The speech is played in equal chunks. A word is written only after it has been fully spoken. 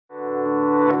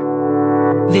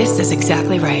This is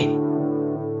exactly right.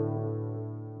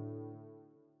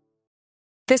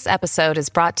 This episode is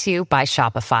brought to you by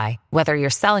Shopify. Whether you're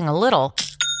selling a little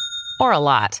or a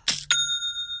lot,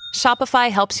 Shopify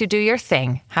helps you do your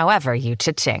thing, however you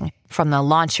cha-ching. From the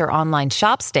launch your online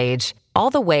shop stage, all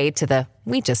the way to the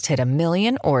we just hit 1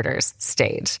 million orders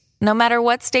stage. No matter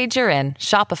what stage you're in,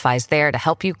 Shopify's there to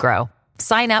help you grow.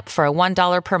 Sign up for a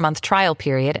 $1 per month trial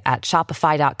period at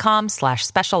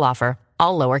shopify.com/special offer,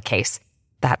 all lowercase.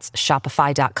 That's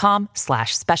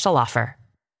shopify.com/special offer.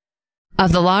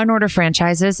 Of the Law & Order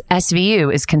franchises,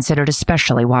 SVU is considered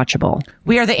especially watchable.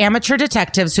 We are the amateur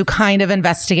detectives who kind of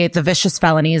investigate the vicious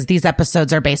felonies these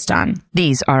episodes are based on.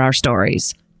 These are our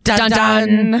stories. Dun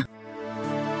dun! dun.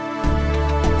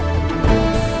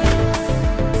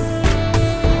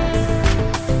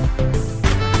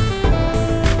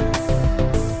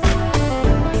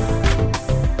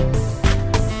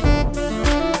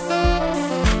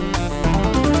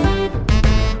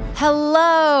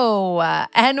 Hello,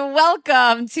 and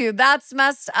welcome to That's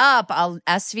Messed Up, a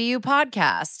SVU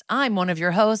podcast. I'm one of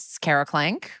your hosts, Kara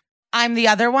Klenk. I'm the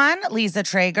other one, Lisa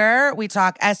Traeger. We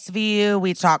talk SVU,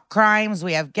 we talk crimes,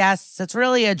 we have guests. It's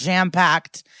really a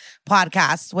jam-packed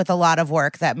podcast with a lot of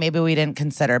work that maybe we didn't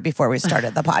consider before we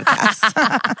started the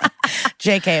podcast.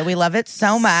 JK, we love it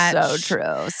so much. So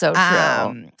true, so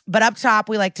true. But up top,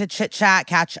 we like to chit-chat,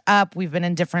 catch up. We've been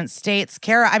in different states.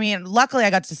 Kara, I mean, luckily I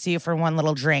got to see you for one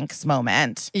little drinks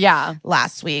moment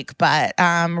last week. But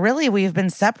really, we've been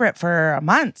separate for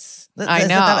months. I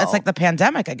know. It's like the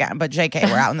pandemic again. But JK,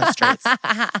 we're out in the streets.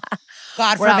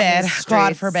 God forbid.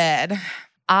 God forbid.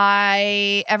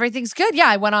 Everything's good. Yeah,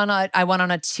 I went on a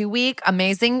 2-week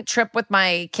amazing trip with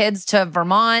my kids to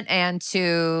Vermont and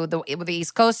to the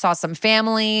East Coast, saw some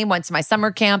family, went to my summer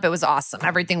camp. It was awesome.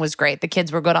 Everything was great. The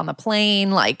kids were good on the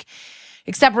plane,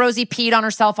 except Rosie peed on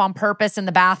herself on purpose in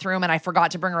the bathroom, and I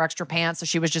forgot to bring her extra pants, so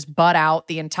she was just butt out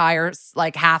the entire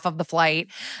half of the flight.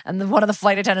 And then one of the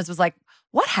flight attendants was like,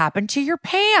 "What happened to your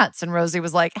pants?" And Rosie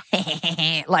was like,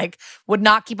 would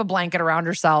not keep a blanket around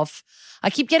herself. I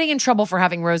keep getting in trouble for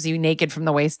having Rosie naked from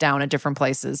the waist down at different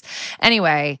places.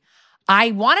 Anyway,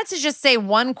 I wanted to just say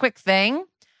one quick thing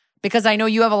because I know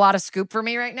you have a lot of scoop for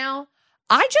me right now.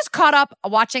 I just caught up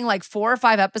watching 4 or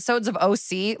 5 episodes of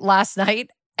OC last night,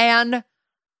 and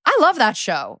I love that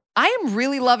show. I am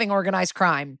really loving organized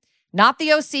crime. Not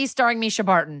the OC starring Misha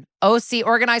Barton. OC,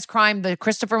 Organized Crime, the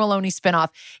Christopher Maloney spinoff.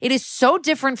 It is so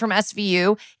different from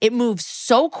SVU. It moves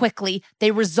so quickly.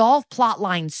 They resolve plot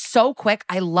lines so quick.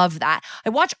 I love that. I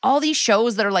watch all these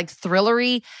shows that are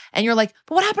thrillery, and you're like,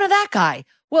 but what happened to that guy?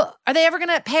 Well, are they ever going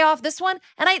to pay off this one?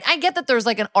 And I get that there's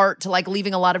an art to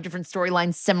leaving a lot of different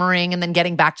storylines simmering and then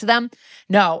getting back to them.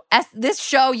 No, this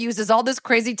show uses all this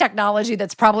crazy technology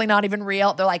that's probably not even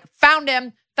real. They're like, found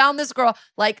him, found this girl.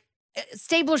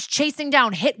 Stabler's chasing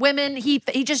down hit women. He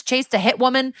just chased a hit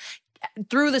woman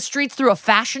through the streets through a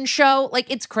fashion show.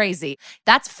 It's crazy.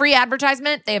 That's free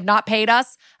advertisement. They have not paid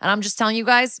us. And I'm just telling you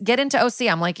guys, get into OC.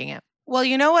 I'm liking it. Well,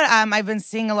 you know what? I've been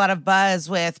seeing a lot of buzz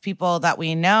with people that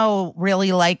we know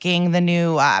really liking the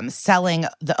new Selling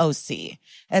the OC.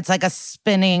 It's a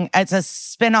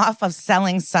spinoff of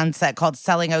Selling Sunset called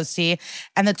Selling OC.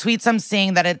 And the tweets I'm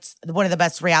seeing that it's one of the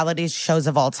best reality shows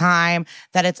of all time,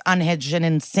 that it's unhinged and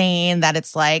insane, that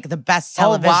it's the best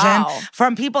television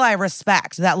from people I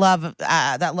respect that love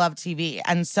TV.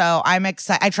 And so I'm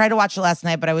excited. I tried to watch it last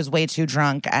night, but I was way too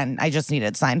drunk and I just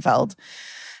needed Seinfeld.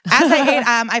 As I ate,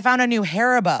 I found a new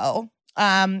Haribo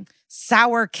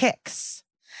Sour Kicks.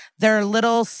 They're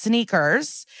little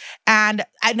sneakers. And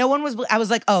I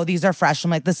was like, oh, these are fresh. I'm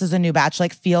like, this is a new batch.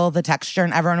 Feel the texture.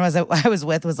 And everyone I was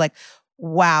with was like,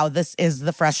 wow, this is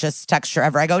the freshest texture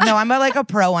ever. I go, no, I'm a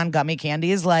pro on gummy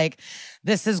candies.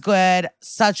 This is good.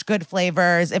 Such good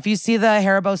flavors. If you see the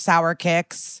Haribo Sour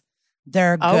Kicks,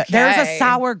 they're good. Okay. There's a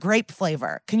sour grape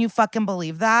flavor. Can you fucking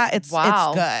believe that? It's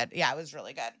good. Yeah, it was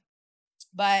really good.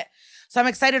 But so I'm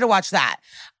excited to watch that.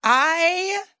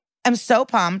 I am so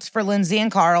pumped for Lindsay and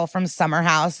Carl from Summer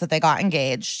House that they got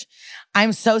engaged.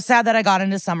 I'm so sad that I got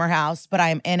into Summer House, but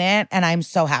I'm in it and I'm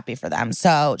so happy for them.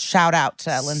 So shout out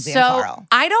to Lindsay and Carl.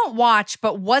 I don't watch,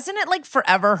 but wasn't it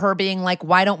forever her being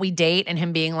why don't we date? And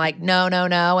him being no, no,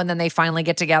 no. And then they finally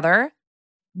get together?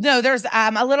 No, there's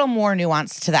a little more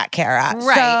nuance to that, Kara.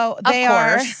 Right. So they of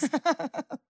course.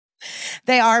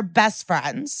 They are best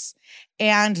friends.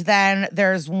 And then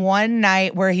there's one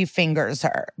night where he fingers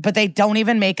her, but they don't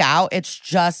even make out. It's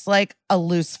just a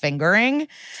loose fingering.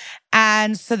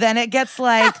 And so then it gets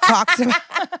talked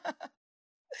about.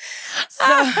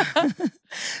 So,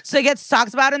 so it gets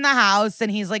talked about in the house,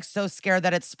 and he's like so scared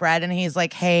that it's spread. And he's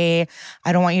like, hey,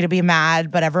 I don't want you to be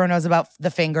mad, but everyone knows about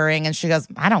the fingering. And she goes,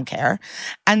 I don't care.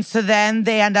 And so then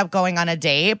they end up going on a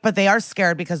date, but they are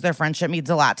scared because their friendship means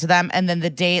a lot to them. And then the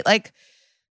date, like,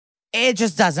 it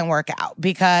just doesn't work out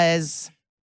because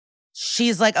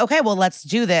she's like, okay, well, let's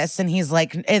do this. And he's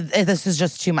like, this is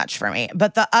just too much for me.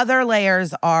 But the other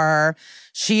layers are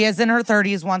she is in her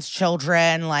 30s, wants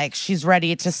children, like she's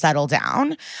ready to settle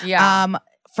down. Yeah.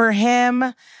 For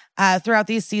him, throughout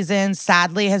these seasons,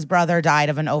 sadly, his brother died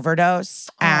of an overdose.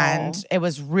 And it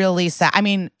was really sad. I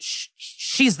mean,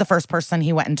 she's the first person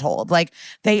he went and told. Like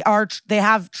they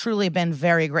have truly been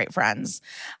very great friends.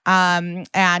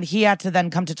 And he had to then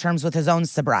come to terms with his own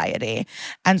sobriety.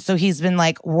 And so he's been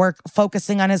like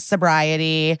focusing on his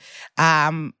sobriety,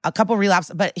 a couple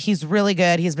relapses, but he's really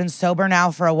good. He's been sober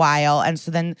now for a while. And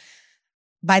so then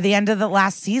by the end of the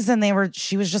last season,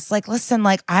 she was just like, listen,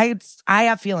 like I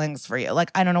have feelings for you. Like,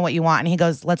 I don't know what you want. And he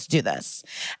goes, let's do this.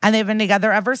 And they've been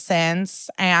together ever since.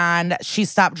 And she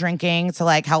stopped drinking to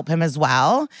like help him as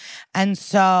well. And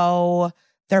so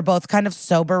they're both kind of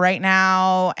sober right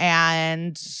now.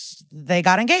 And they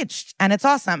got engaged. And it's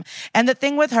awesome. And the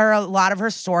thing with her, a lot of her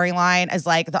storyline is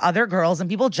like the other girls, and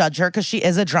people judge her because she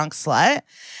is a drunk slut.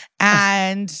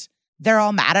 And they're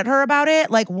all mad at her about it.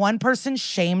 Like one person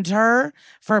shamed her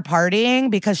for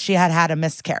partying because she had a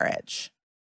miscarriage.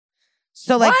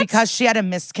 So like because she had a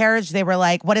miscarriage, they were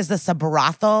like, what is this, a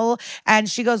brothel? And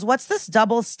she goes, what's this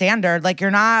double standard? Like you're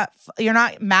not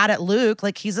mad at Luke.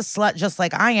 Like he's a slut just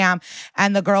like I am.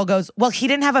 And the girl goes, well, he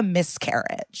didn't have a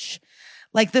miscarriage.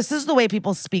 Like, this is the way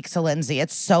people speak to Lindsay.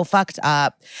 It's so fucked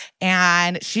up.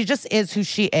 And she just is who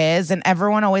she is. And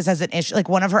everyone always has an issue. Like,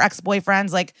 one of her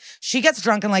ex-boyfriends, like, she gets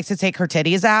drunk and likes to take her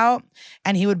titties out.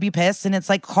 And he would be pissed. And it's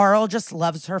like, Carl just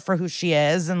loves her for who she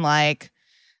is. And, like,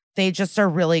 they just are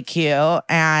really cute.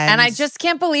 And I just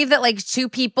can't believe that, like, two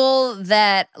people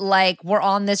that, like, were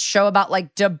on this show about,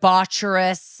 like,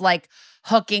 debaucherous, like,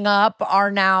 hooking up are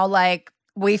now, like,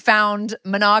 we found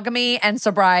monogamy and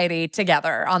sobriety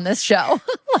together on this show.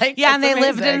 Like, yeah, and they amazing.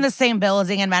 lived in the same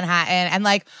building in Manhattan. And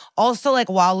like, also like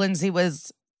while Lindsay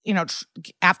was, you know,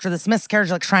 after this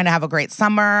miscarriage, like trying to have a great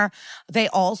summer, they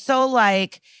also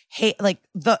like hate, like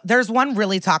there's one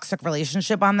really toxic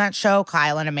relationship on that show,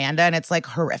 Kyle and Amanda, and it's like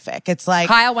horrific. It's like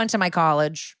Kyle went to my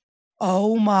college.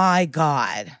 Oh my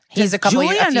God. He's a couple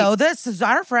Julia years. know this? Do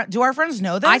our friends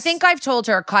know this? I think I've told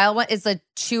her. Kyle is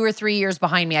 2 or 3 years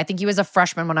behind me. I think he was a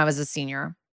freshman when I was a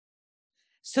senior.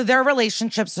 So their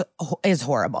relationships is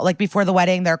horrible. Like before the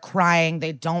wedding, they're crying.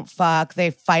 They don't fuck. They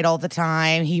fight all the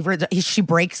time. She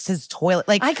breaks his toilet.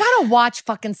 Like I gotta watch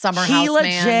fucking Summer House,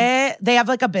 man. They have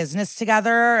like a business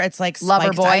together. It's like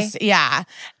Lover Boy. Ice. Yeah.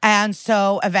 And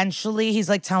so eventually he's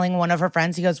like telling one of her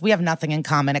friends, he goes, we have nothing in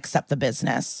common except the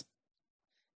business.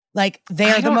 Like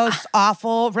they're the most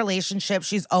awful relationship.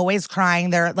 She's always crying.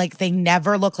 They're like, they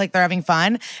never look like they're having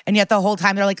fun. And yet the whole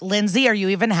time they're like, Lindsay, are you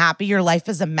even happy? Your life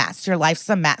is a mess. Your life's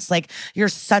a mess. Like you're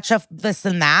such a this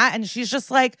and that. And she's just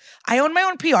like, I own my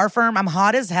own PR firm. I'm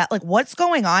hot as hell. Like what's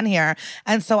going on here?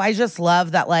 And so I just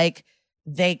love that like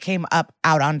they came up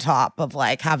out on top of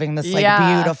like having this like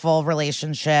beautiful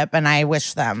relationship. And I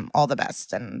wish them all the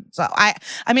best. And so I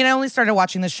mean, I only started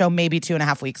watching the show maybe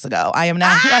 2.5 weeks ago. I am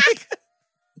now like...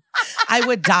 I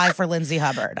would die for Lindsay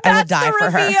Hubbard. I would die for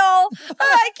her. I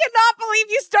cannot believe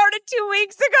you started 2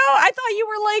 weeks ago. I thought you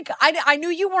were like, I knew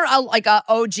you were like a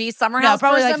OG Summer House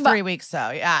probably person, like 3 weeks.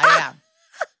 So yeah.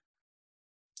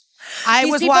 I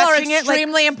These was people watching are it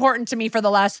extremely important to me for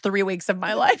the last 3 weeks of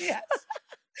my life. Yes.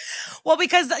 Well,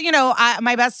 because, you know,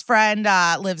 my best friend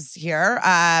lives here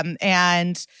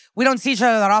and we don't see each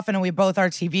other that often and we both are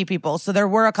TV people. So there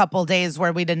were a couple days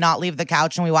where we did not leave the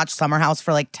couch and we watched Summer House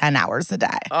for like 10 hours a day.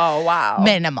 Oh, wow.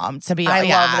 Minimum to be honest.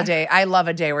 Love the day. I love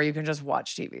a day where you can just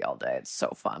watch TV all day. It's so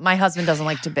fun. My husband doesn't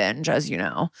like to binge, as you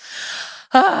know.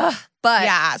 But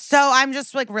yeah, so I'm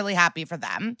just like really happy for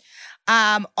them.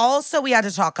 Also, we had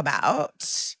to talk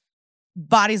about...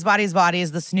 Bodies,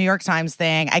 this New York Times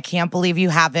thing. I can't believe you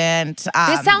haven't.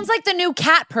 This sounds like the new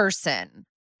cat person.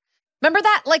 Remember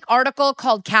that like article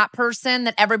called Cat Person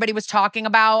that everybody was talking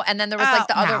about? And then there was like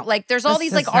the other, like there's all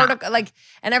these like articles, like,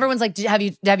 and everyone's like, have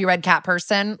you read Cat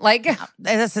Person? Like, no,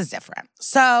 this is different.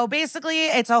 So basically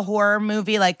it's a horror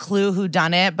movie like Clue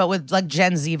Whodunit, but with like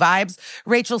Gen Z vibes.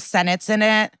 Rachel Sennett's in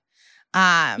it.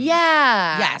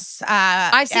 Yes.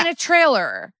 I've seen a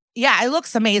trailer. Yeah, it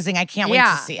looks amazing. I can't wait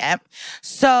to see it.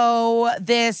 So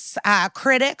this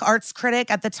arts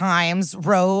critic at the Times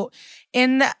wrote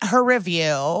in her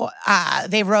review,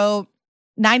 they wrote,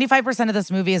 95% of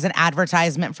this movie is an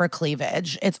advertisement for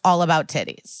cleavage. It's all about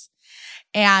titties.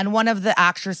 And one of the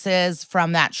actresses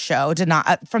from that show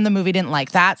from the movie didn't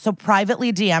like that. So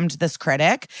privately DM'd this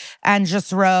critic and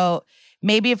just wrote,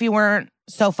 maybe if you weren't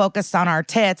so focused on our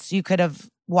tits, you could have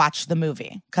watched the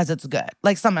movie because it's good.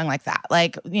 Like something like that.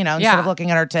 Like, instead of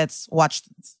looking at our tits, watch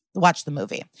the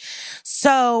movie.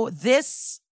 So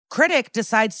this critic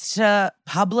decides to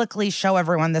publicly show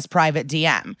everyone this private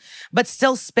DM, but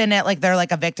still spin it like they're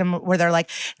like a victim, where they're like,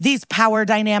 these power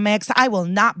dynamics, I will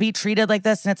not be treated like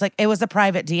this. And it's like, it was a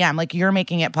private DM. Like, you're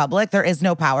making it public. There is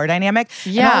no power dynamic.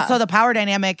 Yeah. And also the power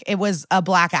dynamic, it was a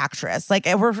Black actress. Like,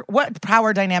 what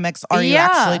power dynamics are you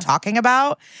actually talking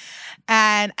about?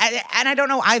 And I don't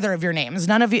know either of your names.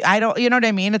 None of you, I don't, you know what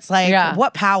I mean? It's like,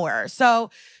 what power? So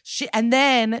and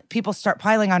then people start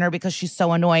piling on her because she's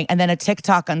so annoying. And then a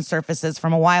TikTok unsurfaces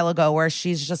from a while ago where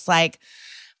she's just like,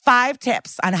 5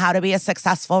 tips on how to be a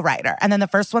successful writer. And then the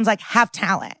first one's like, have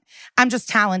talent. I'm just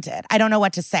talented. I don't know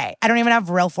what to say. I don't even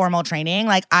have real formal training.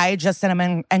 Like, I just am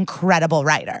an incredible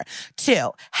writer.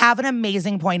 2, have an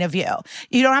amazing point of view.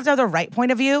 You don't have to have the right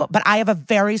point of view, but I have a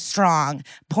very strong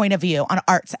point of view on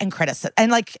arts and criticism.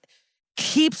 And like,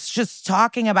 keeps just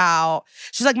talking about,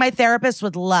 she's like, my therapist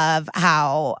would love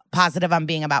how positive I'm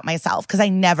being about myself because I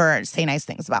never say nice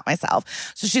things about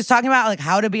myself. So she's talking about like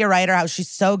how to be a writer, how she's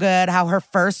so good, how her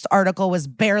first article was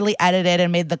barely edited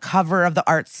and made the cover of the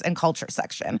arts and culture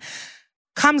section.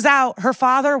 Comes out, her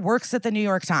father works at the New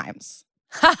York Times.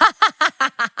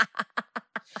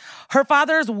 Her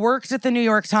father's worked at the New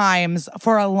York Times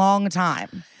for a long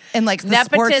time. In like the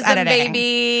nepotism, sports editing.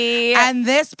 baby. And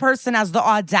this person has the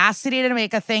audacity to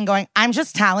make a thing going, I'm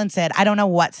just talented. I don't know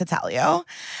what to tell you.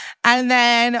 And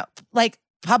then like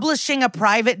publishing a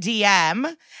private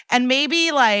DM, and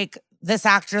maybe like this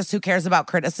actress who cares about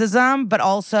criticism, but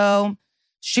also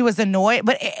she was annoyed.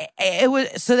 But it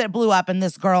was so that it blew up, and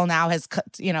this girl now has,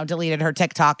 deleted her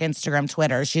TikTok, Instagram,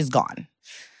 Twitter. She's gone.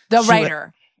 The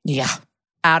writer. Yeah.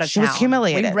 Out of she town. was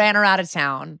humiliated. We ran her out of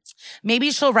town. Maybe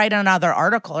she'll write another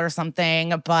article or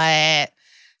something, but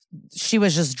she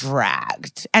was just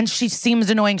dragged. And she seemed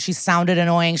annoying. She sounded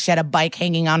annoying. She had a bike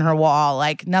hanging on her wall.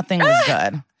 Like, nothing was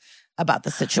good about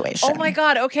the situation. Oh my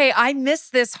God. Okay, I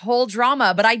missed this whole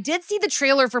drama, but I did see the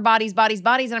trailer for Bodies, Bodies,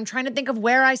 Bodies, and I'm trying to think of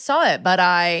where I saw it, but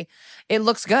it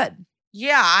looks good.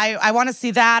 Yeah, I want to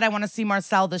see that. I want to see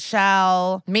Marcel the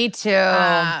Shell. Me too.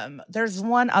 There's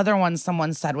one other one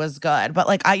someone said was good, but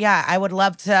like, I would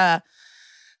love to,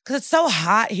 because it's so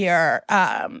hot here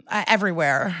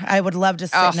everywhere. I would love to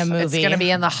sit in a movie. It's going to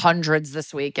be in the hundreds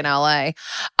this week in LA.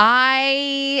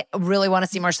 I really want to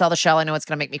see Marcel the Shell. I know it's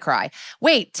going to make me cry.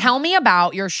 Wait, tell me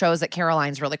about your shows at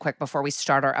Caroline's really quick before we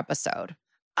start our episode.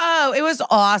 Oh, it was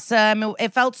awesome.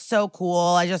 It felt so cool.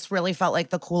 I just really felt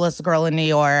like the coolest girl in New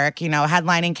York,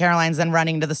 headlining Caroline's and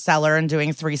running to the Cellar and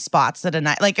doing 3 spots at a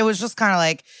night. Like, it was just kind of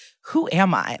like, who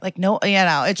am I? Like, no,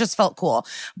 it just felt cool.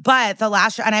 But the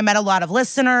last show, and I met a lot of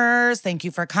listeners. Thank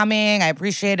you for coming. I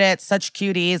appreciate it. Such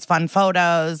cuties, fun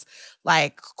photos,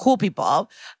 like cool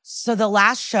people. So the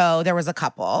last show, there was a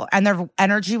couple and their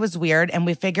energy was weird. And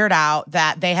we figured out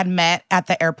that they had met at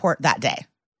the airport that day.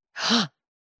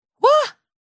 What?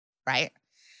 Right?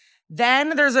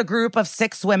 Then there's a group of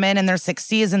 6 women in their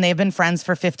 60s, and they've been friends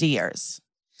for 50 years.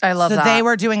 I love that. So they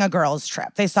were doing a girls'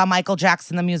 trip. They saw Michael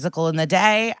Jackson, the musical, in the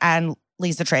day, and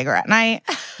Lisa Traeger at night.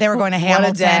 They were going to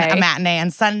Hamilton, a matinee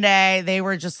and Sunday. They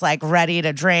were just like ready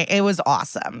to drink. It was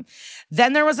awesome.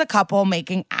 Then there was a couple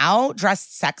making out,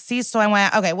 dressed sexy. So I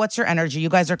went, okay, what's your energy? You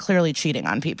guys are clearly cheating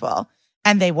on people.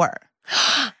 And they were.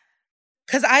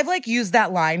 Because I've like used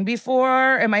that line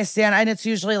before in my stand, and it's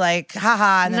usually like,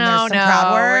 haha, and then there's some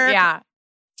crowd work. Yeah.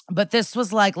 But this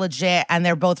was like legit, and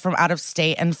they're both from out of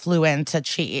state and flew in to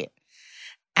cheat.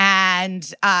 And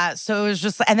so it was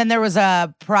just, and then there was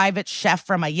a private chef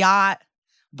from a yacht,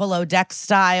 below deck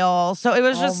style. So it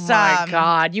was just, oh my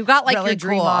God. You got like really your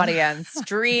dream cool. audience.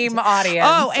 Dream audience.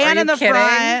 Oh, and in the kidding?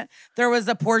 front, there was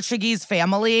a Portuguese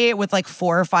family with like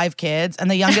 4 or 5 kids.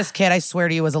 And the youngest kid, I swear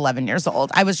to you, was 11 years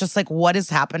old. I was just like, what is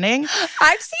happening?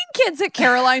 I've seen kids at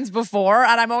Caroline's before,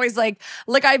 and I'm always like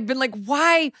I've been like,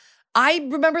 why? I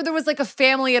remember there was like a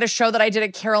family at a show that I did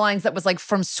at Caroline's that was like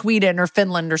from Sweden or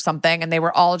Finland or something. And they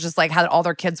were all just like, had all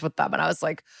their kids with them. And I was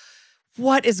like,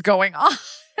 what is going on?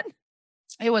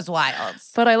 It was wild.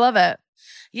 But I love it.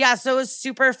 Yeah, so it was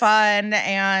super fun.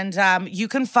 And you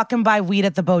can fucking buy weed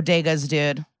at the bodegas,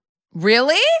 dude.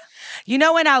 Really? In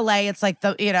LA, it's like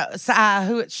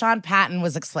Sean Patton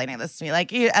was explaining this to me,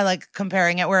 like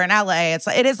comparing it. Where in LA,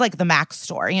 it is like the Mac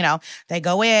store. They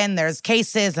go in, there's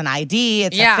cases and ID,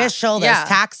 it's official, there's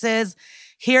taxes.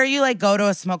 Here you like go to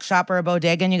a smoke shop or a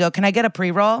bodega and you go, can I get a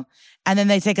pre-roll? And then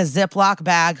they take a Ziploc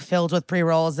bag filled with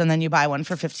pre-rolls and then you buy one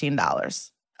for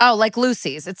 $15. Oh, like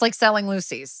Lucy's. It's like selling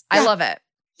Lucy's. Yeah. I love it.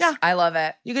 Yeah. I love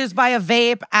it. You can just buy a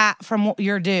vape from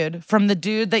your dude, from the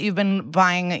dude that you've been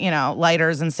buying,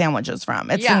 lighters and sandwiches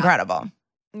from. It's incredible.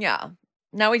 Yeah.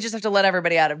 Now we just have to let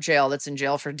everybody out of jail that's in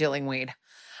jail for dealing weed.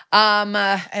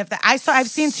 I've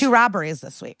seen 2 robberies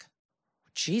this week.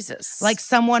 Jesus. Like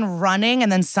someone running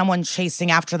and then someone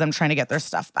chasing after them trying to get their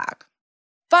stuff back.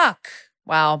 Fuck.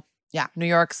 Wow. Yeah. New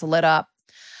York's lit up.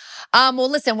 Well,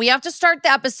 listen, we have to start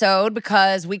the episode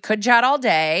because we could chat all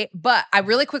day, but I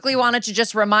really quickly wanted to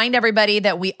just remind everybody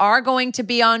that we are going to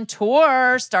be on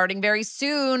tour starting very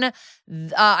soon.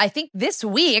 I think this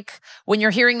week, when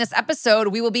you're hearing this episode,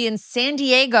 we will be in San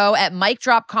Diego at Mic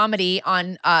Drop Comedy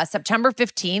on September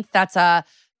 15th. That's a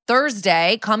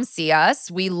Thursday. Come see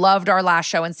us. We loved our last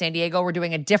show in San Diego. We're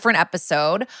doing a different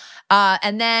episode.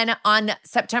 And then on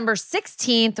September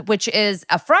 16th, which is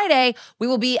a Friday, we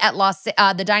will be at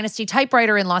the Dynasty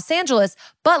Typewriter in Los Angeles.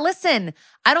 But listen,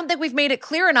 I don't think we've made it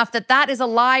clear enough that that is a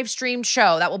live streamed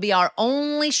show. That will be our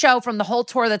only show from the whole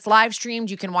tour that's live streamed.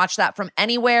 You can watch that from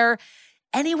anywhere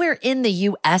in the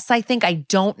US, I think. I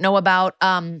don't know about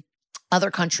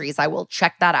other countries. I will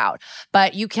check that out.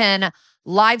 But you can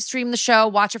live stream the show,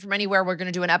 watch it from anywhere. We're going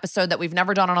to do an episode that we've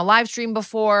never done on a live stream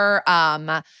before,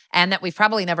 and that we've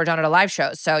probably never done at a live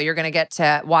show. So you're going to get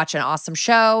to watch an awesome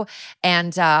show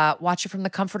and watch it from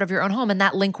the comfort of your own home. And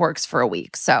that link works for a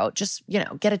week. So just,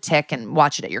 get a tick and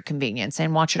watch it at your convenience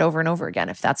and watch it over and over again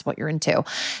if that's what you're into.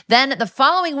 Then the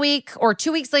following week or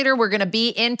 2 weeks later, we're going to be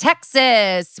in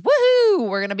Texas. Woohoo!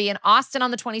 We're going to be in Austin on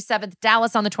the 27th,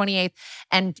 Dallas on the 28th,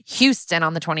 and Houston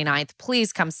on the 29th.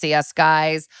 Please come see us,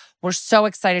 guys. We're so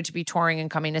excited to be touring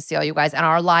and coming to see all you guys. And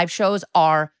our live shows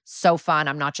are so fun.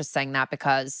 I'm not just saying that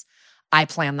because I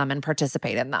plan them and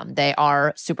participate in them. They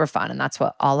are super fun. And that's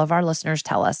what all of our listeners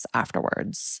tell us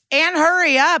afterwards. And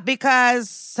hurry up because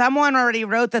someone already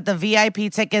wrote that the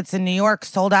VIP tickets in New York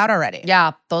sold out already.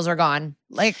 Yeah, those are gone.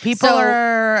 Like people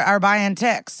are buying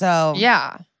ticks. So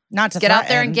yeah. Not to get out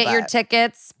there and get your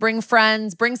tickets, bring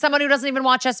friends, bring someone who doesn't even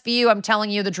watch SVU. I'm telling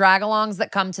you, the drag-alongs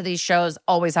that come to these shows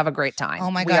always have a great time.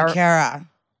 Oh my God, Kara.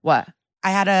 What?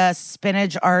 I had a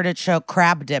spinach artichoke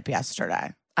crab dip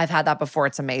yesterday. I've had that before.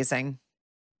 It's amazing.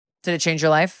 Did it change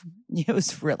your life? It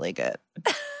was really good.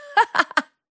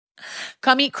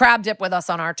 Come eat crab dip with us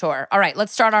on our tour. All right,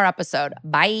 let's start our episode.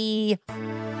 Bye.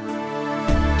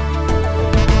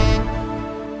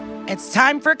 It's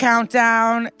time for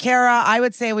Countdown. Kara, I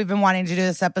would say we've been wanting to do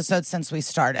this episode since we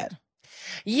started.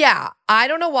 Yeah, I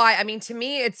don't know why. I mean, to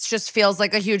me, it just feels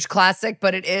like a huge classic,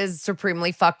 but it is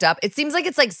supremely fucked up. It seems like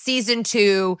it's like season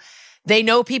 2. They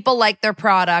know people like their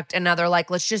product, and now they're like,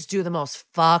 let's just do the most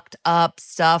fucked up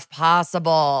stuff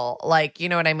possible. Like, you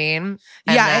know what I mean?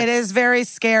 And yeah, it is very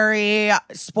scary.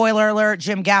 Spoiler alert,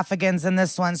 Jim Gaffigan's in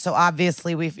this one, so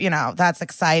obviously that's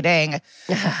exciting.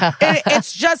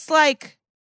 It's just like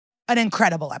an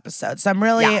incredible episode. So I'm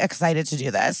really excited to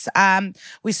do this.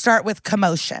 We start with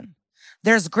commotion.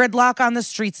 There's gridlock on the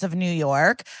streets of New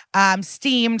York.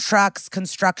 Steam, trucks,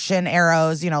 construction,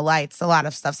 arrows, lights, a lot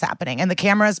of stuff's happening. And the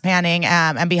camera's panning.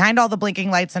 And behind all the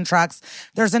blinking lights and trucks,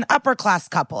 there's an upper class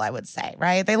couple, I would say,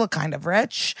 right? They look kind of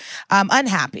rich.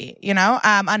 Unhappy,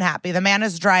 unhappy. The man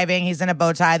is driving. He's in a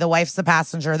bow tie. The wife's the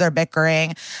passenger. They're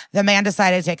bickering. The man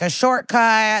decided to take a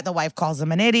shortcut. The wife calls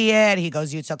him an idiot. He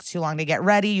goes, you took too long to get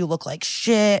ready. You look like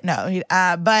shit. No,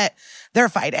 but they're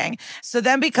fighting. So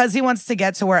then because he wants to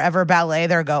get to wherever ballet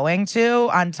they're going to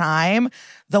on time,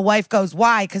 the wife goes,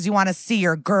 why? Because you want to see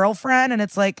your girlfriend? And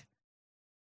it's like,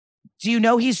 do you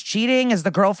know he's cheating? Is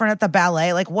the girlfriend at the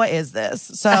ballet? Like, what is this?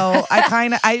 So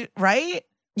right?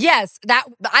 Yes,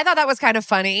 I thought that was kind of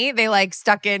funny. They like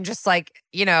stuck in just like,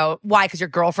 why? Because your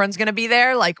girlfriend's going to be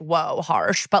there? Like, whoa,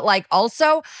 harsh. But like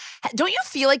also, don't you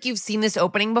feel like you've seen this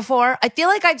opening before? I feel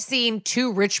like I've seen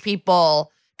 2 rich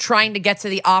people trying to get to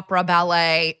the opera,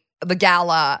 ballet, the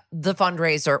gala, the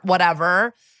fundraiser,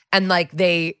 whatever, and like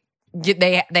they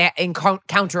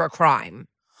encounter a crime.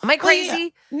 Am I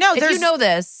crazy? No, if you know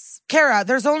this, Kara,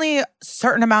 there's only a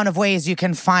certain amount of ways you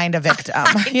can find a victim.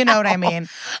 You know what I mean?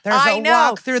 There's a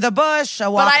walk through the bush,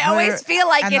 a walk. But I always feel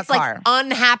like it's like car.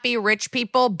 unhappy rich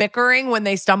people bickering when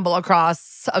they stumble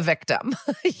across a victim.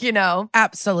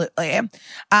 Absolutely.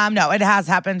 No, it has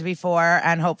happened before,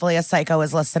 and hopefully a psycho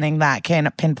is listening that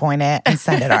can pinpoint it and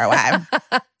send it our way.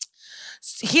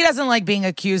 He doesn't like being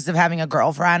accused of having a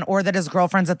girlfriend or that his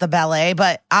girlfriend's at the ballet,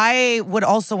 but I would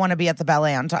also want to be at the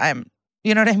ballet on time.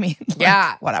 You know what I mean?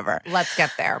 Yeah. Whatever. Let's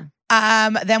get there.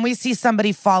 Then we see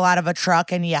somebody fall out of a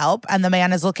truck and yelp, and the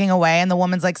man is looking away, and the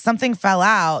woman's like, something fell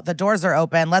out. The doors are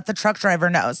open. Let the truck driver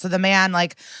know. So the man,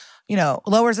 like,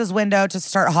 lowers his window to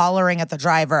start hollering at the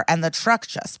driver, and the truck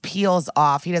just peels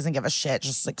off. He doesn't give a shit,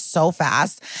 just like so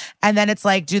fast. And then it's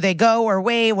like, do they go or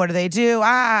wait? What do they do?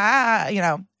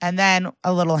 And then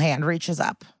a little hand reaches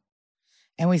up,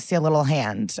 and we see a little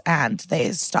hand, and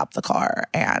they stop the car,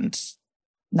 and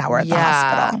now we're at the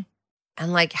hospital.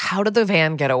 And like, how did the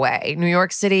van get away? New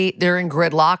York City, they're in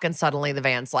gridlock, and suddenly the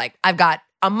van's like, I've got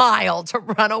a mile to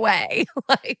run away.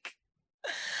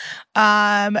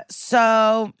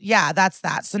 So yeah, that's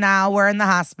that. So now we're in the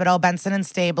hospital. Benson and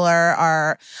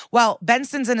Stabler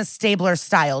Benson's in a Stabler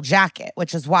style jacket,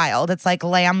 which is wild. It's like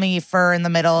lammy fur in the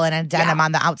middle and a denim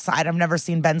on the outside. I've never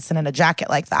seen Benson in a jacket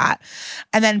like that.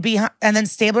 And then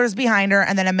Stabler's behind her,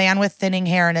 and then a man with thinning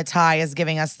hair and a tie is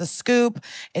giving us the scoop.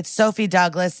 It's Sophie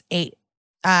Douglas, 8.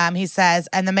 He says,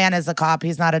 and the man is a cop.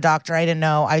 He's not a doctor. I didn't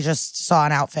know. I just saw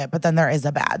an outfit, but then there is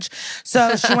a badge.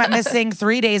 So she went missing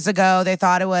 3 days ago. They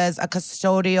thought it was a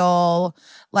custodial,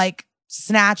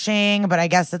 snatching, but I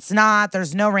guess it's not.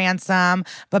 There's no ransom.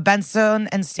 But Benson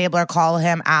and Stabler call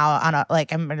him out on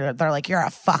they're like, you're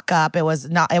a fuck up. It was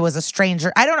a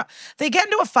stranger. I don't know. They get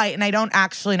into a fight, and I don't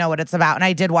actually know what it's about. And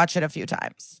I did watch it a few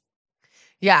times.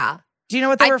 Yeah. Do you know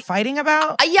what they were fighting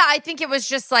about? Yeah, I think it was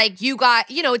just like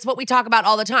it's what we talk about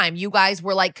all the time. You guys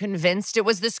were convinced it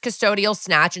was this custodial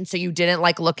snatch, and so you didn't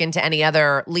look into any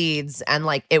other leads, and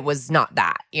it was not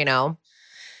that,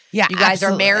 Yeah, you guys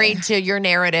are married to your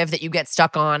narrative that you get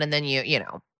stuck on, and then you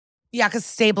know. Yeah, because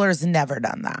Stabler's never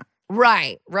done that.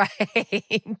 Right.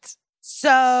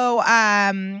 So,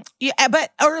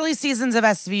 but early seasons of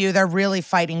SVU, they're really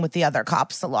fighting with the other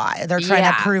cops a lot. They're trying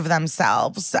to prove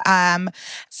themselves.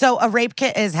 So a rape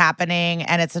kit is happening,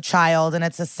 and it's a child, and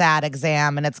it's a sad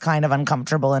exam, and it's kind of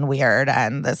uncomfortable and weird.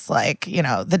 And this,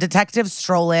 the detectives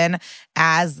stroll in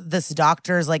as this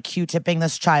doctor's Q-tipping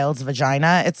this child's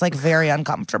vagina. It's very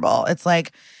uncomfortable. It's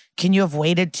can you have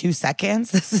waited 2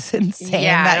 seconds? This is insane.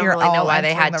 Yeah, that I don't you're really know why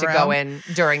they had the to room. go in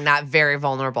during that very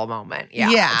vulnerable moment. Yeah,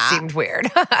 it seemed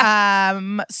weird.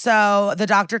 So the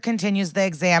doctor continues the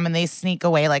exam, and they sneak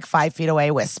away 5 feet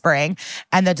away, whispering.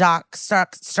 And the doc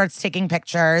starts taking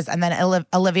pictures, and then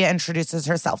Olivia introduces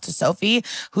herself to Sophie,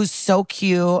 who's so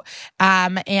cute.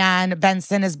 And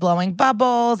Benson is blowing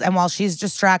bubbles, and while she's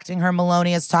distracting her,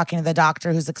 Maloney is talking to the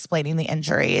doctor, who's explaining the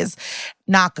injuries.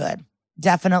 Not good.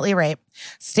 Definitely rape.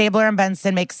 Stabler and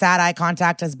Benson make sad eye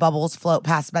contact as bubbles float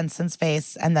past Benson's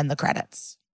face, and then the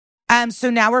credits. So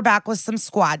now we're back with some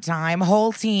squad time.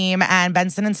 Whole team, and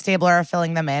Benson and Stabler are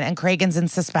filling them in, and Cragen's in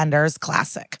suspenders.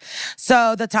 Classic.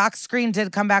 So the tox screen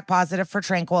did come back positive for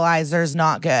tranquilizers.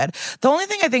 Not good. The only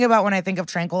thing I think about when I think of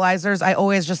tranquilizers, I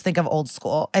always just think of old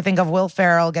school. I think of Will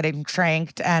Ferrell getting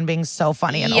tranked and being so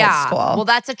funny in old school. Well,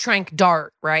 that's a trank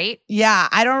dart, right? Yeah.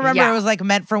 I don't remember. It was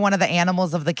meant for one of the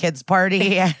animals of the kids'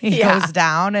 party. And he goes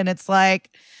down, and it's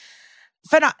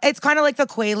it's kind of like the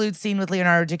Quaalude scene with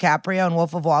Leonardo DiCaprio in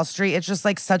Wolf of Wall Street. It's just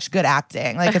such good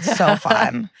acting. It's so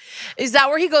fun. Is that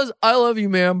where he goes, I love you,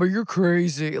 man, but you're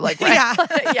crazy? Right? Yeah.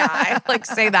 Yeah, I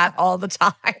say that all the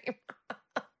time.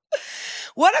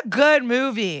 What a good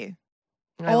movie.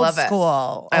 I love it.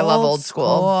 I love old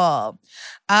school.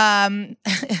 We're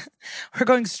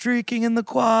going streaking in the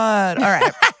quad. All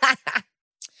right.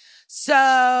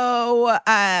 So,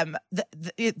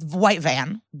 the white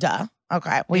van, duh.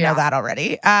 Okay, we know that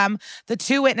already. The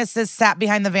 2 witnesses sat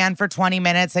behind the van for 20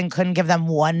 minutes and couldn't give them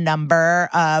one number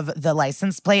of the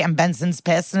license plate, and Benson's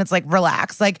pissed, and it's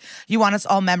relax. You want us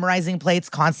all memorizing plates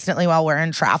constantly while we're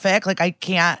in traffic? I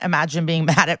can't imagine being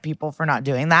mad at people for not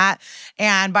doing that.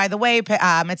 And by the way,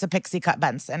 it's a pixie cut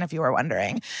Benson, if you were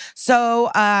wondering. So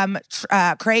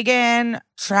Cragen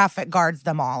traffic guards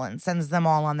them all and sends them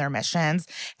all on their missions,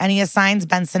 and he assigns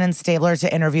Benson and Stabler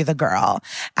to interview the girl.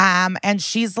 And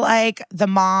she's the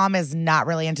mom is not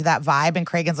really into that vibe, and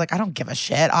Cragen's I don't give a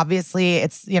shit. Obviously,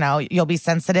 it's, you'll be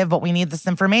sensitive, but we need this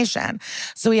information.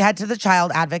 So we head to the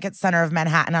Child Advocate Center of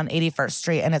Manhattan on 81st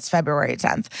Street, and it's February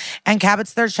 10th. And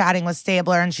Cabot's there chatting with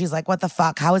Stabler, and she's like, what the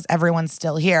fuck? How is everyone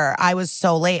still here? I was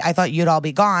so late. I thought you'd all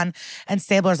be gone. And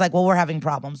Stabler's like, well, we're having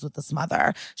problems with this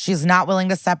mother. She's not willing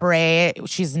to separate.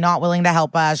 She's not willing to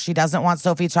help us. She doesn't want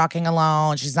Sophie talking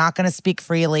alone. She's not going to speak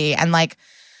freely. And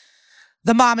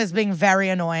the mom is being very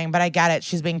annoying, but I get it.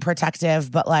 She's being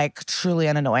protective, but truly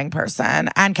an annoying person.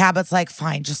 And Cabot's like,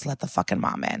 fine, just let the fucking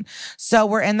mom in. So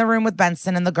we're in the room with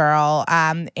Benson and the girl.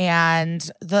 And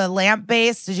the lamp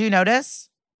base, did you notice?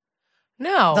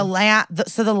 No. The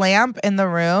lamp in the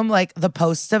room, the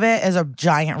post of it is a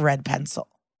giant red pencil.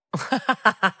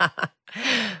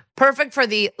 Perfect for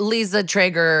the Lisa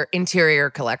Traeger interior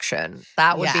collection.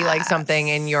 That would be like something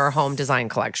in your home design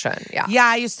collection. Yeah. Yeah,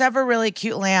 I used to have a really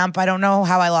cute lamp. I don't know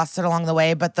how I lost it along the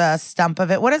way, but the stump of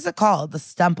it, what is it called? The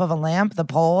stump of a lamp, the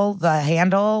pole, the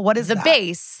handle? What is the that?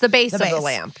 base of the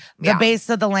lamp. The base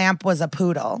of the lamp was a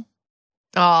poodle.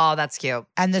 Oh, that's cute.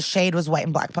 And the shade was white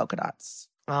and black polka dots.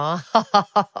 Oh,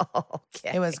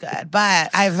 okay. It was good,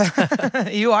 but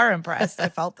you are impressed. I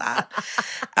felt that.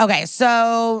 Okay,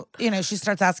 so, she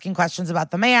starts asking questions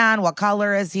about the man. What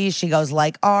color is he? She goes,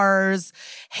 like ours.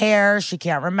 Hair, she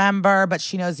can't remember, but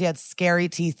she knows he had scary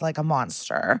teeth like a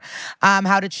monster.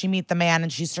 How did she meet the man?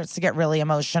 And she starts to get really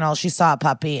emotional. She saw a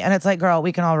puppy, and it's like, girl,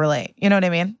 we can all relate. You know what I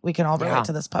mean? We can all relate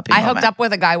to this puppy I moment. hooked up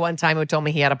with a guy one time who told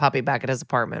me he had a puppy back at his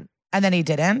apartment. And then he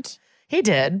didn't? He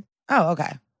did. Oh,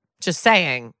 okay. Just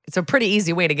saying, it's a pretty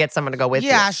easy way to get someone to go with you.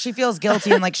 Yeah, she feels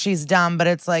guilty and like she's dumb, but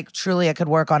it's like truly it could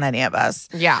work on any of us.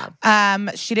 Yeah.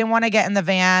 She didn't want to get in the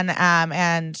van,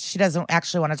 and she doesn't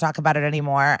actually want to talk about it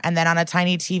anymore. And then on a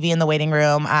tiny TV in the waiting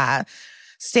room,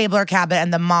 Stabler, Cabot,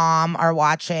 and the mom are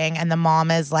watching, and the mom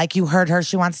is like, you heard her.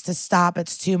 She wants to stop.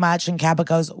 It's too much. And Cabot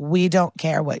goes, we don't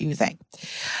care what you think.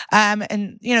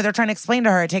 And, they're trying to explain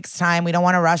to her it takes time. We don't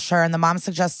want to rush her. And the mom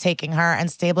suggests taking her,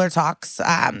 and Stabler talks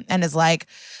and is like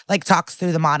talks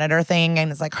through the monitor thing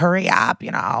and is like, hurry up,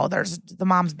 the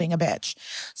mom's being a bitch.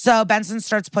 So Benson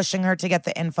starts pushing her to get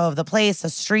the info of the place, a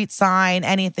street sign,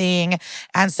 anything.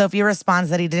 And Sophie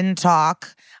responds that he didn't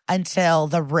talk until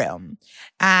the room.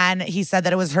 And he said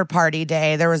that it was her party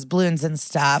day. There was balloons and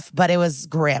stuff, but it was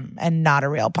grim and not a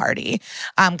real party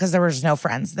because there was no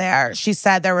friends there. She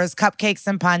said there was cupcakes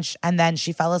and punch, and then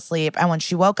she fell asleep. And when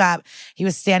she woke up, he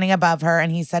was standing above her,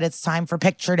 and he said it's time for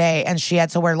picture day, and she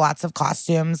had to wear lots of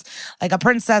costumes, like a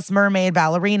princess, mermaid,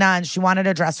 ballerina, and she wanted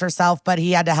to dress herself, but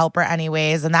he had to help her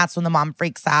anyways. And that's when the mom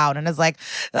freaks out and is like,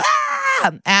 ah!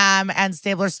 And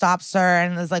Stabler stops her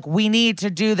and is like, we need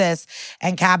to do this.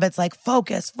 And Cabot's like,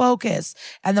 focus.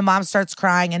 And the mom starts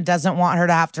crying and doesn't want her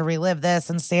to have to relive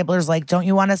this. And Stabler's like, don't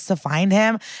you want us to find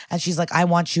him? And she's like, I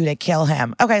want you to kill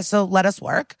him. Okay, so let us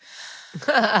work.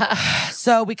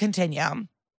 So we continue.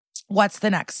 What's the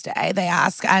next day? They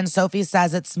ask. And Sophie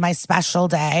says, it's my special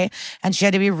day. And she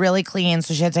had to be really clean,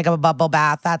 so she had to take a bubble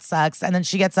bath. That sucks. And then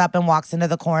she gets up and walks into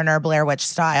the corner, Blair Witch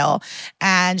style.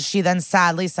 And she then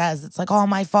sadly says, it's like all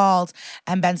my fault.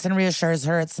 And Benson reassures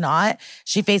her it's not.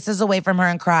 She faces away from her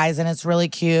and cries, and it's really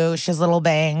cute. She has little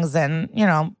bangs. And,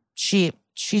 he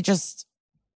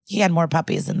had more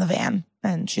puppies in the van.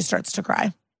 And she starts to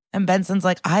cry. And Benson's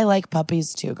like, I like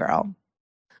puppies too, girl.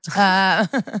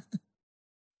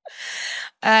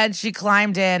 And she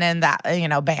climbed in and that,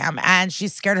 bam. And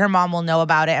she's scared her mom will know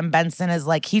about it. And Benson is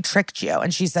like, he tricked you.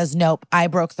 And she says, nope, I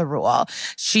broke the rule.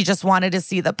 She just wanted to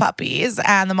see the puppies.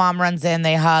 And the mom runs in,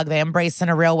 they hug, they embrace in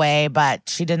a real way, but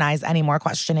she denies any more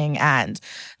questioning. And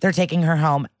they're taking her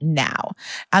home now.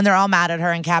 And they're all mad at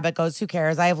her. And Cabot goes, who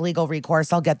cares? I have legal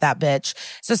recourse. I'll get that bitch.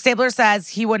 So Stabler says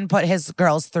he wouldn't put his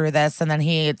girls through this. And then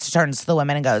he turns to the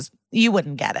women and goes, you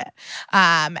wouldn't get it.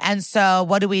 And so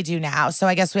what do we do now? So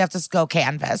I guess we have to go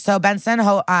canvas. So Benson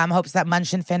hopes that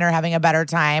Munch and Finn are having a better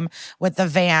time with the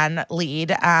van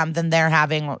lead than they're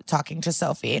having talking to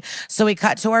Sophie. So we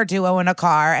cut to our duo in a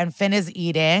car, and Finn is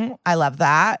eating. I love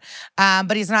that.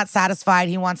 But he's not satisfied.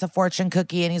 He wants a fortune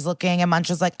cookie, and he's looking, and Munch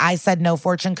is like, I said no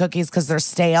fortune cookies because they're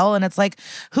stale. And it's like,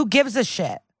 who gives a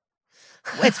shit?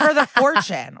 It's for the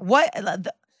fortune. What?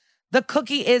 The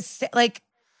cookie is like,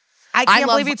 I can't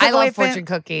believe you took away fortune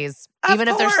cookies, Of even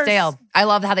if they're course. stale. I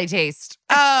love how they taste.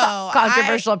 Oh,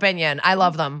 Controversial opinion. I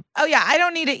love them. Oh, yeah. I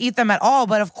don't need to eat them at all,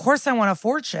 but of course I want a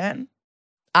fortune.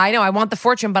 I know. I want the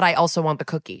fortune, but I also want the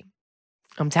cookie.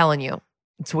 I'm telling you.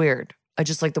 It's weird. I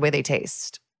just like the way they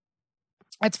taste.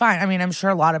 It's fine. I mean, I'm sure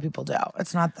a lot of people do.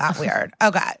 It's not that weird.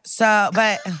 Okay. So,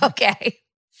 but Okay.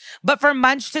 But for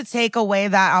Munch to take away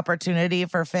that opportunity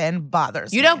for Finn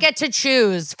bothers me. You don't get to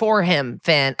choose for him,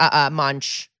 Finn,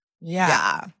 Munch.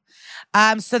 Yeah.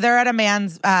 So they're at a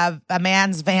man's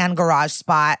van garage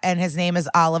spot, and his name is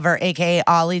Oliver, aka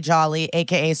Ollie Jolly,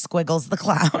 aka Squiggles the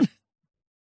Clown.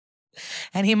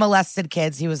 And he molested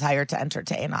kids he was hired to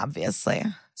entertain, obviously.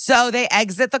 So they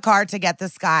exit the car to get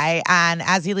this guy. And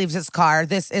as he leaves his car,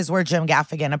 this is where Jim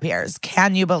Gaffigan appears.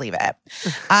 Can you believe it?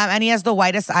 And he has the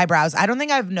whitest eyebrows. I don't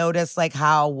think I've noticed like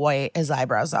how white his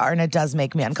eyebrows are. And it does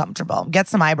make me uncomfortable. Get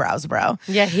some eyebrows, bro.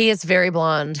 Yeah, he is very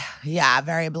blonde. Yeah,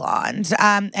 very blonde.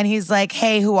 And he's like,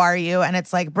 hey, who are you? And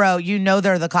it's like, bro, you know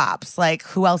they're the cops. Like,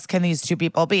 who else can these two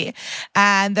people be?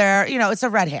 And they're, it's a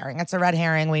red herring. It's a red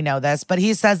herring. We know this. But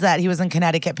he says that he was in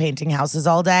Connecticut painting houses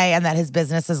all day and that his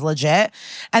business is legit.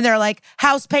 And they're like,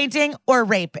 house painting or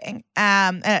raping?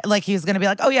 Like he's going to be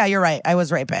like, oh yeah, you're right. I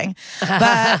was raping.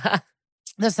 But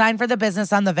the sign for the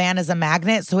business on the van is a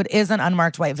magnet, so it is an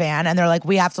unmarked white van. And they're like,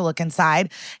 we have to look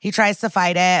inside. He tries to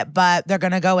fight it, but they're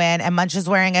going to go in. And Munch is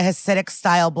wearing a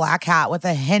Hasidic-style black hat with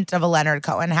a hint of a Leonard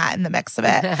Cohen hat in the mix of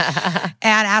it. And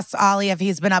asks Ollie if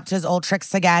he's been up to his old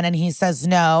tricks again, and he says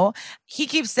no. He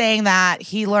keeps saying that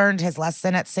he learned his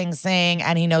lesson at Sing Sing,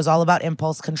 and he knows all about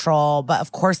impulse control, but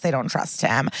of course they don't trust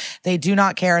him. They do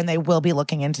not care, and they will be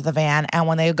looking into the van. And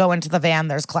when they go into the van,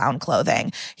 there's clown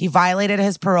clothing. He violated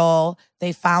his parole.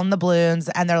 They found the balloons,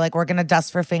 and they're like, we're going to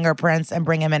dust for fingerprints and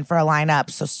bring him in for a lineup.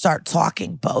 So start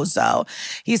talking, bozo.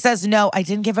 He says, no, I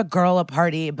didn't give a girl a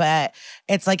party, but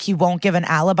it's like he won't give an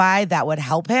alibi that would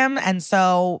help him. And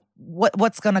so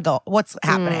what's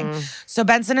happening? So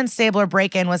Benson and Stabler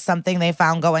break in with something they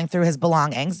found going through his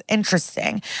belongings.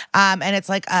 Interesting. And it's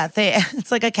like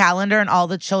it's like a calendar, and all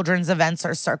the children's events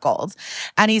are circled.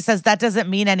 And he says that doesn't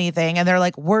mean anything. And they're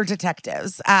like, we're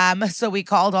detectives. So we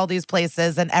called all these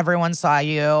places, and everyone saw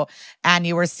you, and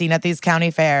you were seen at these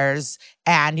county fairs,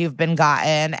 and you've been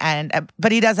gotten. And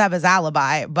but he does have his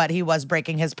alibi, but he was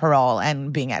breaking his parole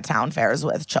and being at town fairs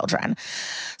with children.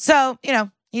 So,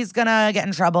 he's gonna get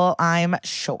in trouble, I'm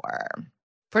sure.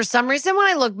 For some reason, when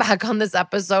I look back on this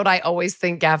episode, I always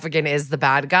think Gaffigan is the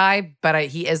bad guy, but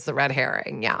he is the red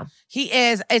herring. Yeah. He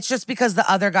is. It's just because the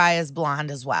other guy is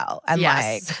blonde as well. And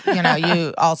yes.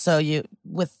 you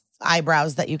with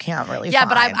eyebrows that you can't really find.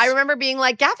 But I remember being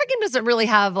like, Gaffigan doesn't really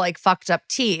have like fucked up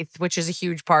teeth, which is a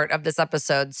huge part of this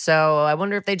episode. So I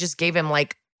wonder if they just gave him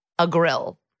like a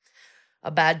grill. A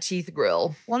bad teeth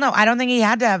grill. Well, no, I don't think he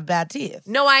had to have bad teeth.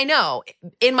 No, I know.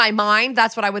 In my mind,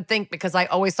 that's what I would think because I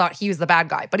always thought he was the bad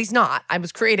guy, but he's not. I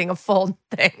was creating a full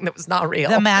thing that was not real.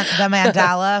 The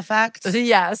Mandela effect?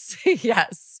 Yes,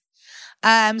 yes.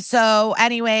 So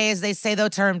anyways, they say the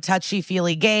term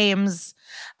touchy-feely games.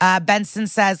 Benson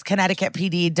says Connecticut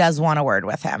PD does want a word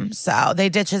with him. So they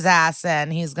ditch his ass,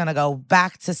 and he's going to go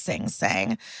back to Sing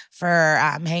Sing for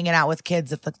hanging out with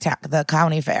kids at the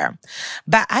county fair.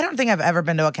 But I don't think I've ever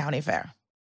been to a county fair.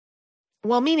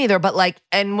 Well, me neither. But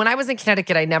and when I was in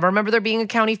Connecticut, I never remember there being a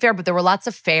county fair, but there were lots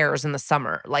of fairs in the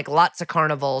summer, like lots of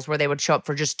carnivals where they would show up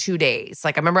for just 2 days.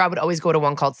 Like I remember I would always go to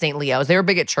one called St. Leo's. They were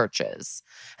big at churches,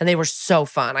 and they were so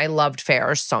fun. I loved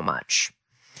fairs so much.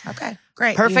 Okay,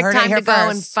 great. Perfect time to go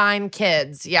and find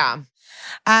kids. Yeah.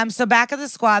 So back at the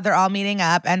squad, they're all meeting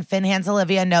up, and Finn hands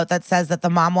Olivia a note that says that the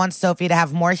mom wants Sophie to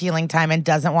have more healing time and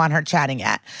doesn't want her chatting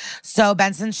yet. So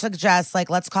Benson suggests,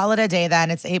 let's call it a day then.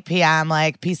 It's 8 p.m.,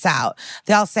 peace out.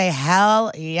 They all say,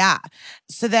 hell yeah.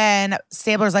 So then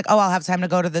Stabler's like, oh, I'll have time to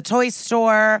go to the toy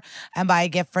store and buy a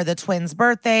gift for the twins'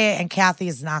 birthday, and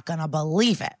Kathy's not going to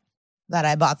believe it that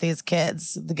I bought these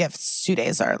kids the gifts 2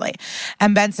 days early.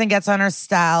 And Benson gets on her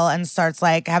style and starts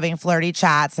having flirty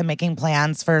chats and making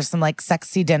plans for some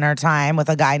sexy dinner time with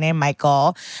a guy named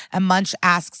Michael. And Munch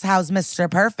asks, how's Mr.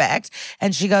 Perfect?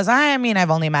 And she goes, I've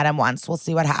only met him once. We'll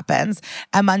see what happens.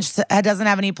 And Munch doesn't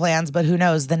have any plans, but who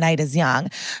knows? The night is young.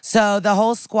 So the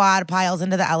whole squad piles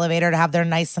into the elevator to have their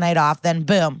nice night off. Then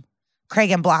boom.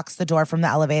 Cragen blocks the door from the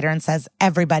elevator and says,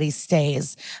 everybody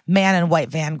stays. Man in white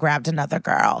van grabbed another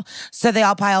girl. So they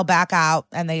all pile back out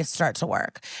and they start to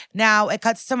work. Now it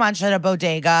cuts to Munch at a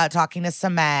bodega talking to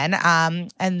some men.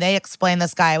 And they explain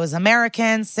this guy was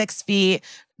American, 6 feet,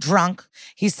 drunk.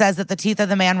 He says that the teeth of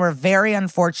the man were very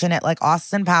unfortunate, like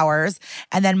Austin Powers.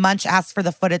 And then Munch asks for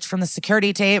the footage from the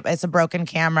security tape. It's a broken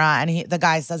camera. And the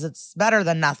guy says it's better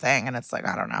than nothing. And it's I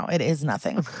don't know. It is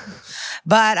nothing.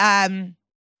 But,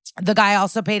 the guy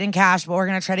also paid in cash, but we're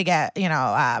going to try to get,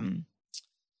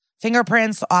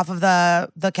 fingerprints off of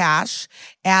the cash.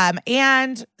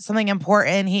 And something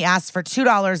important, he asked for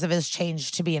 $2 of his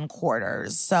change to be in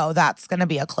quarters. So that's going to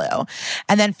be a clue.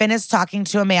 And then Finn is talking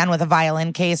to a man with a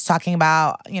violin case, talking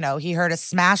about, he heard a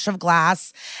smash of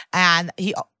glass, and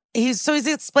he's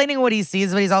explaining what he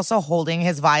sees, but he's also holding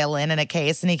his violin in a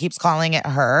case, and he keeps calling it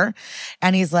her.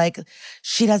 And he's like,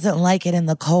 she doesn't like it in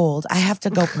the cold. I have to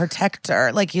go protect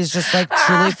her. He's just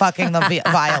truly fucking the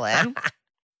violin.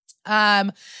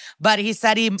 But he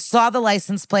said he saw the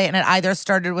license plate and it either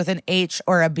started with an H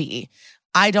or a B.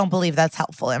 I don't believe that's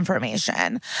helpful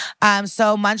information.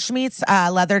 So Munch meets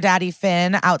Leather Daddy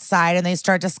Finn outside, and they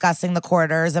start discussing the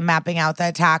quarters and mapping out the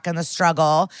attack and the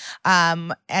struggle.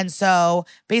 And so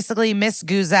basically Miss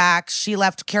Guzak, she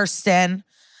left Kirsten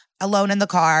alone in the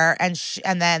car,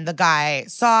 and then the guy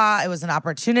saw it was an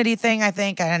opportunity thing, I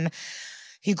think, and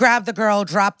he grabbed the girl,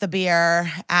 dropped the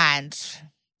beer, and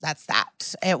That's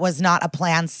that. It was not a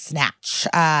planned snatch,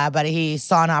 but he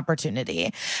saw an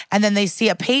opportunity. And then they see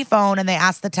a payphone and they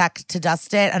ask the tech to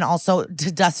dust it and also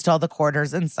to dust all the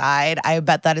quarters inside. I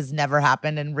bet that has never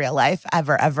happened in real life,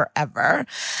 ever, ever, ever.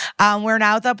 We're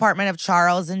now at the apartment of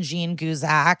Charles and Jean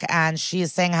Guzak, and she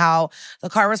is saying how the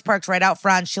car was parked right out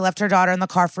front. She left her daughter in the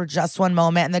car for just one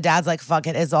moment, and the dad's like, fuck,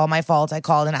 it is all my fault. I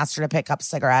called and asked her to pick up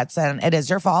cigarettes, and it is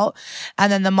your fault.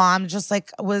 And then the mom just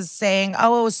like was saying,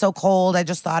 oh, it was so cold. I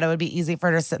just thought it would be easy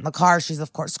for her to sit in the car. She's,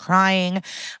 of course, crying.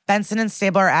 Benson and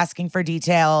Stabler are asking for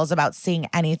details about seeing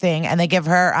anything, and they give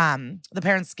her, the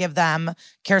parents give them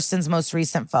Kirsten's most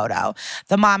recent photo.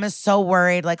 The mom is so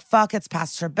worried, like, fuck, it's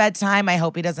past her bedtime. I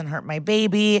hope he doesn't hurt my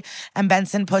baby. And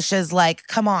Benson pushes, like,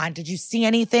 come on, did you see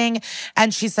anything?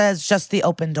 And she says, just the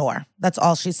open door. That's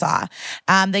all she saw.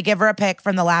 They give her a pic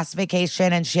from the last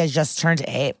vacation, and she has just turned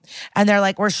 8. And they're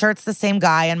like, we're sure it's the same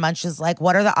guy. And Munch is like,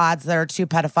 what are the odds there are 2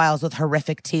 pedophiles with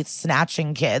horrific teeth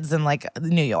snatching kids in like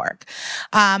New York?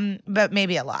 But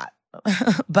maybe a lot.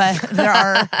 But there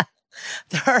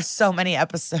are so many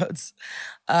episodes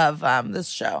of this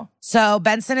show. So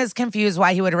Benson is confused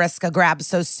why he would risk a grab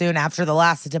so soon after the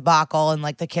last debacle and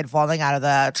like the kid falling out of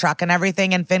the truck and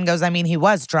everything. And Finn goes, I mean, he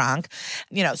was drunk.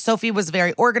 You know, Sophie was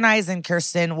very organized and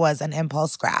Kirsten was an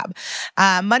impulse grab.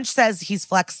 Munch says he's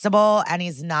flexible and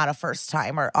he's not a first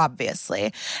timer,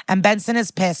 obviously. And Benson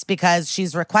is pissed because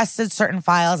she's requested certain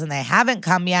files and they haven't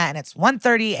come yet. And it's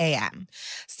 1:30 a.m.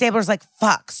 Stabler's like,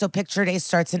 fuck. So picture day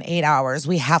starts in 8 hours.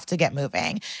 We have to get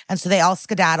moving. And so they all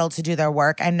skedaddle to do their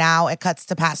work. And now it cuts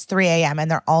to past 3 a.m. and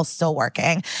they're all still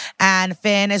working. And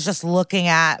Finn is just looking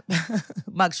at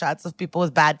mugshots of people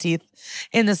with bad teeth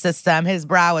in the system. His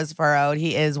brow is furrowed.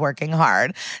 He is working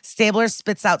hard. Stabler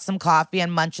spits out some coffee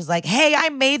and Munch is like, hey, I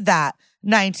made that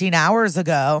 19 hours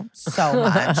ago. So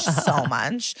much, so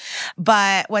much.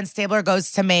 But when Stabler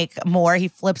goes to make more, he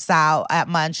flips out at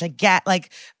Munch again, like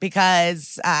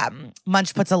because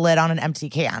Munch puts a lid on an empty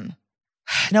can.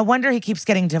 No wonder he keeps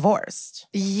getting divorced.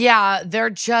 Yeah, they're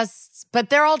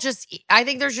all just, I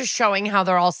think they're just showing how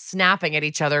they're all snapping at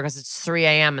each other because it's 3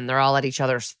 a.m. and they're all at each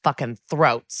other's fucking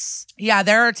throats. Yeah,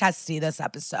 they're testy this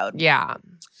episode. Yeah.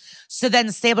 So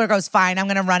then Stabler goes, fine, I'm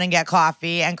going to run and get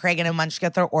coffee. And Cragen and Munch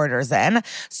get their orders in.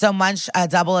 So Munch, a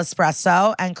double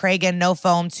espresso. And Cragen, no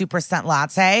foam, 2%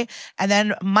 latte. And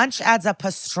then Munch adds a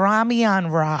pastrami on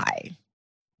rye.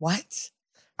 What?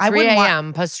 3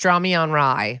 a.m., pastrami on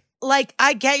rye. Like,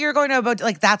 I get you're going to a bodega.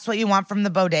 Like, that's what you want from the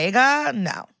bodega?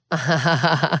 No.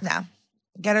 No.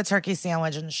 Get a turkey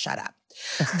sandwich and shut up.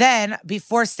 Then,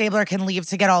 before Stabler can leave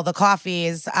to get all the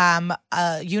coffees,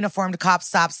 a uniformed cop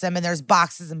stops him, and there's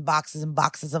boxes and boxes and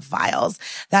boxes of files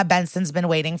that Benson's been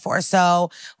waiting for. So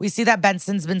we see that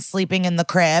Benson's been sleeping in the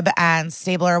crib, and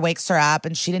Stabler wakes her up,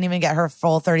 and she didn't even get her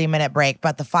full 30-minute break,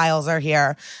 but the files are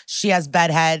here. She has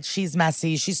bedhead. She's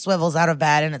messy. She swivels out of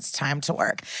bed, and it's time to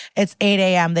work. It's 8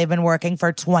 a.m. They've been working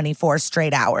for 24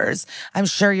 straight hours. I'm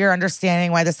sure you're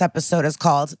understanding why this episode is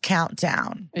called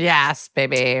Countdown. Yes,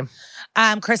 baby.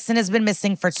 Kristen has been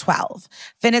missing for 12.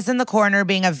 Finn is in the corner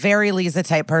being a very Lisa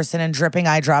type person and dripping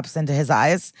eye drops into his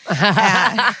eyes.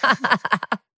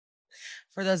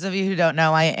 For those of you who don't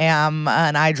know, I am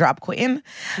an eye drop queen.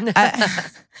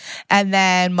 And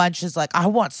then Munch is like, I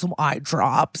want some eye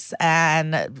drops.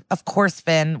 And of course,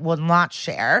 Finn will not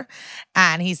share.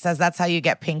 And he says, that's how you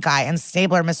get pink eye. And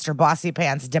Stabler, Mr. Bossy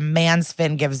Pants, demands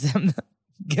Finn gives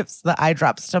the eye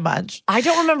drops to Munch. I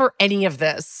don't remember any of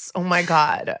this. Oh my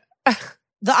God.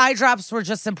 The eye drops were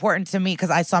just important to me because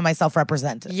I saw myself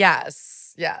represented.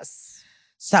 Yes.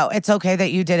 So it's okay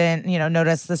that you didn't,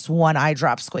 notice this one eye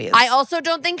drop squeeze. I also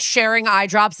don't think sharing eye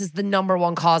drops is the number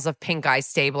one cause of pink eye,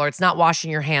 Stabler. It's not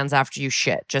washing your hands after you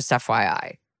shit, just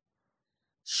FYI.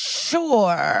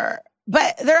 Sure.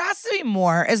 But there has to be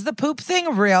more. Is the poop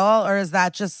thing real or is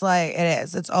that just like, it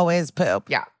is? It's always poop.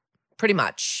 Yeah, pretty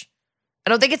much. I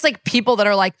don't think it's like people that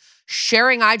are like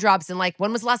sharing eye drops and like,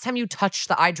 when was the last time you touched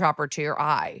the eyedropper to your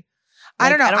eye?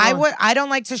 Like, I don't know. I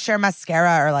don't like to share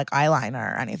mascara or like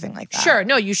eyeliner or anything like that. Sure.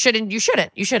 No, you shouldn't.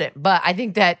 But I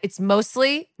think that it's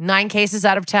mostly 9 cases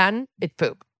out of 10, it's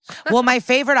poop. Well, my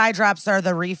favorite eye drops are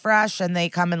the Refresh, and they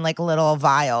come in like little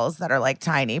vials that are like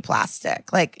tiny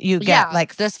plastic. Like you get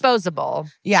like disposable.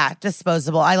 Yeah,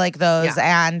 disposable. I like those,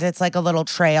 and it's like a little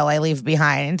trail I leave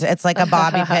behind. It's like a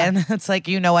bobby pin. It's like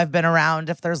I've been around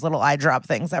if there's little eye drop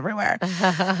things everywhere.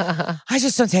 I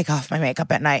just don't take off my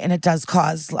makeup at night, and it does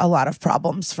cause a lot of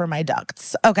problems for my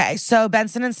ducts. Okay, so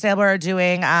Benson and Stabler are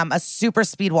doing a super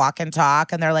speed walk and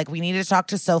talk, and they're like, we need to talk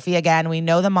to Sophie again. We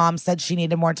know the mom said she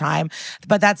needed more time,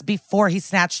 but that's that's before he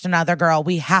snatched another girl.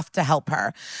 We have to help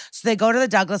her. So they go to the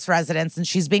Douglas residence and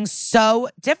she's being so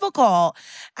difficult.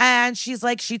 And she's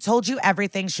like, she told you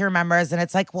everything she remembers. And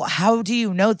it's like, well, how do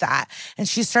you know that? And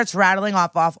she starts rattling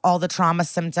off all the trauma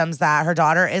symptoms that her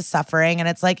daughter is suffering. And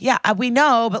it's like, yeah, we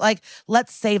know, but like,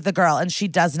 let's save the girl. And she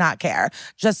does not care.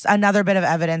 Just another bit of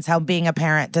evidence how being a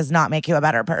parent does not make you a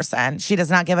better person. She does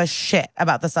not give a shit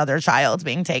about this other child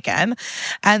being taken.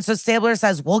 And so Stabler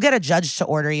says, we'll get a judge to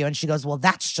order you. And she goes, well,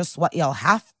 that's just what you'll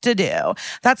have to do.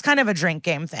 That's kind of a drink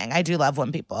game thing. I do love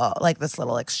when people like this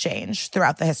little exchange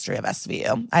throughout the history of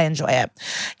SVU. I enjoy it.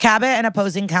 Cabot and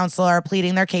opposing counsel are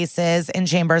pleading their cases in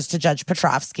chambers to Judge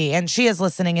Petrovsky, and she is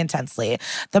listening intensely.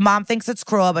 The mom thinks it's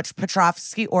cruel, but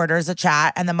Petrovsky orders a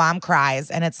chat, and the mom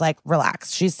cries, and it's like,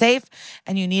 relax. She's safe,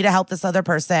 and you need to help this other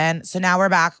person. So now we're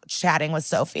back chatting with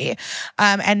Sophie.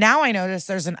 And now I notice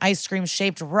there's an ice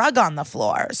cream-shaped rug on the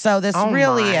floor. So this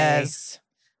really is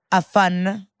a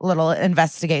fun little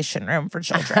investigation room for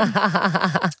children.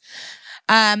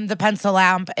 The pencil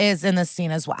lamp is in the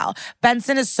scene as well.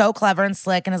 Benson is so clever and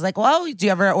slick and is like, well, do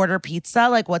you ever order pizza?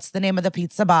 Like, what's the name of the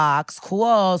pizza box?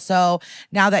 Cool. So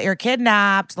now that you're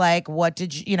kidnapped, like, what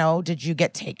did you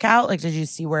get takeout? Like, did you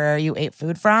see where you ate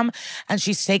food from? And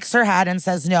she shakes her head and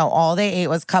says, no, all they ate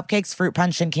was cupcakes, fruit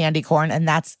punch, and candy corn. And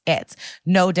that's it.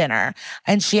 No dinner.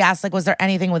 And she asked, like, was there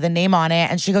anything with a name on it?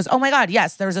 And she goes, oh my God,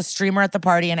 yes, there was a streamer at the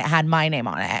party and it had my name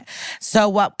on it. So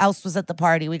what else was at the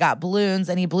party? We got balloons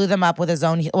and he blew them up with his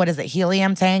own,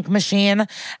 helium tank machine,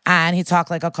 and he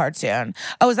talked like a cartoon.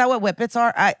 Oh, is that what whippets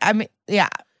are? I mean, yeah.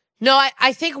 No,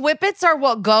 I think whippets are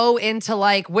what go into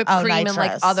like whipped cream nitrous. and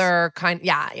like other kind.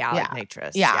 Yeah, like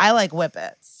nitrous. Yeah, I like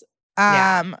whippets.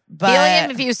 Yeah. But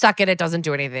helium, if you suck it don't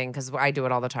do anything because I do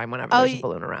it all the time whenever there's a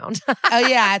balloon around. Oh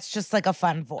yeah, it's just like a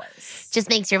fun voice. Just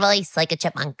makes your voice like a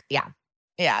chipmunk. Yeah.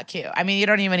 Yeah, cute. I mean, you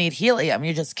don't even need helium.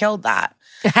 You just killed that.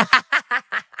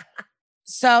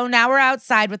 So now we're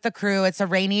outside with the crew. It's a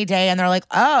rainy day, and they're like,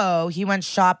 oh, he went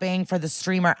shopping for the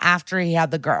streamer after he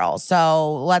had the girl.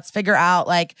 So let's figure out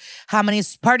like how many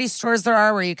party stores there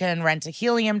are where you can rent a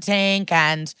helium tank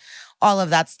and all of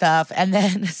that stuff. And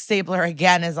then Stabler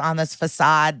again is on this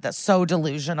facade that's so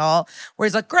delusional, where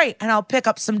he's like, great, and I'll pick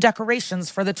up some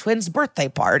decorations for the twins' birthday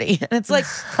party. And it's like,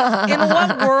 in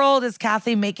what world is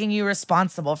Kathy making you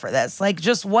responsible for this? Like,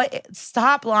 just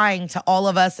stop lying to all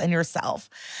of us and yourself.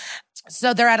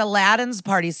 So they're at Aladdin's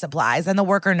party supplies, and the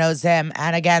worker knows him.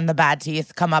 And again, the bad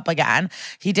teeth come up again.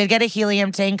 He did get a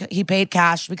helium tank. He paid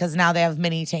cash because now they have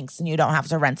mini tanks and you don't have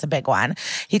to rent a big one.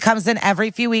 He comes in every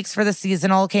few weeks for the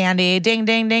seasonal candy. Ding,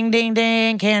 ding, ding, ding,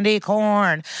 ding, candy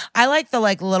corn. I like the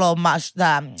little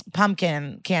the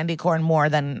pumpkin candy corn more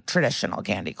than traditional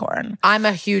candy corn. I'm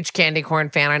a huge candy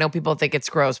corn fan. I know people think it's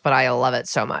gross, but I love it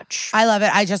so much. I love it.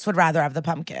 I just would rather have the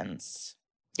pumpkins.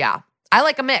 Yeah. I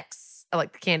like a mix. I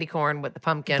like the candy corn with the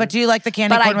pumpkin. But do you like the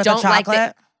candy corn with the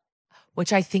chocolate?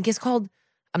 Which I think is called,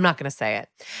 I'm not going to say it.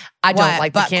 I don't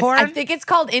like the candy corn. I think it's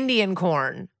called Indian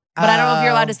corn. But I don't know if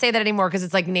you're allowed to say that anymore because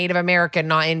it's like Native American,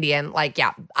 not Indian. Like,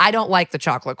 yeah, I don't like the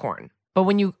chocolate corn.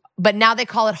 But now they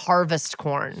call it harvest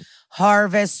corn.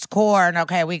 Harvest corn.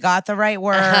 Okay, we got the right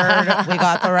word.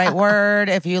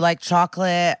 If you like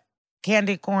chocolate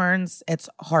candy corns, it's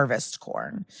harvest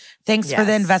corn. Thanks for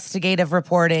the investigative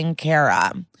reporting,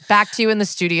 Kara. Back to you in the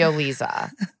studio,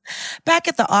 Lisa. Back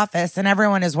at the office, and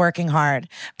everyone is working hard.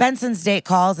 Benson's date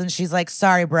calls, and she's like,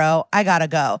 sorry, bro, I gotta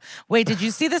go. Wait, did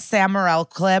you see the Sam Morril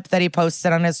clip that he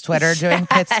posted on his Twitter doing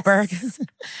Pittsburgh?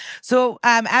 So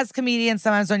as comedians,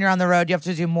 sometimes when you're on the road, you have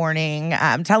to do morning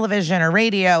television or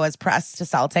radio as press to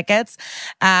sell tickets.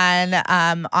 And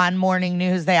on morning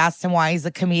news, they asked him why he's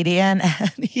a comedian.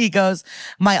 And he goes,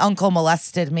 my uncle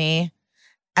molested me.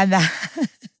 And that...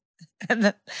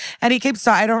 And he keeps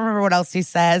talking. I don't remember what else he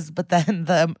says, but then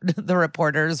the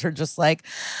reporters are just like,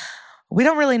 we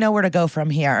don't really know where to go from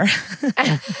here.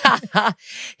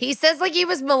 He says like he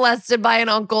was molested by an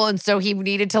uncle, and so he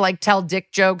needed to like tell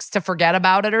dick jokes to forget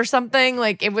about it or something.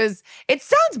 Like it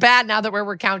sounds bad now that we're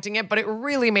recounting it, but it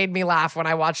really made me laugh when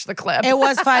I watched the clip. It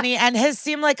was funny, and his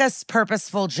seemed like a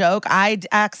purposeful joke. I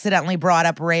accidentally brought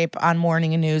up rape on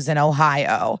morning news in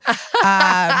Ohio.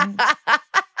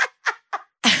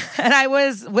 And I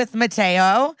was with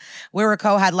Mateo. We were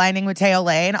co-headlining Mateo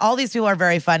Lane. All these people are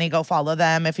very funny. Go follow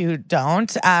them if you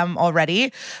don't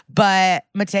already. But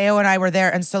Mateo and I were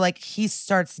there. And so like he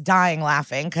starts dying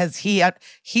laughing because he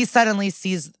suddenly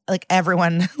sees like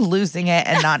everyone losing it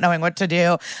and not knowing what to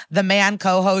do. The man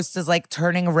co-host is like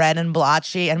turning red and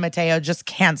blotchy. And Mateo just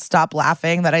can't stop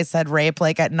laughing that I said rape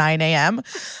like at 9 a.m.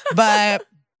 But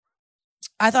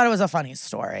I thought it was a funny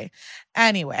story.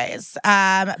 Anyways,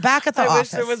 back at the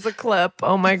office. I wish it was a clip.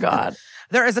 Oh my God.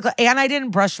 There is and I didn't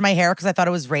brush my hair because I thought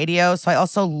it was radio, so I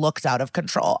also looked out of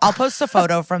control. I'll post a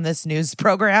photo from this news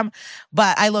program,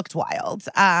 but I looked wild.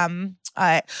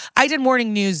 I did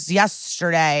morning news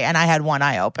yesterday, and I had one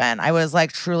eye open. I was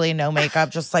like truly no makeup,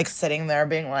 just like sitting there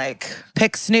being like,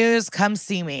 Pix News, come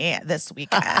see me this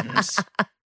weekend.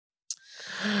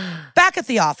 Back at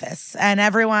the office and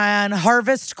everyone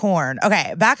harvest corn.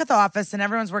 Okay, back at the office and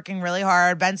everyone's working really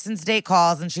hard. Benson's date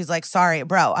calls and she's like, sorry,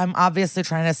 bro, I'm obviously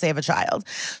trying to save a child.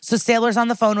 So Stabler's on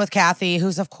the phone with Kathy,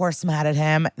 who's of course mad at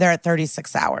him. They're at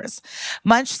 36 hours.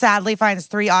 Munch sadly finds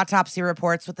 3 autopsy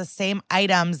reports with the same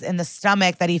items in the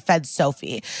stomach that he fed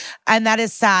Sophie. And that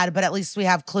is sad, but at least we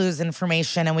have clues,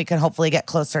 information, and we can hopefully get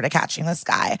closer to catching this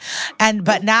guy.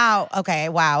 But now, okay,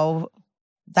 wow,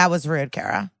 that was rude,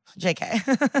 Kara. JK.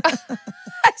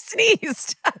 I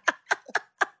sneezed.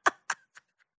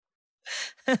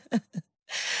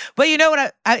 But you know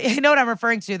what you know what I'm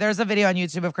referring to? There's a video on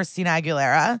YouTube of Christina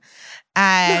Aguilera,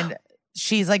 and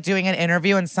she's like doing an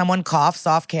interview and someone coughs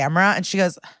off camera and she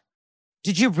goes,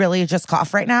 did you really just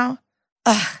cough right now?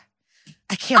 Ugh,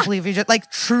 I can't believe you just like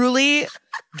truly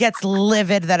gets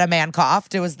livid that a man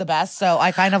coughed. It was the best. So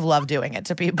I kind of love doing it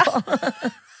to people.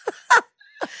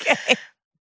 Okay.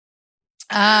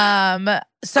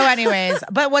 So anyways,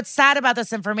 but what's sad about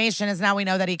this information is now we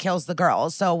know that he kills the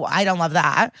girls. So I don't love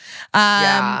that.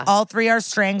 Yeah. All 3 are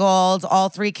strangled, all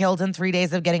 3 killed in 3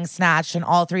 days of getting snatched, and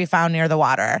all 3 found near the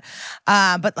water.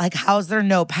 But like, how's there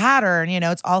no pattern? You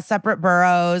know, it's all separate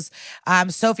boroughs.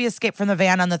 Sophie escaped from the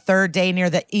van on the 3rd day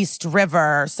near the East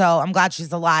River. So I'm glad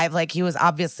she's alive. Like, he was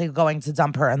obviously going to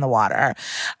dump her in the water.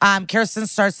 Kirsten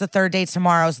starts the 3rd day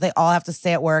tomorrow. So they all have to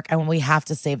stay at work and we have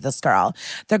to save this girl.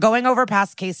 They're going over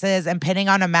past cases and pinning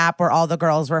on a map where all the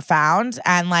girls were found,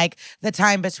 and like the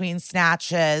time between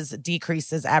snatches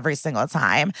decreases every single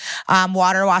time.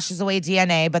 Water washes away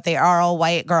DNA, but they are all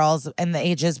white girls in the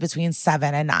ages between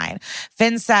 7 and 9.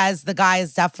 Finn says the guy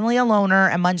is definitely a loner,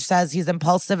 and Munch says he's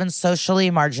impulsive and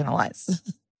socially marginalized.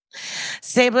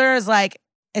 Stabler is like,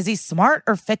 is he smart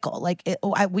or fickle? Like,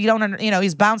 we don't,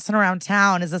 he's bouncing around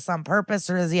town. Is this on purpose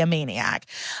or is he a maniac?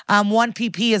 One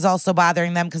PP is also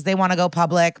bothering them because they want to go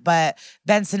public, but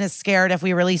Benson is scared if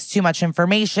we release too much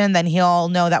information, then he'll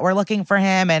know that we're looking for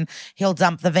him and he'll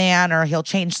dump the van or he'll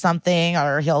change something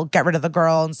or he'll get rid of the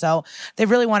girl. And so they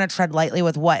really want to tread lightly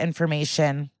with what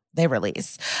information they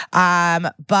release.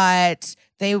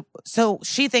 So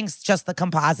she thinks just the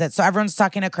composite. So everyone's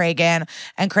talking to Cragen,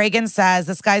 and Cragen says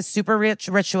this guy's super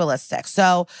ritualistic.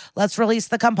 So let's release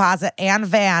the composite and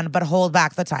van, but hold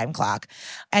back the time clock.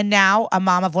 And now a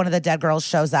mom of one of the dead girls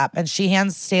shows up, and she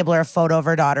hands Stabler a photo of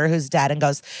her daughter who's dead and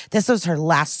goes, this was her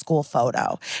last school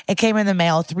photo. It came in the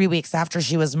mail 3 weeks after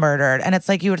she was murdered. And it's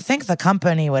like, you would think the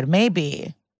company would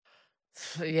maybe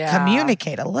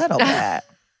communicate a little bit.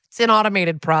 It's an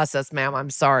automated process, ma'am. I'm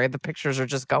sorry. The pictures are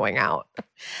just going out.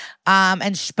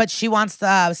 But she wants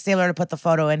Stabler to put the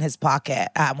photo in his pocket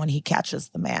when he catches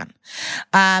the man.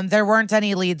 There weren't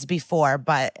any leads before,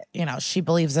 but, she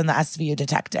believes in the SVU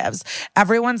detectives.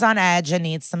 Everyone's on edge and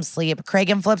needs some sleep.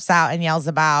 Cragen flips out and yells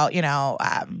about,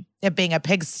 it being a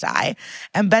pigsty.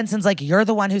 And Benson's like, you're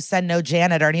the one who said no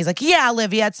janitor. And he's like, yeah,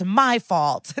 Olivia, it's my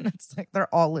fault. And it's like,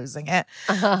 they're all losing it.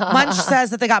 Munch says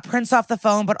that they got Prince off the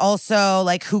phone, but also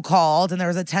like who called. And there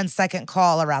was a 10-second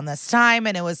call around this time,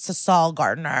 and it was to Saul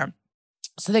Gardner.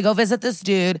 So they go visit this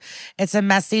dude. It's a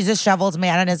messy, disheveled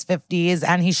man in his 50s,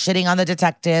 and he's shitting on the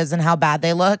detectives and how bad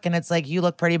they look. And it's like, you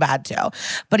look pretty bad too.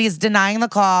 But he's denying the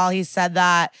call. He said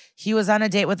that he was on a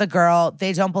date with a girl.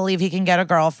 They don't believe he can get a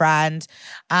girlfriend.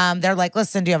 They're like,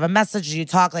 listen, do you have a message? Do you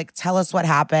talk? Like, tell us what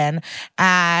happened.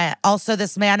 Also,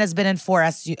 this man has been in 4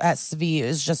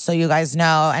 SVUs, just so you guys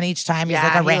know. And each time he's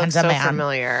like a random man.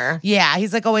 Familiar. Yeah,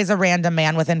 he's like always a random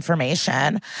man with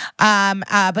information.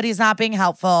 But he's not being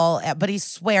helpful. But he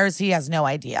swears he has no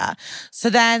idea. So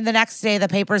then the next day, the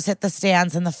papers hit the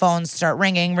stands and the phones start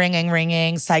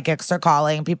ringing. Psychics are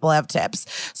calling. People have tips.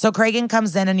 So Cragen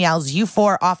comes in and yells, you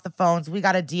 4 off the phones. We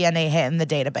got a DNA hit in the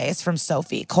database from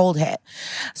Sophie. Cold hit.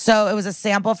 So it was a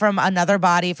sample from another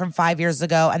body from 5 years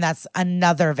ago, and that's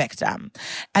another victim.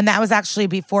 And that was actually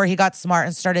before he got smart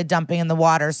and started dumping in the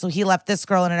water. So he left this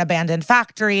girl in an abandoned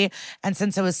factory, and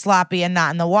since it was sloppy and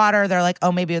not in the water, they're like,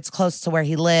 oh, maybe it's close to where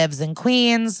he lives in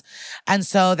Queens. And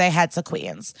so they head to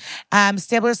Queens.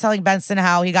 Stabler's telling Benson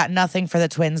how he got nothing for the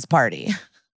twins' party.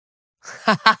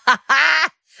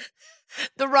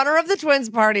 The runner of the twins'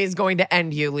 party is going to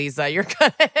end you, Lisa.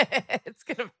 It's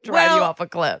gonna drive you off a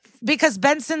cliff. Because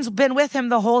Benson's been with him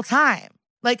the whole time.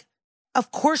 Like,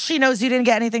 of course she knows you didn't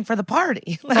get anything for the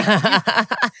party. Like,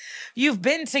 you've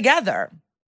been together.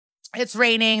 It's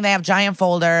raining. They have giant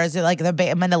folders, like the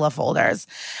manila folders.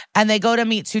 And they go to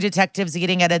meet two detectives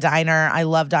eating at a diner. I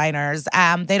love diners.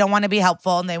 They don't want to be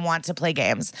helpful and they want to play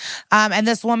games. And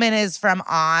this woman is from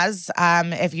Oz.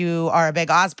 If you are a big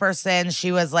Oz person,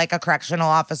 she was like a correctional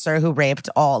officer who raped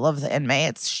all of the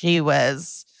inmates. She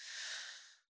was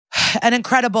an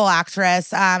incredible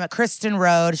actress. Kristen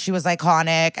Rode, she was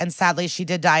iconic. And sadly, she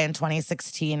did die in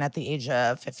 2016 at the age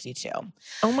of 52.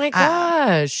 Oh my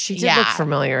gosh. She did look yeah.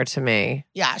 familiar to me.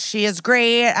 Yeah, she is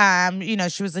great.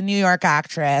 She was a New York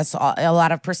actress, a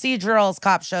lot of procedurals,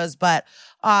 cop shows, but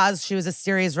Oz, she was a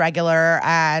series regular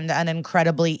and an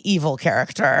incredibly evil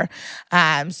character.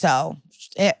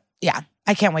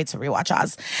 I can't wait to rewatch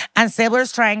Oz. And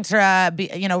Stabler's trying to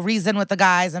reason with the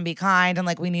guys and be kind and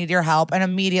like, we need your help. And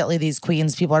immediately these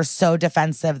queens, people are so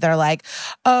defensive. They're like,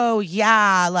 oh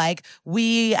yeah, like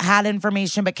we had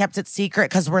information but kept it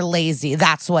secret because we're lazy.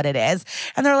 That's what it is.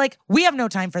 And they're like, we have no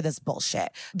time for this bullshit.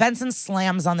 Benson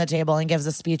slams on the table and gives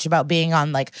a speech about being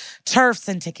on like turfs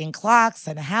and ticking clocks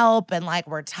and help and like,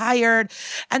 we're tired.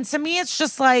 And to me, it's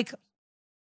just like,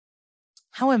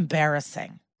 how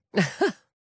embarrassing.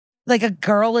 Like a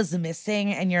girl is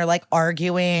missing and you're like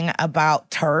arguing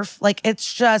about turf. Like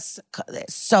it's just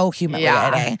so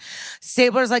humiliating. Yeah.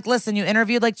 Stabler's like, listen, you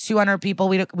interviewed like 200 people.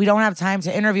 We don't have time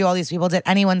to interview all these people. Did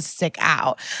anyone stick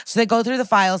out? So they go through the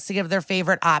files to give their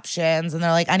favorite options. And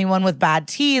they're like, anyone with bad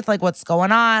teeth, like what's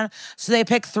going on? So they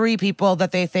pick 3 people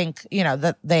that they think,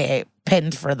 that they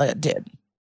pinned for the dude.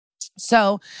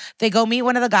 So they go meet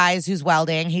one of the guys who's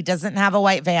welding. He doesn't have a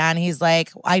white van. He's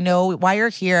like, I know why you're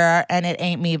here and it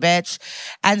ain't me, bitch.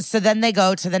 And so then they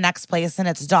go to the next place and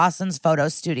it's Dawson's photo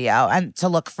studio and to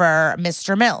look for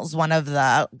Mr. Mills, one of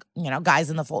the, guys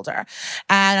in the folder.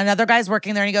 And another guy's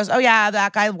working there and he goes, oh yeah,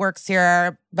 that guy works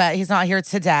here, but he's not here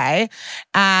today.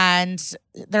 And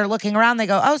they're looking around. They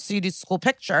go, oh, so you do school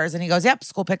pictures? And he goes, yep,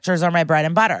 school pictures are my bread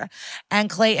and butter. And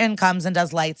Clayton comes and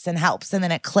does lights and helps. And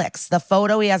then it clicks. The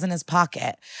photo he has in his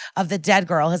pocket of the dead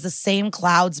girl has the same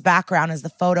clouds background as the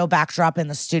photo backdrop in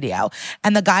the studio.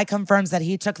 And the guy confirms that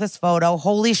he took this photo.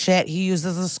 Holy shit, he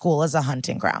uses the school as a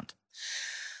hunting ground.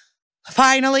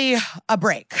 Finally, a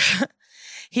break.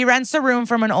 He rents a room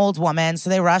from an old woman, so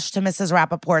they rush to Mrs.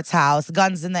 Rappaport's house.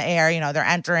 Guns in the air, they're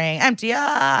entering. Empty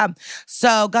up.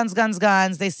 So guns.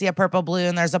 They see a purple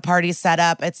balloon. There's a party set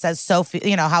up. It says Sophie,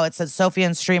 how it says Sophie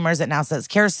and streamers. It now says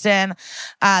Kirsten.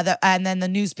 And then the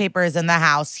newspaper is in the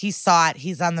house. He saw it.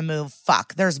 He's on the move.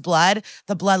 Fuck. There's blood.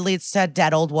 The blood leads to a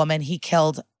dead old woman. He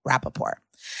killed Rappaport.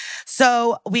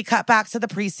 So we cut back to the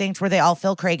precinct where they all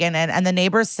fill Cragen in, and the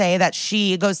neighbors say that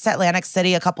she goes to Atlantic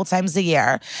City a couple times a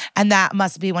year, and that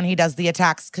must be when he does the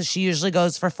attacks because she usually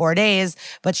goes for 4 days,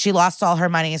 but she lost all her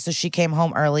money, so she came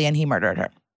home early and he murdered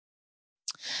her.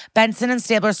 Benson and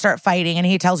Stabler start fighting, and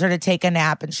he tells her to take a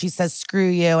nap, and she says, screw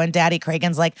you, and Daddy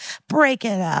Cragen's like, break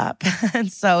it up.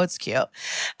 And so it's cute.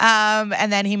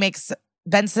 And then he makes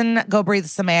Benson go breathe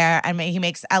some air, and he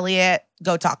makes Elliot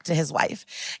go talk to his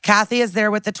wife. Kathy is there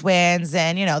with the twins,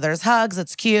 and, there's hugs.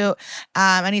 It's cute.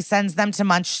 And he sends them to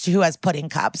Munch, who has pudding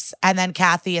cups. And then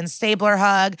Kathy and Stabler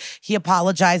hug. He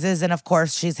apologizes, and of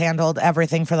course, she's handled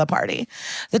everything for the party.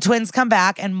 The twins come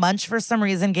back, and Munch, for some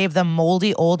reason, gave them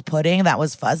moldy old pudding that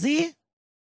was fuzzy.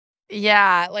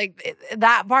 Yeah, like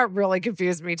that part really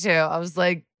confused me too. I was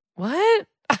like, what?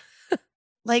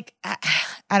 Like,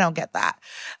 I don't get that.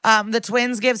 The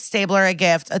twins give Stabler a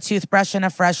gift, a toothbrush and a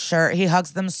fresh shirt. He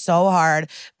hugs them so hard.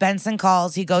 Benson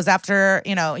calls. He goes after,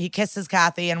 he kisses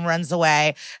Kathy and runs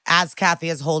away as Kathy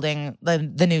is holding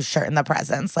the new shirt and the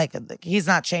presents. Like, he's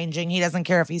not changing. He doesn't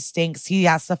care if he stinks. He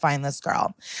has to find this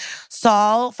girl.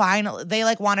 Saul, finally, they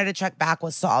wanted to check back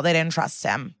with Saul. They didn't trust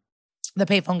him. The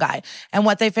payphone guy. And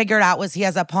what they figured out was he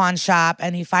has a pawn shop,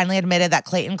 and he finally admitted that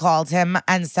Clayton called him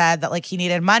and said that he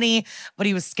needed money, but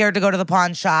he was scared to go to the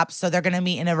pawn shop. So they're going to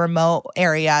meet in a remote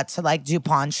area to do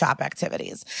pawn shop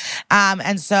activities.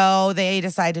 And so they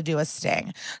decide to do a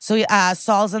sting. So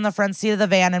Saul's in the front seat of the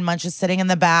van and Munch is sitting in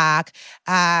the back.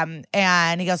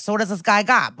 And he goes, so what does this guy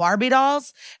got? Barbie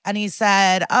dolls? And he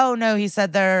said, oh no, he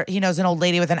said he knows an old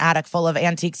lady with an attic full of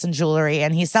antiques and jewelry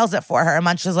and he sells it for her. And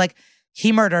Munch is like,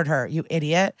 he murdered her, you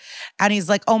idiot. And he's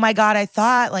like, oh my God, I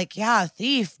thought a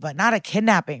thief, but not a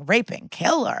kidnapping, raping,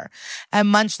 killer. And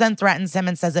Munch then threatens him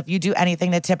and says, if you do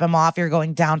anything to tip him off, you're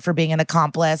going down for being an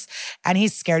accomplice. And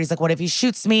he's scared. He's like, what if he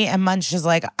shoots me? And Munch is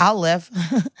like, I'll live.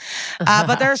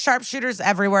 But there are sharpshooters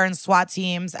everywhere and SWAT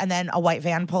teams. And then a white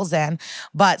van pulls in.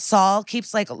 But Saul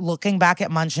keeps looking back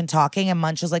at Munch and talking. And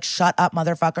Munch is like, shut up,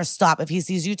 motherfucker, stop. If he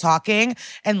sees you talking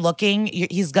and looking,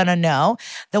 he's gonna know.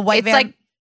 The white van.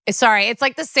 Sorry, it's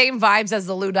like the same vibes as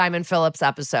the Lou Diamond Phillips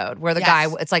episode where the Yes.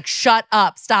 guy, it's like, shut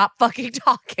up, stop fucking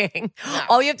talking. No.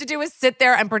 All you have to do is sit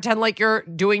there and pretend like you're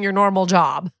doing your normal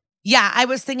job. Yeah, I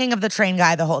was thinking of the train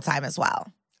guy the whole time as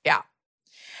well. Yeah.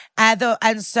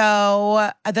 And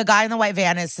so the guy in the white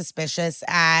van is suspicious,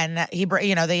 and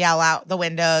they yell out the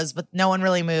windows, but no one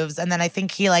really moves. And then I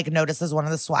think he like notices one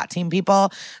of the SWAT team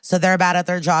people, so they're bad at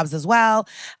their jobs as well.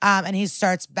 And he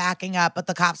starts backing up, but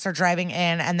the cops are driving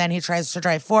in, and then he tries to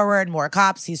drive forward. More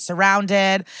cops. He's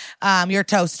surrounded. You're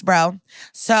toast, bro.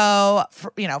 So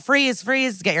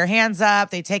freeze, get your hands up.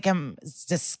 They take him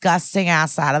disgusting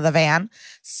ass out of the van,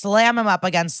 slam him up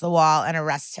against the wall, and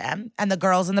arrest him. And the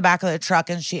girl's in the back of the truck,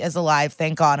 and she is alive,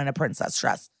 thank God, in a princess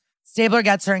dress. Stabler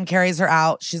gets her and carries her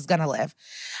out. She's gonna live.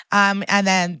 And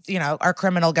then, our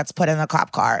criminal gets put in the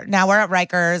cop car. Now we're at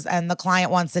Rikers, and the client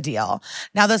wants a deal.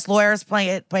 Now this lawyer is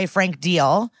played by Frank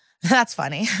Deal. That's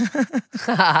funny.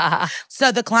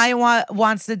 So the client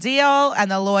wants the deal, and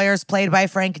the lawyer's played by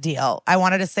Frank Deal. I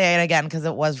wanted to say it again because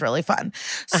it was really fun.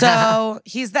 So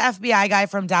he's the FBI guy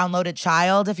from Downloaded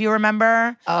Child, if you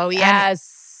remember. Oh,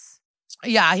 yes.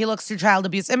 Yeah, he looks through child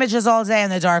abuse images all day in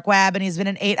the dark web, and he's been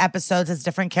in 8 episodes as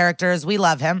different characters. We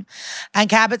love him. And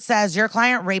Cabot says, your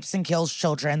client rapes and kills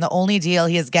children. The only deal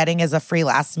he is getting is a free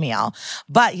last meal.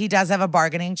 But he does have a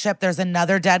bargaining chip. There's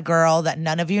another dead girl that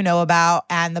none of you know about,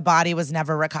 and the body was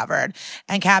never recovered.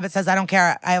 And Cabot says, I don't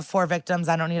care. I have 4 victims.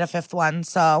 I don't need a 5th one.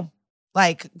 So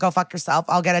go fuck yourself.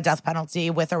 I'll get a death penalty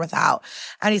with or without.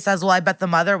 And he says, well, I bet the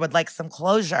mother would like some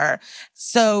closure.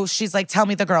 So she's like, tell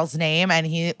me the girl's name. And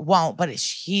he won't. But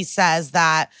he says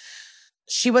that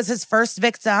she was his first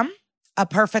victim, a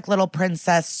perfect little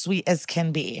princess, sweet as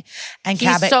can be. And He's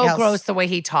Cabot so yells, gross the way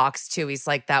he talks too. He's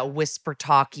like that whisper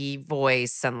talky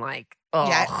voice and like, oh.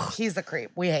 Yeah, he's a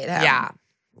creep. We hate him. Yeah.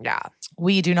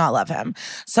 We do not love him.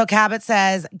 So Cabot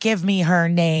says, give me her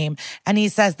name. And he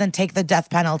says, then take the death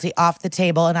penalty off the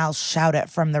table and I'll shout it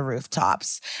from the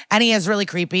rooftops. And he is really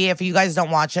creepy. If you guys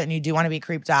don't watch it and you do want to be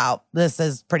creeped out, this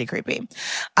is pretty creepy.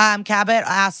 Cabot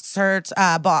asks her,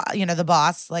 the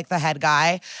boss, like the head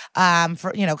guy,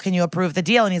 can you approve the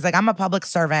deal? And he's like, I'm a public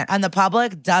servant. And the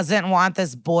public doesn't want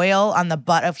this boil on the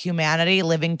butt of humanity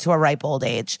living to a ripe old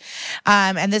age.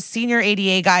 And this senior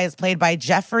ADA guy is played by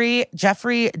Jeffrey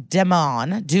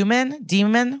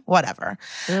Demon, whatever.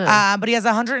 But he has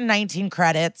 119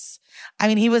 credits. I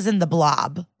mean, he was in The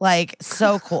Blob, like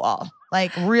so cool,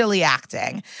 like really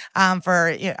acting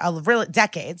for really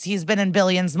decades. He's been in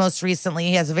Billions most recently.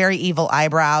 He has very evil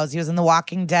eyebrows. He was in The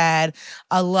Walking Dead,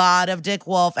 a lot of Dick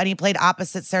Wolf, and he played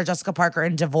opposite Sarah Jessica Parker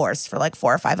in Divorce for like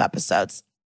 4 or 5 episodes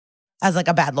as like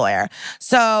a bad lawyer.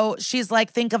 So she's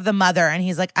like, think of the mother. And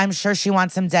he's like, I'm sure she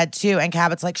wants him dead too. And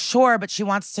Cabot's like, sure, but she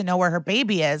wants to know where her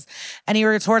baby is. And he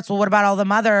retorts, well, what about all the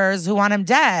mothers who want him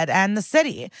dead and the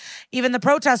city? Even the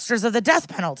protesters of the death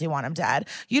penalty want him dead.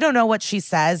 You don't know what she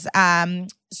says.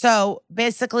 So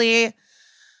basically,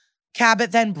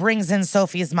 Cabot then brings in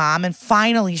Sophie's mom, and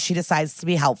finally she decides to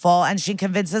be helpful, and she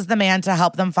convinces the man to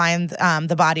help them find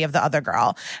the body of the other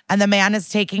girl. And the man is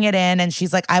taking it in, and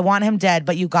she's like, I want him dead,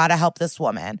 but you gotta help this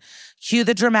woman. Cue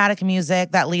the dramatic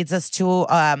music that leads us to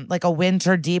like a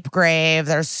winter deep grave.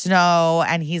 There's snow,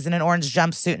 and he's in an orange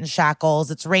jumpsuit and shackles.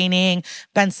 It's raining.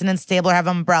 Benson and Stabler have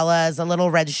umbrellas. A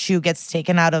little red shoe gets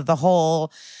taken out of the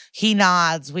hole. He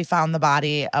nods. We found the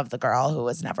body of the girl who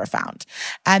was never found.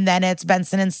 And then it's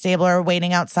Benson and Stabler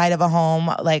waiting outside of a home,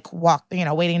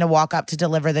 waiting to walk up to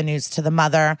deliver the news to the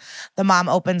mother. The mom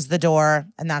opens the door,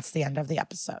 and that's the end of the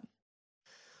episode.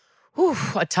 Whew,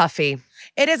 a toughie.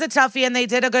 It is a toughie, and they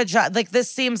did a good job. Like,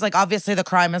 this seems like obviously the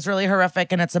crime is really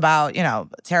horrific and it's about, a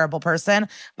terrible person.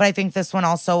 But I think this one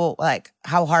also, like,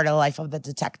 how hard a life of the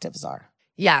detectives are.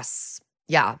 Yes.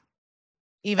 Yeah.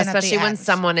 Even especially when end.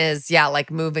 Someone is,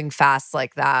 like moving fast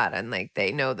like that, and like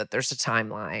they know that there's a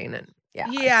timeline, and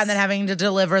and then having to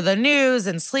deliver the news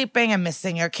and sleeping and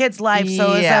missing your kid's life.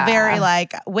 So it's a very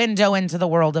like window into the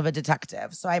world of a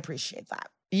detective. So I appreciate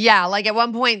that. Yeah, like at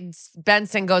one point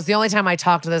Benson goes, the only time I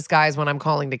talk to this guy is when I'm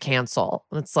calling to cancel.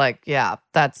 And it's like,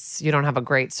 you don't have a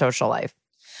great social life.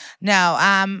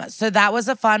 No, so that was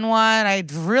a fun one. I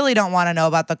really don't want to know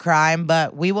about the crime,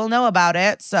 but we will know about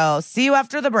it. So see you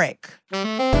after the break.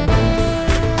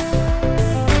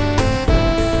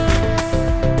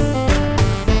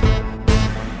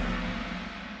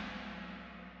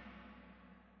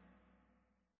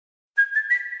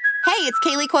 it's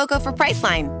Kaylee Cuoco for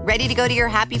Priceline. Ready to go to your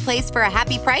happy place for a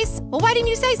happy price? Well, why didn't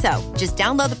you say so? Just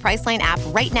download the Priceline app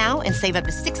right now and save up to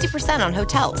 60% on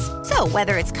hotels. So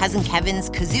whether it's Cousin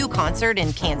Kevin's Kazoo Concert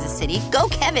in Kansas City, go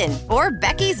Kevin, or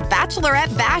Becky's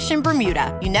Bachelorette Bash in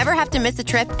Bermuda, you never have to miss a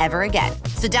trip ever again.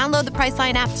 So download the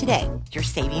Priceline app today. Your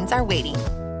savings are waiting.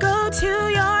 Go to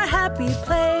your happy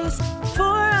place for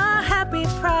a happy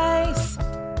price.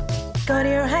 Go to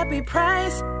your happy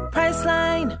price,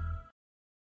 Priceline.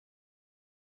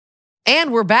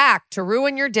 And we're back to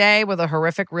ruin your day with a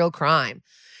horrific real crime.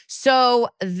 So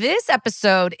this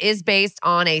episode is based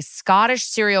on a Scottish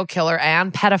serial killer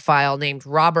and pedophile named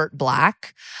Robert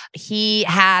Black. He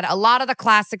had a lot of the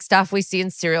classic stuff we see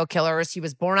in serial killers. He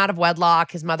was born out of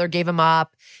wedlock. His mother gave him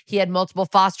up. He had multiple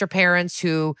foster parents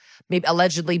who maybe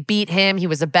allegedly beat him. He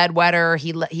was a bedwetter.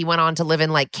 He went on to live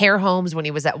in like care homes. When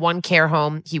he was at one care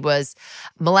home, he was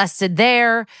molested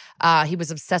there. He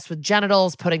was obsessed with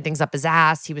genitals, putting things up his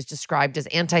ass. He was described as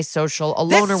antisocial, a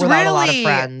loner without a lot of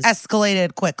friends.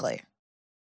 Escalated quickly.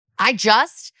 I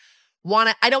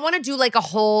don't want to do like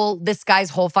this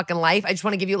guy's whole fucking life. I just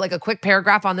want to give you like a quick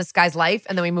paragraph on this guy's life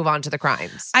and then we move on to the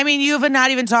crimes. I mean, you have not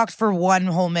even talked for one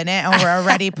whole minute and we're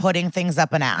already putting things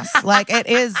up an ass. Like, it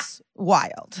is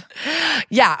wild.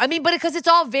 Yeah. I mean, but because it's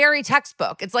all very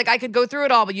textbook. It's like I could go through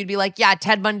it all, but you'd be like, yeah,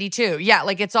 Ted Bundy too. Yeah,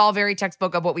 like it's all very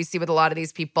textbook of what we see with a lot of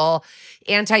these people.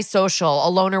 Antisocial, a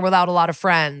loner without a lot of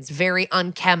friends, very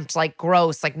unkempt, like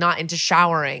gross, like not into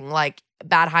showering, like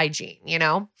bad hygiene, you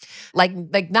know? Like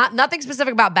nothing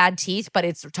specific about bad teeth, but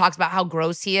it talks about how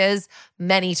gross he is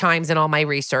many times in all my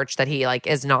research that he like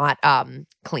is not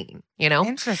clean, you know?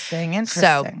 Interesting.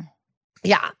 So,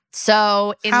 yeah.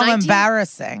 So how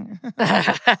embarrassing. In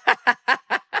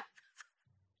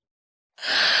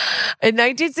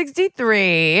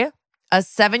 1963, a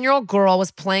 7-year-old girl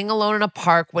was playing alone in a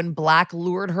park when Black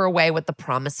lured her away with the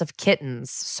promise of kittens.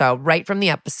 So right from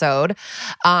the episode.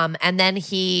 And then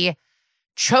he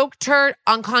choked her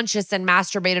unconscious and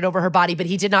masturbated over her body, but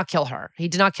he did not kill her.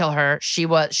 She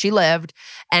lived,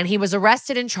 and he was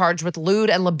arrested and charged with lewd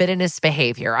and libidinous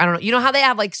behavior. I don't know. You know how they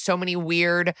have like so many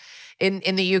weird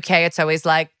in the UK, it's always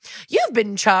like, you've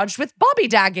been charged with bobby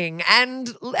dagging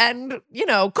and you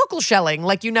know, cockle shelling.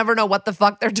 Like you never know what the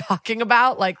fuck they're talking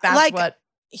about. Like that's like, what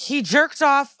he jerked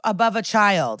off above a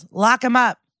child. Lock him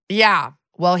up. Yeah.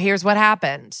 Well, here's what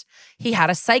happened. He had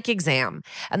a psych exam,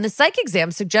 and the psych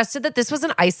exam suggested that this was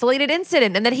an isolated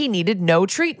incident and that he needed no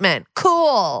treatment.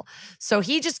 Cool. So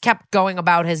he just kept going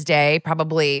about his day,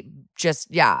 probably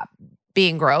just,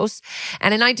 being gross.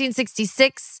 And in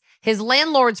 1966, his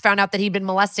landlords found out that he'd been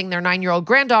molesting their 9-year-old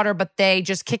granddaughter, but they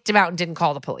just kicked him out and didn't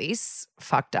call the police.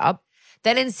 Fucked up.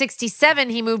 Then in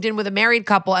 1967, he moved in with a married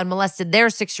couple and molested their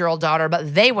 6-year-old daughter,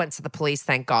 but they went to the police,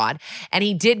 thank God. And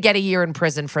he did get a year in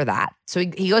prison for that. So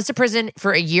he goes to prison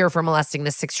for a year for molesting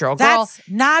this 6-year-old girl. That's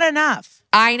not enough.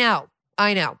 I know.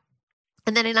 And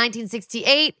then in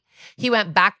 1968, he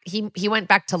went back. He went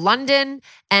back to London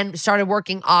and started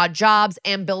working odd jobs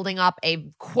and building up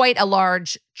quite a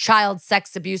large child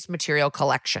sex abuse material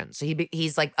collection. So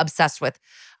he's like obsessed with,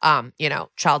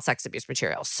 child sex abuse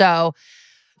material. So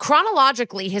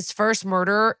chronologically, his first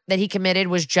murder that he committed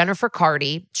was Jennifer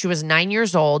Carty. She was 9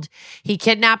 years old. He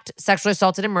kidnapped, sexually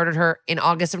assaulted, and murdered her in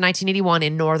August of 1981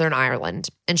 in Northern Ireland.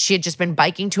 And she had just been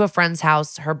biking to a friend's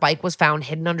house. Her bike was found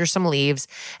hidden under some leaves.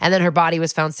 And then her body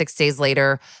was found 6 days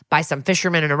later by some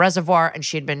fishermen in a reservoir. And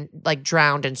she had been like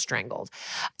drowned and strangled.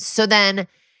 So then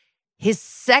his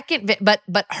second,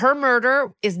 but her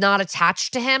murder is not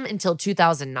attached to him until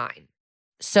 2009.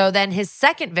 So then his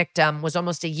second victim was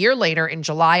almost a year later in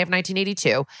July of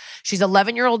 1982. She's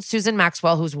 11-year-old Susan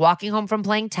Maxwell, who's walking home from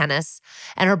playing tennis,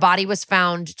 and her body was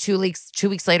found 2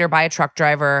 weeks later by a truck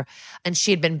driver. And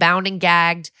she had been bound and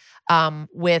gagged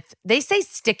with, they say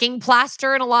sticking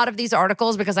plaster in a lot of these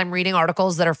articles because I'm reading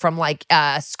articles that are from like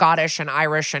Scottish and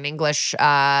Irish and English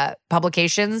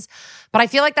publications. But I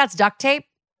feel like that's duct tape.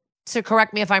 To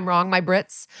correct me if I'm wrong, my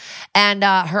Brits. And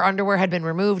her underwear had been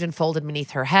removed and folded beneath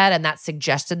her head. And that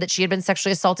suggested that she had been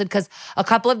sexually assaulted because a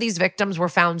couple of these victims were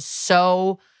found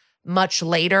so much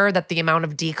later that the amount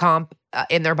of decomp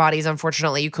in their bodies,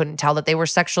 unfortunately, you couldn't tell that they were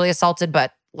sexually assaulted,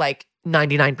 but like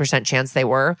 99% chance they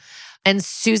were. And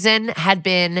Susan had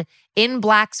been in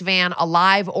Black's van,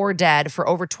 alive or dead, for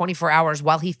over 24 hours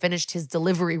while he finished his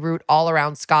delivery route all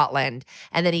around Scotland.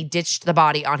 And then he ditched the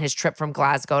body on his trip from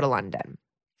Glasgow to London.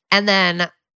 And then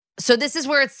So this is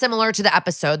where it's similar to the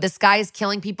episode. This guy is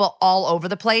killing people all over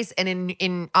the place. And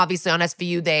in obviously on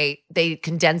SVU, they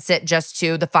condense it just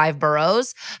to the 5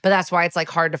 boroughs, but that's why it's like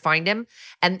hard to find him.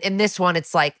 And in this one,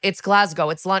 it's like, it's Glasgow,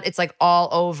 it's London, it's like all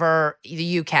over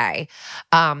the UK.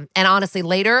 And honestly,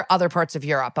 later, other parts of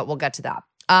Europe, but we'll get to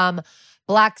that.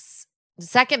 Black's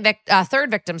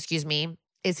third victim,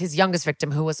 is his youngest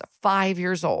victim, who was 5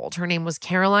 years old. Her name was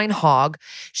Caroline Hogg.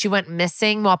 She went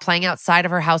missing while playing outside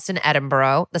of her house in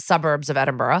Edinburgh, the suburbs of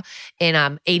Edinburgh,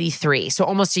 in 83. So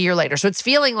almost a year later. So it's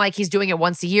feeling like he's doing it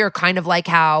once a year, kind of like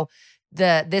how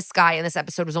this guy in this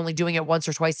episode was only doing it once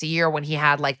or twice a year when he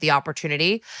had like the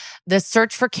opportunity. The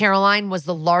search for Caroline was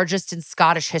the largest in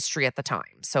Scottish history at the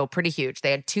time. So pretty huge. They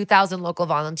had 2,000 local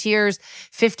volunteers,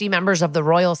 50 members of the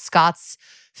Royal Scots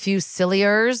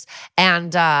Fusiliers,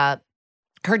 and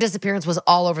her disappearance was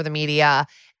all over the media,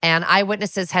 and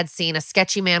eyewitnesses had seen a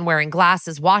sketchy man wearing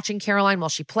glasses watching Caroline while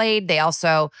she played. They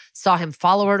also saw him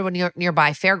follow her to a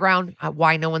nearby fairground.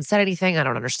 Why no one said anything, I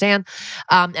don't understand.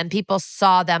 And people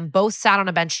saw them both sat on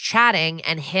a bench chatting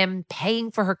and him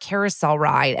paying for her carousel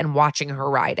ride and watching her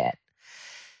ride it.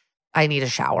 I need a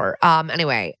shower.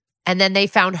 Anyway. And then they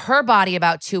found her body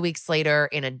about 2 weeks later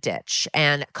in a ditch,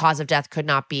 and cause of death could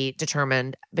not be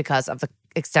determined because of the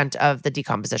extent of the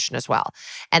decomposition as well.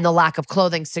 And the lack of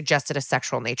clothing suggested a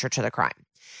sexual nature to the crime.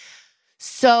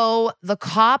 So the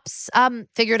cops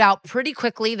figured out pretty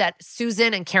quickly that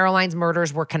Susan and Caroline's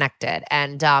murders were connected.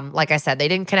 And like I said, they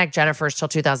didn't connect Jennifer's till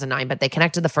 2009, but they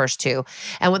connected the first two.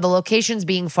 And with the locations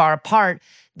being far apart,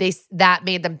 that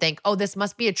made them think, oh, this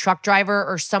must be a truck driver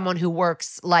or someone who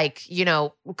works like,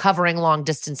 covering long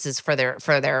distances for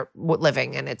their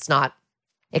living. And it's not.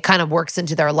 It kind of works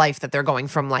into their life that they're going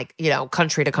from like,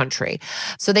 country to country.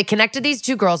 So they connected these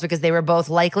two girls because they were both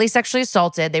likely sexually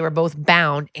assaulted. They were both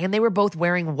bound, and they were both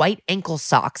wearing white ankle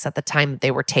socks at the time that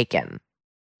they were taken.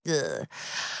 Ugh.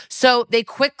 So they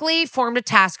quickly formed a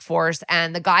task force,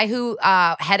 and the guy who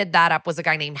headed that up was a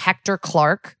guy named Hector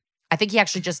Clark. I think he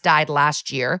actually just died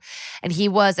last year. And he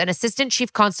was an assistant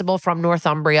chief constable from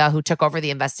Northumbria who took over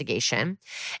the investigation.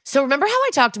 So remember how I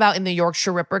talked about in the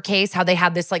Yorkshire Ripper case, how they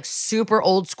had this like super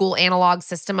old school analog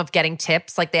system of getting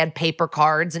tips? Like they had paper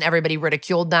cards and everybody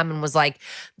ridiculed them and was like,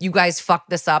 you guys fucked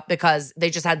this up because they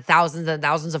just had thousands and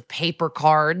thousands of paper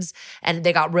cards and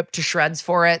they got ripped to shreds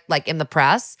for it, like in the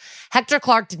press. Hector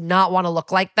Clark did not want to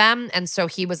look like them. And so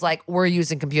he was like, we're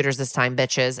using computers this time,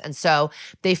 bitches. And so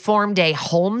they formed a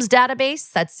Holmes database,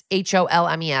 that's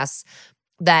HOLMES,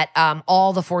 that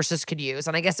all the forces could use.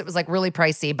 And I guess it was like really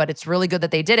pricey, but it's really good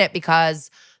that they did it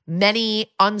because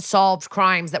many unsolved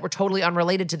crimes that were totally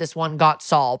unrelated to this one got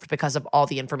solved because of all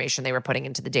the information they were putting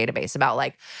into the database about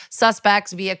like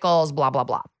suspects, vehicles, blah, blah,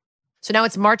 blah. So now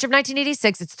it's March of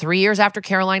 1986. It's 3 years after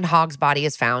Caroline Hogg's body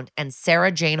is found, and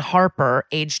Sarah Jane Harper,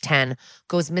 age 10,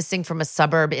 goes missing from a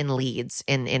suburb in Leeds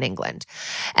in England.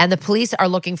 And the police are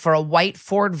looking for a white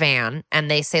Ford van,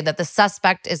 and they say that the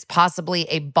suspect is possibly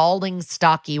a balding,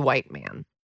 stocky white man.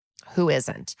 Who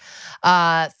isn't?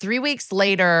 3 weeks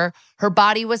later, her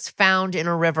body was found in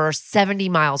a river 70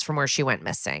 miles from where she went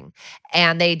missing.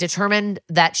 And they determined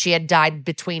that she had died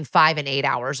between 5 and 8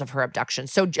 hours of her abduction.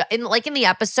 So in the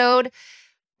episode,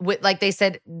 like they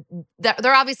said,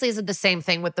 there obviously isn't the same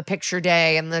thing with the picture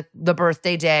day and the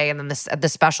birthday day and then the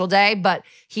special day, but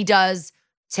he does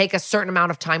take a certain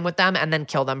amount of time with them and then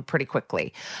kill them pretty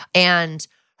quickly. And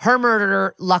her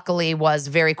murder, luckily, was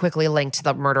very quickly linked to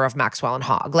the murder of Maxwell and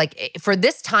Hogg. Like, for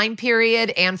this time period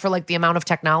and for, like, the amount of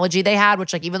technology they had,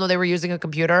 which, like, even though they were using a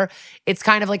computer, it's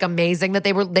kind of, like, amazing that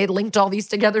they linked all these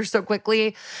together so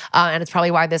quickly. And it's probably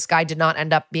why this guy did not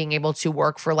end up being able to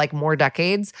work for, like, more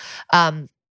decades.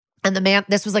 And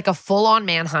this was like a full-on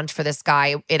manhunt for this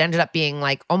guy. It ended up being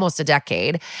like almost a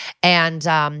decade. And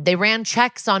they ran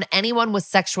checks on anyone with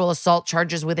sexual assault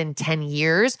charges within 10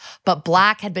 years. But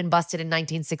Black had been busted in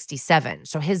 1967.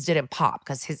 So his didn't pop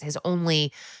because his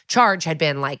only charge had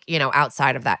been like,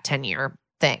 outside of that 10-year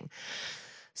thing.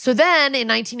 So then in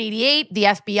 1988, the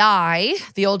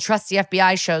FBI, the old trusty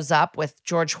FBI, shows up with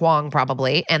George Huang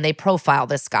probably, and they profile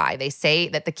this guy. They say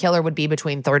that the killer would be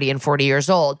between 30 and 40 years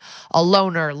old, a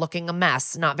loner, looking a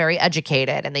mess, not very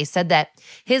educated. And they said that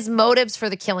his motives for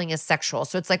the killing is sexual.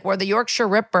 So it's like where the Yorkshire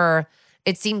Ripper,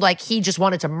 it seemed like he just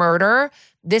wanted to murder.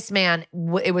 This man,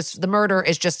 the murder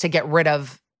is just to get rid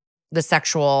of the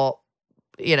sexual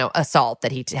assault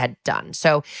that he had done.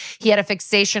 So he had a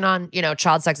fixation on,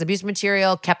 child sex abuse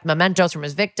material, kept mementos from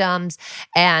his victims.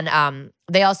 And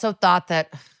they also thought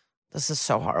that, this is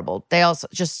so horrible. They also,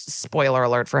 just spoiler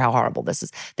alert for how horrible this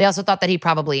is. They also thought that he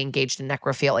probably engaged in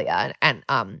necrophilia and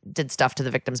did stuff to the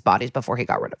victims' bodies before he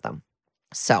got rid of them.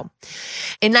 So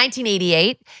in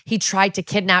 1988, he tried to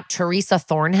kidnap Teresa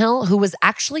Thornhill, who was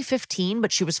actually 15,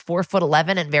 but she was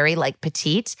 4'11" and very like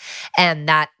petite. And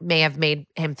that may have made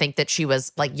him think that she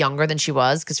was like younger than she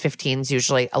was, because 15 is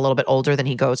usually a little bit older than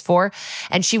he goes for.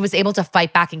 And she was able to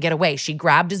fight back and get away. She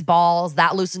grabbed his balls,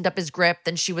 that loosened up his grip.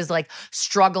 Then she was like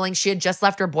struggling. She had just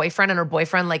left her boyfriend, and her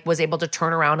boyfriend like was able to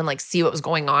turn around and like see what was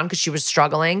going on because she was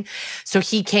struggling. So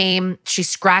he came, she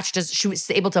scratched his, she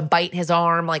was able to bite his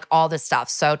arm, like all this stuff.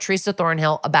 So Teresa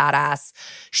Thornhill, a badass.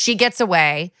 She gets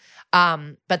away,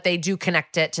 but they do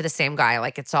connect it to the same guy.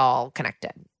 Like it's all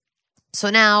connected. So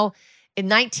now in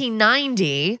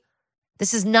 1990,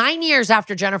 this is 9 years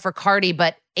after Jennifer Carty,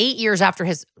 but 8 years after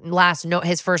his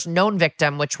first known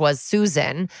victim, which was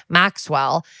Susan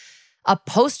Maxwell, a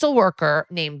postal worker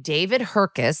named David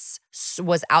Herkus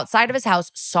was outside of his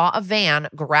house, saw a van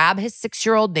grab his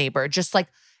 6-year-old neighbor, just like,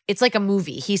 it's like a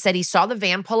movie. He said he saw the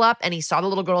van pull up and he saw the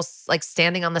little girl like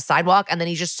standing on the sidewalk, and then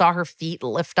he just saw her feet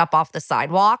lift up off the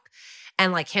sidewalk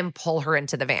and like him pull her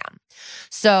into the van.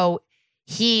 So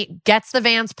he gets the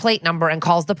van's plate number and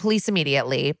calls the police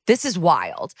immediately. This is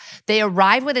wild. They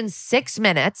arrive within 6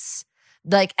 minutes.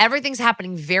 Like everything's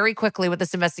happening very quickly with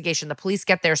this investigation. The police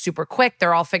get there super quick.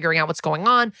 They're all figuring out what's going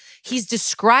on. He's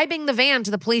describing the van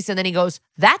to the police, and then he goes,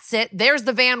 "That's it. There's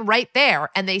the van right there."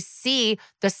 And they see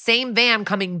the same van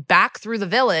coming back through the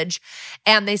village,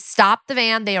 and they stop the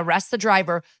van. They arrest the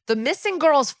driver. The missing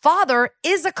girl's father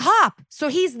is a cop. So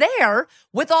he's there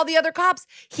with all the other cops.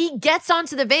 He gets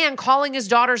onto the van calling his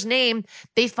daughter's name.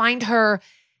 They find her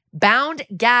bound,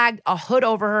 gagged, a hood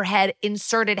over her head,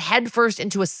 inserted headfirst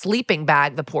into a sleeping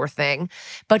bag, the poor thing,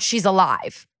 but she's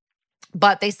alive.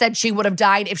 But they said she would have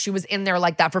died if she was in there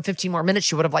like that for 15 more minutes.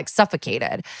 She would have like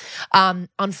suffocated.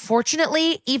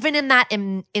 Unfortunately, even in that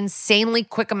insanely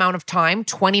quick amount of time,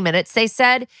 20 minutes, they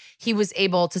said, he was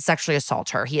able to sexually assault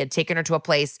her. He had taken her to a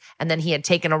place, and then he had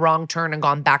taken a wrong turn and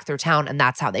gone back through town, and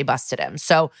that's how they busted him.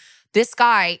 So this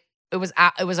guy, it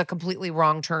was a completely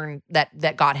wrong turn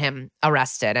that got him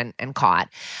arrested and caught.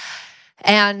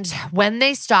 And when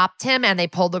they stopped him and they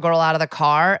pulled the girl out of the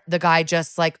car, the guy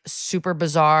just like super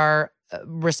bizarre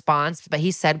response, but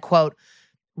he said, quote,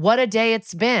 "What a day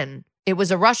it's been. It was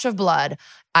a rush of blood.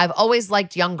 I've always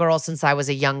liked young girls since I was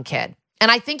a young kid." And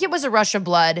I think it was a rush of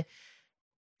blood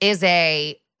is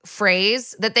a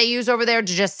phrase that they use over there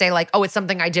to just say like, oh, it's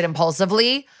something I did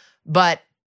impulsively, but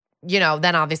you know,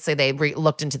 then obviously they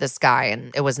looked into this guy,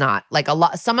 and it was not like a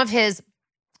lot.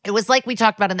 It was like we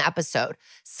talked about in the episode.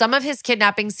 Some of his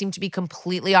kidnappings seem to be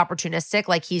completely opportunistic.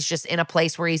 Like he's just in a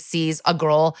place where he sees a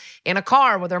girl in a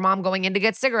car with her mom going in to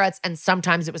get cigarettes. And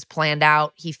sometimes it was planned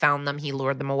out. He found them, he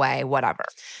lured them away, whatever.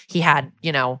 He had,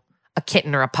 you know, a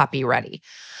kitten or a puppy ready.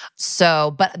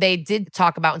 So, but they did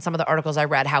talk about in some of the articles I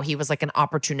read how he was like an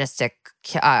opportunistic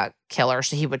killer.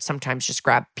 So he would sometimes just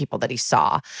grab people that he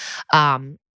saw.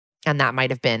 And that might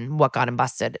have been what got him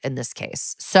busted in this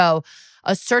case. So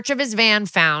a search of his van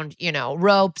found, you know,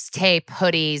 ropes, tape,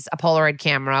 hoodies, a Polaroid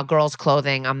camera, girls'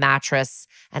 clothing, a mattress,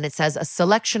 and it says a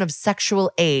selection of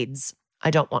sexual aids. I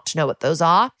don't want to know what those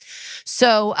are.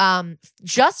 So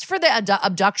just for the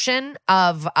abduction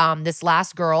of this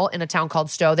last girl in a town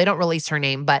called Stowe, they don't release her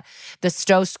name, but the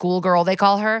Stowe schoolgirl, they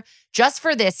call her, just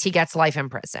for this, he gets life in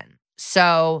prison.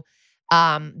 So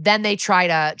then they try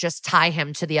to just tie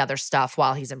him to the other stuff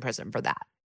while he's in prison for that.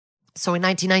 So in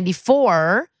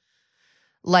 1994,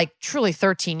 like truly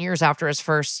 13 years after his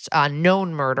first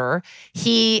known murder,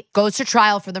 he goes to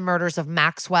trial for the murders of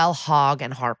Maxwell, Hogg,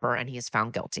 and Harper, and he is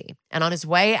found guilty. And on his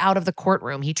way out of the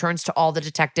courtroom, he turns to all the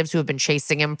detectives who have been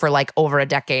chasing him for like over a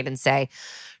decade and say,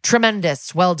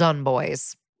 "Tremendous, well done,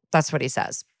 boys." That's what he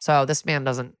says. So this man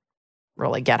doesn't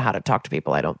really get how to talk to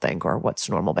people, I don't think, or what's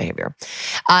normal behavior.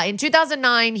 In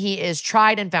 2009, he is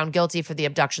tried and found guilty for the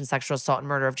abduction, sexual assault, and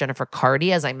murder of Jennifer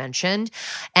Carty, as I mentioned.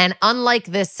 And unlike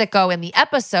this sicko in the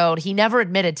episode, he never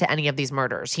admitted to any of these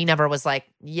murders. He never was like,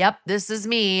 "Yep, this is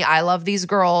me. I love these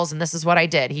girls, and this is what I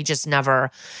did." He just never.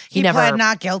 He pled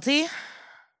not guilty?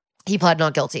 He pled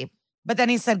not guilty. But then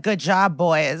he said, "Good job,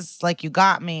 boys. Like, you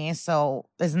got me." So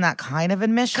isn't that kind of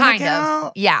admission? Kind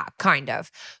of. Yeah, kind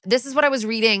of. This is what I was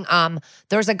reading.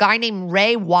 There's a guy named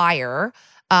Ray Wire,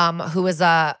 who is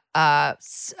a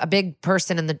big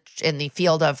person in the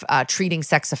field of treating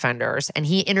sex offenders. And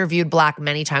he interviewed Black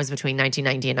many times between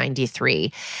 1990 and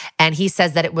 93. And he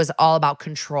says that it was all about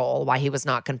control, why he was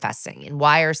not confessing. And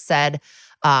Wire said,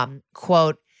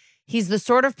 quote, "He's the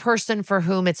sort of person for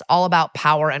whom it's all about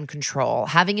power and control.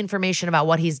 Having information about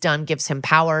what he's done gives him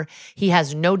power. He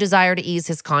has no desire to ease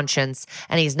his conscience,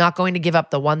 and he's not going to give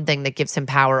up the one thing that gives him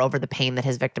power over the pain that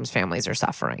his victims' families are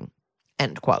suffering."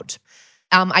 End quote.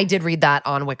 I did read that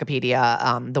on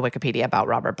Wikipedia, the Wikipedia about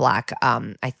Robert Black.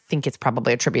 I think it's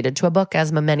probably attributed to a book,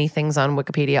 as many things on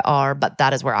Wikipedia are, but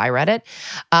that is where I read it.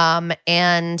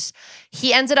 And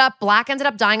Black ended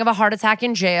up dying of a heart attack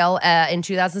in jail in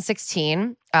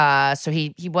 2016. So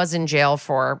he was in jail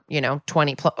for,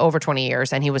 over 20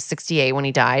 years, and he was 68 when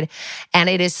he died. And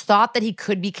it is thought that he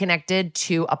could be connected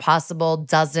to a possible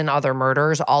dozen other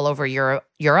murders all over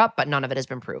Europe, but none of it has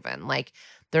been proven. Like,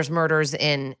 there's murders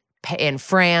in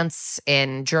France,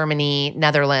 in Germany,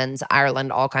 Netherlands,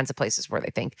 Ireland, all kinds of places where they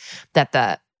think that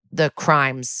the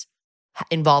crimes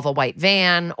involve a white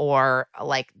van, or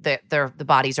like the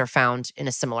bodies are found in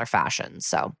a similar fashion.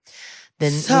 So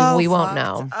then we won't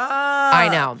know. I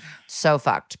know. So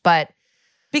fucked. But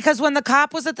because when the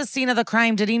cop was at the scene of the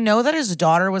crime, did he know that his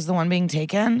daughter was the one being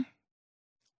taken?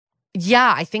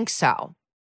 Yeah, I think so.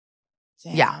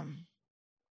 Damn.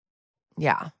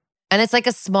 Yeah. And it's like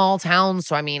a small town.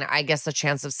 So, I mean, I guess the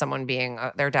chance of someone being,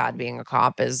 their dad being a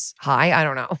cop is high. I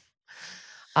don't know.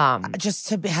 Just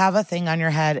to have a thing on your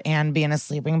head and be in a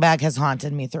sleeping bag has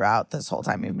haunted me throughout this whole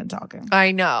time we've been talking.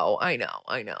 I know.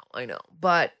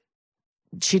 But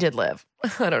she did live.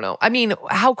 I don't know. I mean,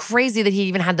 how crazy that he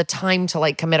even had the time to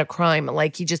like commit a crime.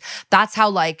 Like that's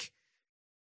how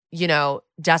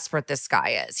desperate this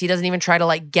guy is. He doesn't even try to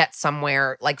like get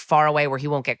somewhere like far away where he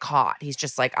won't get caught. He's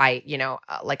just like,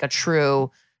 like a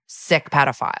true sick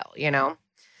pedophile,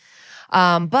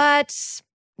 But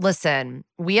listen,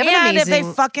 we have an amazing... And if they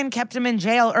fucking kept him in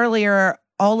jail earlier,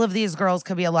 all of these girls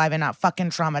could be alive and not fucking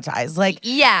traumatized. Like,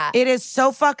 yeah. It is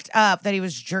so fucked up that he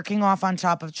was jerking off on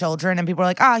top of children and people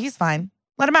are like, he's fine.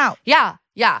 Let him out. Yeah.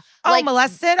 Oh,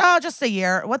 molested? Oh, just a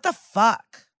year. What the fuck?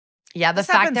 Yeah, the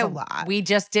fact that we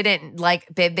just didn't like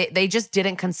they just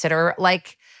didn't consider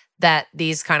like that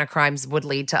these kind of crimes would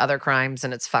lead to other crimes,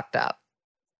 and it's fucked up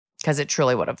because it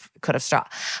truly could have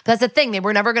stopped. But that's the thing; they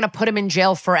were never going to put him in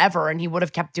jail forever, and he would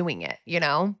have kept doing it.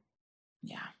 Yeah,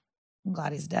 I'm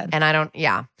glad he's dead. And I don't.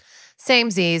 Yeah,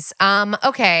 samesies.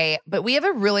 Okay, but we have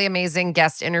a really amazing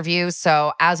guest interview.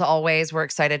 So as always, we're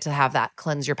excited to have that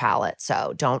cleanse your palate.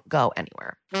 So don't go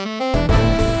anywhere.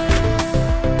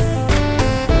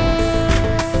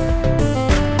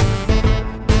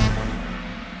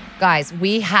 Guys,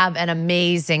 we have an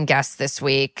amazing guest this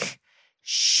week.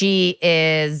 She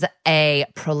is a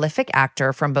prolific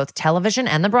actor from both television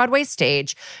and the Broadway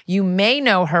stage. You may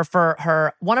know her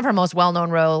for one of her most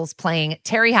well-known roles playing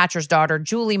Terry Hatcher's daughter,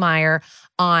 Julie Meyer,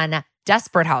 on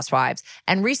Desperate Housewives.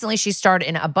 And recently she starred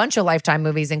in a bunch of Lifetime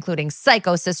movies, including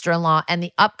Psycho, Sister-in-Law, and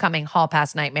the upcoming Hall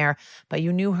Pass Nightmare. But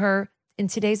you knew her in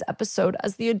today's episode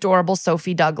as the adorable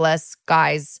Sophie Douglas.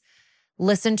 Guys,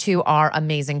 listen to our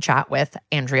amazing chat with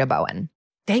Andrea Bowen.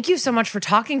 Thank you so much for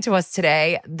talking to us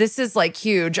today. This is like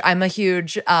huge. I'm a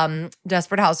huge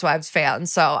Desperate Housewives fan,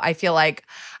 so I feel like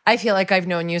I've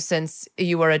known you since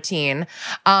you were a teen.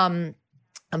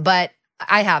 But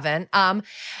I haven't.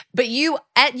 But you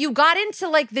got into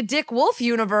like the Dick Wolf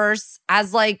universe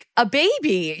as like a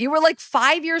baby. You were like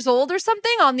 5 years old or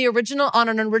something on an original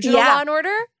Law and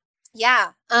Order?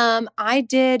 Yeah. I've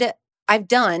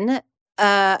done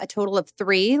a total of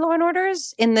 3 Law and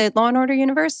Orders in the Law and Order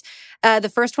universe.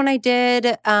 The first one I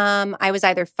did, I was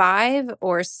either 5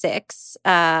 or 6.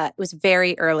 It was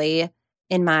very early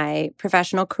in my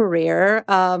professional career.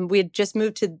 We had just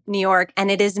moved to New York, and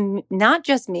it is not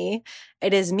just me.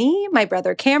 It is me, my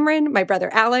brother Cameron, my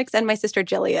brother Alex, and my sister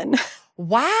Jillian.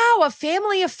 Wow, a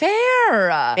family affair.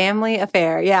 Family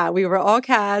affair, yeah. We were all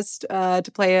cast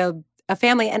to play a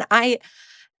family. And I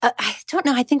don't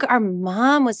know, I think our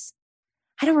mom was...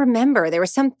 I don't remember. There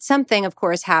was something, of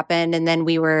course, happened, and then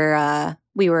we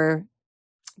were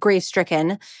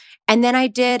grief-stricken. And then I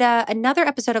did another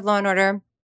episode of Law and Order,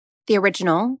 the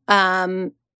original,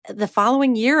 the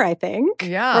following year, I think,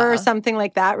 or something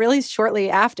like that. Really shortly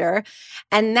after,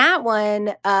 and that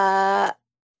one,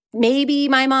 maybe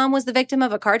my mom was the victim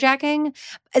of a carjacking.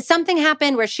 Something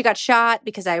happened where she got shot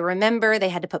because I remember they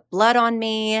had to put blood on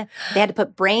me. They had to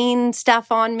put brain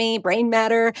stuff on me, brain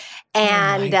matter.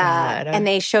 And and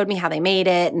they showed me how they made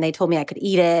it, and they told me I could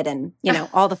eat it, and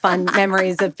all the fun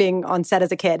memories of being on set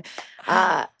as a kid.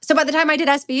 So by the time I did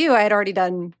SVU, I'd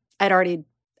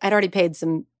already paid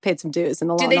some dues in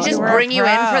the Law. Did they just bring you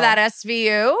in for that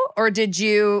SVU, or did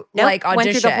you like audition?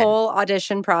 Went through the whole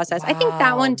audition process. Wow. I think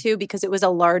that one too, because it was a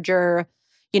larger,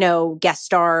 guest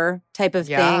star type of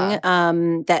thing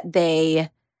that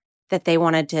they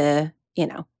wanted to,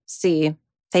 see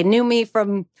they knew me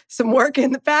from some work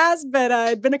in the past, but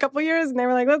it'd been a couple years and they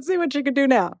were like, let's see what you could do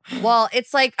now. Well,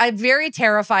 it's like a very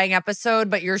terrifying episode,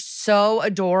 but you're so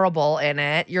adorable in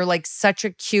it. You're like such a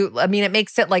cute, I mean, it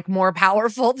makes it like more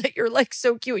powerful that you're like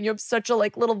so cute and you have such a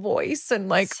like little voice and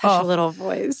like such a little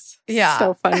voice. Yeah.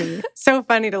 So funny. So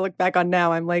funny to look back on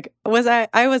now. I'm like,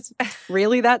 I was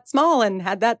really that small and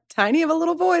had that tiny of a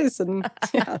little voice. And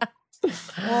yeah.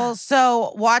 Well,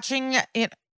 so watching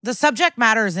it, the subject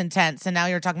matter is intense. And now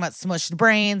you're talking about smushed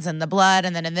brains and the blood.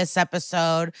 And then in this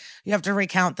episode, you have to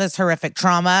recount this horrific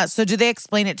trauma. So do they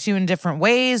explain it to you in different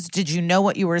ways? Did you know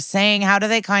what you were saying? How do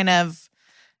they kind of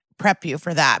prep you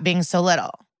for that, being so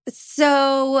little?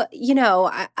 So,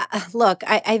 look,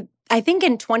 I think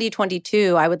in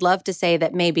 2022, I would love to say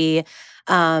that maybe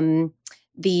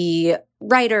the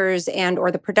writers and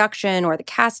or the production or the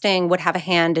casting would have a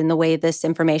hand in the way this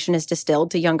information is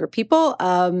distilled to younger people.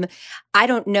 I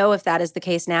don't know if that is the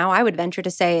case now. I would venture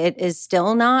to say it is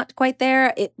still not quite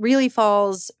there. It really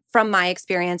falls, from my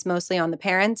experience, mostly on the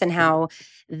parents and how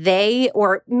they,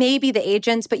 or maybe the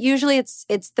agents, but usually it's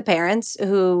the parents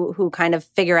who kind of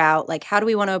figure out, like, how do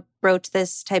we want to broach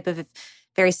this type of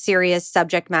very serious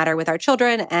subject matter with our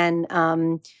children,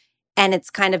 and it's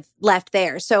kind of left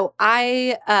there. So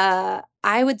I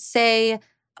would say,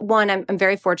 one, I'm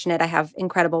very fortunate. I have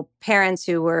incredible parents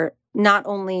who were not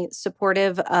only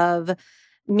supportive of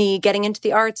me getting into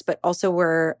the arts, but also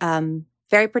were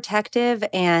very protective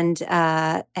and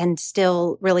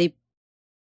still really,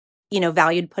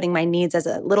 valued putting my needs as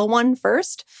a little one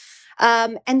first.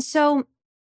 And so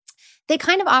they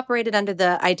kind of operated under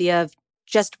the idea of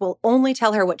we'll only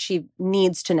tell her what she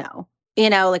needs to know.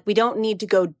 Like, we don't need to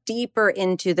go deeper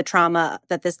into the trauma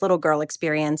that this little girl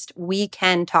experienced. We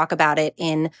can talk about it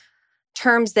in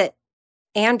terms that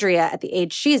Andrea, at the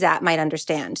age she's at, might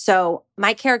understand. So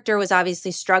my character was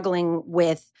obviously struggling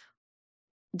with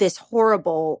this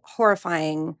horrible,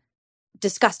 horrifying,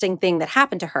 disgusting thing that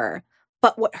happened to her.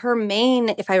 But what her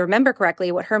main, if I remember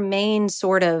correctly, what her main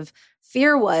sort of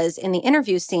fear was in the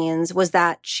interview scenes was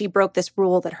that she broke this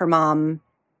rule that her mom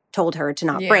told her to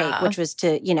not break, which was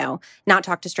to, not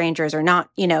talk to strangers or not,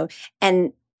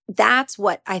 and that's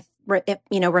what I,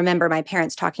 remember my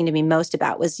parents talking to me most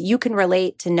about was you can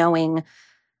relate to knowing,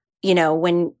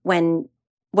 when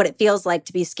what it feels like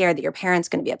to be scared that your parent's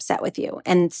going to be upset with you.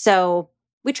 And so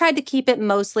we tried to keep it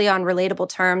mostly on relatable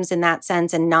terms in that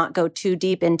sense and not go too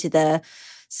deep into the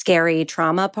scary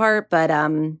trauma part. But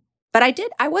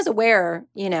I was aware,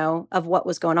 of what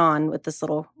was going on with this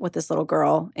little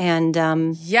girl. And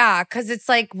yeah, because it's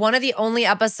like one of the only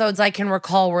episodes I can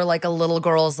recall where like a little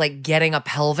girl's like getting a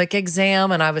pelvic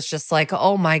exam. And I was just like,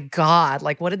 oh my God,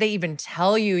 like, what did they even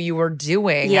tell you were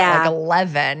doing at like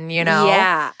 11,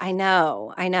 Yeah, I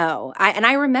know.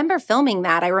 I remember filming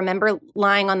that. I remember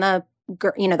lying on the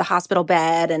hospital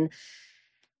bed and,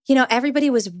 everybody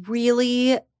was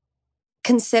really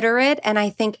considerate. And I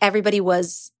think everybody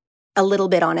was a little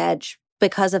bit on edge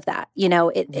because of that.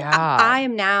 I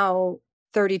am now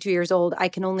 32 years old. I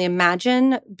can only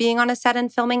imagine being on a set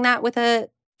and filming that with a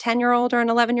 10-year-old or an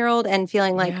 11-year-old and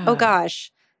feeling like, oh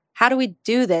gosh, how do we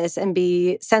do this and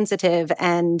be sensitive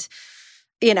and,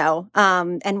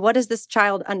 and what is this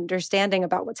child understanding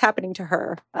about what's happening to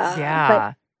her?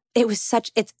 But it was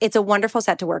it's a wonderful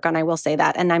set to work on. I will say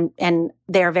that. And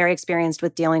they're very experienced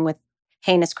with dealing with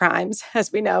heinous crimes,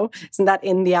 as we know. Isn't that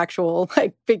in the actual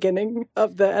beginning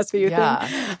of the SVU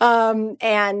thing?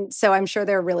 And so I'm sure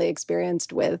they're really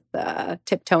experienced with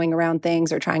tiptoeing around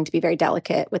things or trying to be very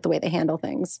delicate with the way they handle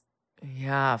things.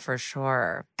 Yeah, for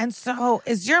sure. And so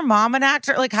is your mom an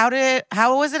actor? Like, how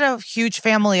was it a huge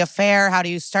family affair? How do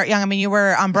you start young? I mean, you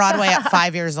were on Broadway at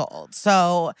 5 years old.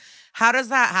 So how does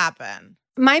that happen?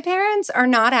 My parents are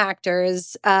not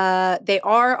actors. They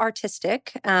are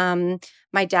artistic.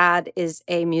 My dad is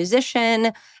a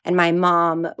musician and my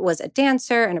mom was a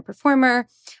dancer and a performer.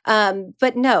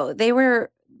 But no, they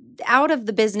were out of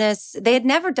the business. They had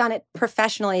never done it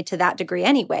professionally to that degree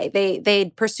anyway.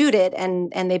 They'd pursued it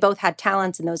and they both had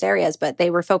talents in those areas, but they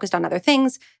were focused on other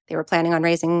things. They were planning on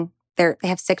raising they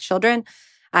have 6 children.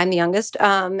 I'm the youngest.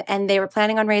 And they were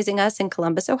planning on raising us in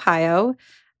Columbus, Ohio.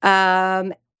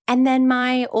 And then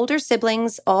my older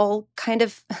siblings all kind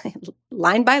of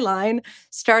line by line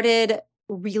started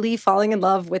really falling in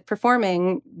love with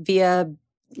performing via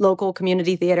local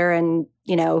community theater and,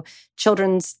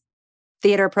 children's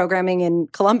theater programming in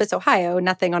Columbus, Ohio,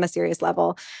 nothing on a serious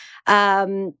level.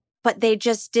 But they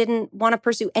just didn't want to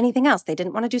pursue anything else. They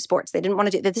didn't want to do sports. They didn't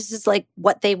want to do that. This is like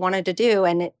what they wanted to do.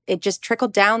 And it just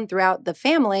trickled down throughout the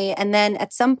family. And then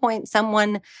at some point,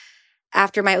 someone,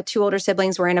 after my 2 older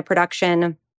siblings were in a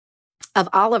production of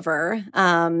Oliver,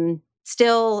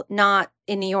 Still not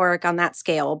in New York on that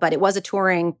scale, but it was a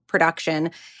touring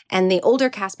production. And the older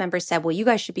cast members said, well, you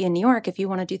guys should be in New York if you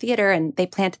want to do theater. And they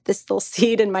planted this little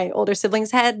seed in my older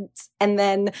siblings' heads. And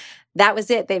then that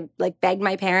was it. They like begged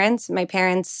my parents. My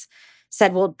parents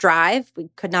said, we'll drive. We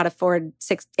could not afford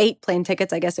 8 plane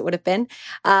tickets, I guess it would have been.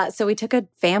 So we took a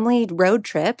family road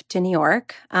trip to New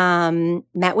York,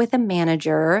 met with a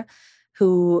manager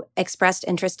who expressed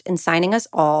interest in signing us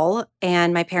all.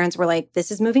 And my parents were like, this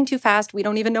is moving too fast. We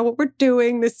don't even know what we're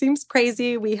doing. This seems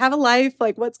crazy. We have a life.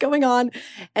 Like, what's going on?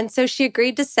 And so she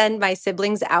agreed to send my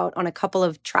siblings out on a couple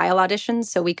of trial auditions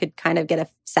so we could kind of get a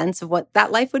sense of what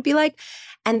that life would be like.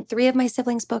 And 3 of my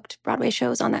siblings booked Broadway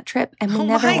shows on that trip. And we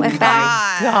never went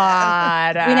back.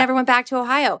 God. We never went back to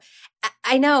Ohio.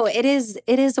 I know. It is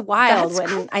wild. That's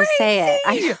when crazy. I say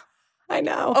it. I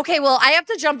know. Okay, well, I have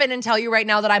to jump in and tell you right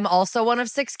now that I'm also one of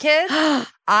 6 kids.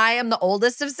 I am the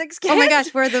oldest of 6 kids. Oh my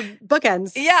gosh, we're the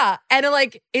bookends. Yeah. And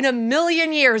like in a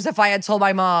million years, if I had told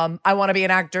my mom I want to be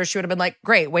an actor, she would have been like,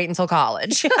 great, wait until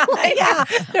college. Like, yeah.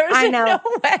 There's no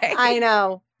way. I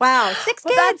know. Wow. 6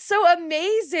 kids. That's so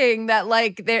amazing that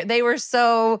like they were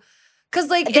so... Because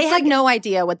like they had no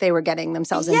idea what they were getting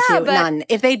themselves into. None.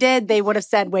 If they did, they would have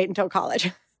said, wait until college.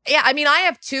 Yeah, I mean, I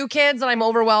have 2 kids and I'm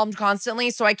overwhelmed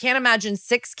constantly. So I can't imagine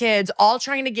 6 kids all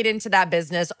trying to get into that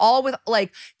business, all with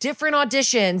like different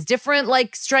auditions, different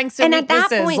like strengths and weaknesses. And at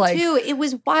that point like, too, it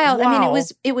was wild. Wow. I mean,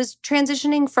 it was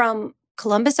transitioning from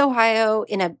Columbus, Ohio,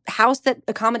 in a house that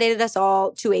accommodated us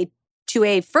all to a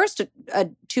first a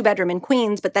 2-bedroom in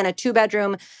Queens, but then a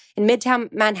 2-bedroom in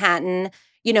Midtown Manhattan.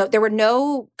 You know, there were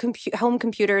no home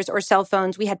computers or cell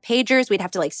phones. We had pagers. We'd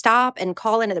have to like stop and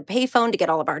call into the payphone to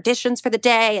get all of our auditions for the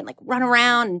day and like run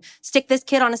around and stick this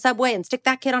kid on a subway and stick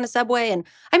that kid on a subway. And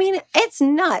I mean, it's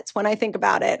nuts when I think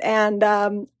about it. And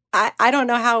I don't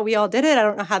know how we all did it. I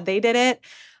don't know how they did it.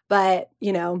 But,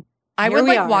 you know, I would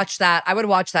like watch that. I would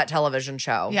watch that television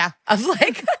show. Yeah. Of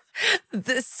like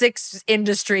the 6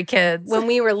 industry kids. When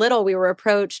we were little, we were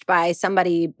approached by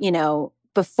somebody, you know,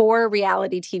 before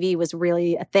reality TV was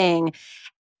really a thing,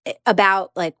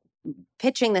 about like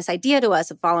pitching this idea to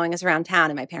us of following us around town.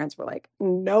 And my parents were like,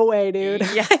 no way, dude.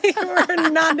 Yeah. We're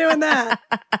not doing that.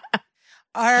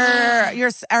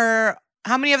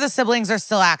 How many of the siblings are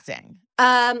still acting?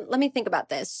 Let me think about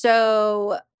this.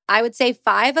 So I would say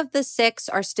 5 of the 6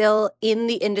 are still in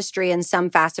the industry in some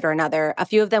facet or another. A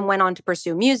few of them went on to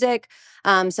pursue music.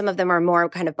 Some of them are more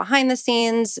kind of behind the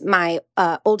scenes. My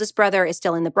oldest brother is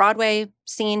still in the Broadway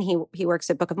scene. He works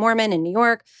at Book of Mormon in New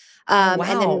York. Wow.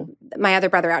 And then my other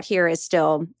brother out here is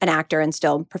still an actor and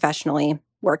still professionally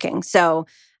working. So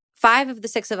 5 of the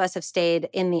 6 of us have stayed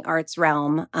in the arts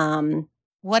realm.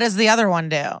 What does the other one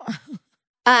do?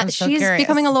 She's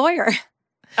becoming a lawyer.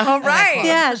 All right. Cool.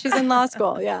 Yeah, she's in law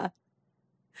school. Yeah.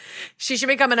 She should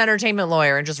become an entertainment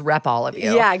lawyer and just rep all of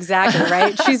you. Yeah, exactly.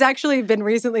 Right. She's actually been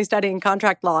recently studying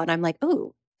contract law. And I'm like,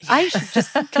 oh, I should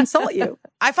just consult you.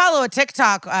 I follow a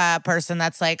TikTok person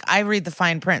that's like, I read the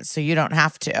fine print so you don't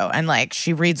have to. And like,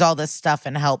 she reads all this stuff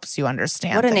and helps you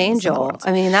understand. What an angel.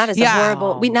 I mean, that is a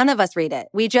horrible, none of us read it.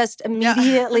 We just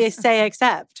immediately say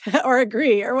accept or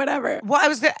agree or whatever. Well,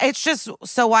 it's just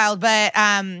so wild. But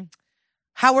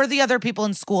how were the other people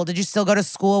in school? Did you still go to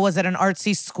school? Was it an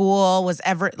artsy school?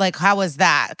 How was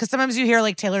that? Because sometimes you hear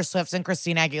like Taylor Swift and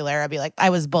Christina Aguilera be like,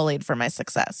 I was bullied for my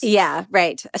success. Yeah,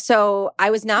 right. So I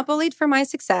was not bullied for my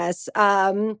success.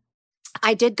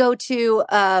 I did go to,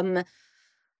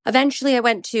 eventually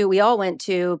we all went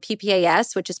to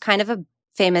PPAS, which is kind of a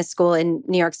famous school in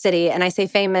New York City. And I say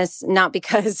famous not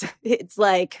because it's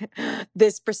like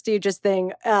this prestigious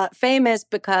thing, famous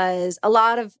because a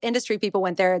lot of industry people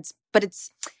went there. But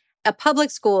it's a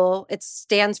public school. It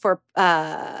stands for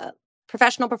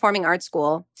Professional Performing Arts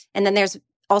School. And then there's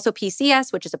also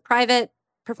PCS, which is a private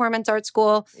performance art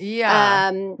school.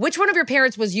 Yeah. Which one of your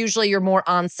parents was usually your more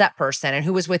on-set person? And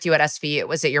who was with you at SVU?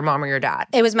 Was it your mom or your dad?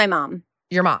 It was my mom.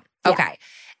 Your mom. Yeah. Okay.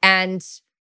 And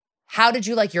how did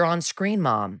you like your on-screen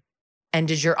mom? And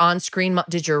did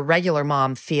your regular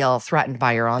mom feel threatened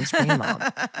by your on-screen mom?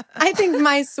 I think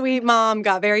my sweet mom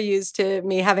got very used to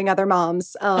me having other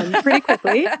moms pretty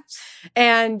quickly.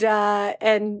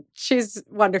 And she's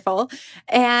wonderful.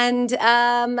 And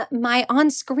my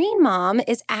on-screen mom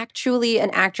is actually an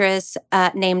actress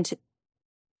named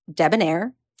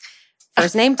Debonair.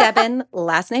 First name Debon,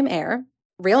 last name Air,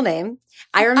 real name.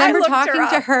 I remember talking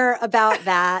to her about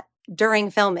that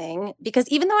during filming, because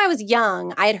even though I was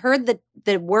young, I had heard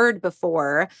the word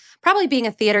before. Probably being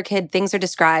a theater kid,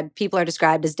 people are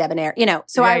described as debonair, you know.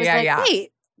 So I was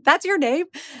wait, that's your name?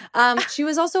 She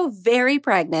was also very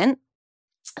pregnant,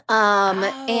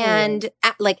 and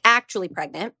like actually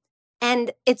pregnant.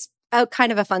 And it's a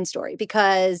kind of a fun story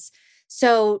because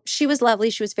so she was lovely.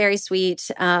 She was very sweet.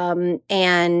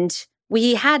 And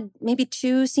we had maybe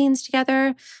 2 scenes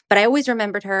together, but I always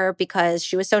remembered her because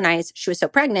she was so nice. She was so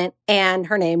pregnant and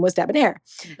her name was Debonair.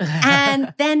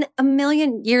 And then a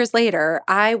million years later,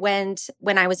 when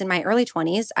I was in my early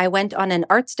 20s, I went on an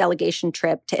arts delegation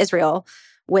trip to Israel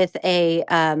with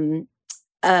an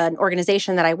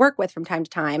organization that I work with from time to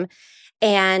time.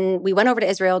 And we went over to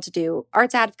Israel to do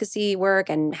arts advocacy work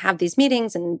and have these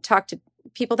meetings and talk to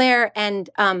people there. And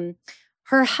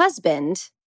her husband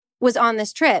was on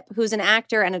this trip, who's an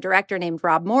actor and a director named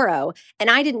Rob Morrow.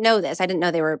 And I didn't know this. I didn't know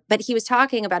they were, but he was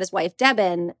talking about his wife,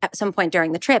 Devin, at some point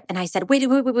during the trip. And I said, wait.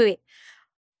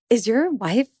 Is your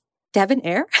wife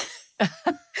Debonair?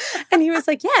 And he was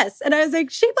like, yes. And I was like,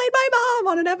 she played my mom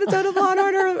on an episode of Law &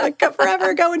 Order like forever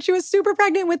ago, and she was super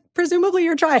pregnant with presumably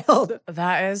your child.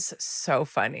 That is so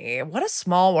funny. What a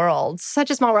small world.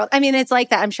 Such a small world. I mean, it's like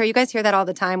that. I'm sure you guys hear that all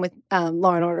the time with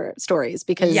Law & Order stories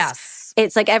because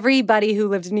it's like everybody who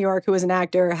lived in New York who was an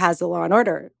actor has a Law &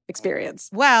 Order experience.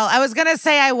 Well, I was going to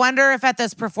say, I wonder if at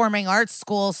this performing arts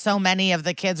school, so many of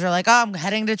the kids are like, oh, I'm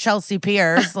heading to Chelsea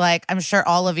Piers. Like, I'm sure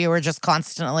all of you were just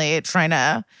constantly trying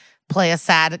to play a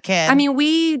sad kid. I mean,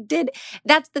 we did.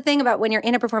 That's the thing about when you're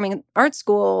in a performing arts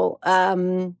school,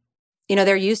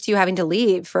 they're used to you having to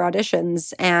leave for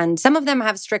auditions. And some of them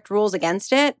have strict rules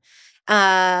against it,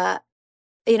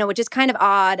 which is kind of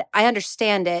odd. I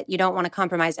understand it. You don't want to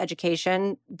compromise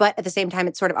education. But at the same time,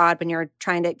 it's sort of odd when you're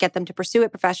trying to get them to pursue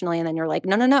it professionally. And then you're like,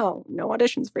 no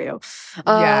auditions for you.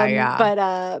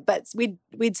 But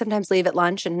we'd sometimes leave at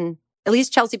lunch, and at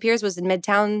least Chelsea Piers was in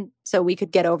Midtown, so we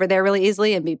could get over there really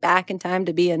easily and be back in time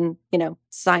to be in,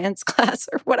 science class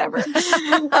or whatever.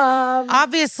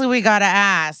 Obviously, we got to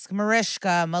ask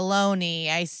Mariska, Maloney,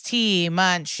 Ice-T,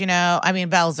 Munch,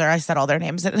 Belzer. I said all their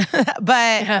names.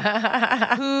 But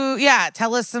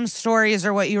tell us some stories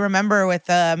or what you remember with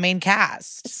the main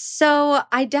cast. So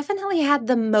I definitely had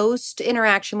the most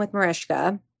interaction with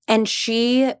Mariska, and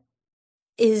she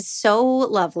is so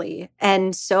lovely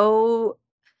and so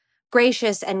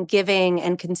gracious and giving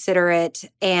and considerate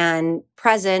and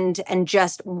present and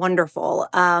just wonderful.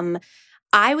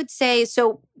 I would say,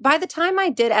 so by the time I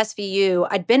did SVU,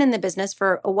 I'd been in the business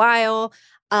for a while.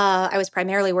 I was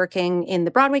primarily working in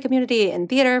the Broadway community and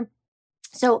theater.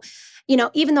 So,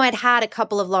 even though I'd had a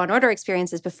couple of Law & Order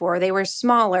experiences before, they were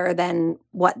smaller than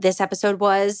what this episode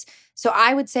was. So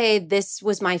I would say this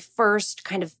was my first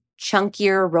kind of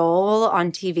chunkier role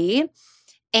on TV.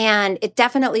 And it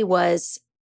definitely was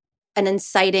an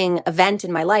inciting event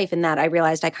in my life in that I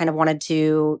realized I kind of wanted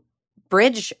to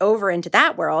bridge over into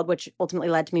that world, which ultimately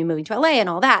led to me moving to LA and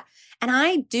all that. And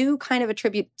I do kind of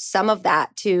attribute some of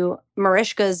that to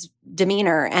Mariska's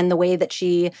demeanor and the way that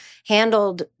she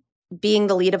handled being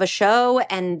the lead of a show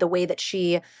and the way that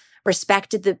she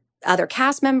respected the other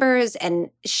cast members. And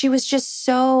she was just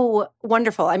so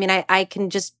wonderful. I mean, I can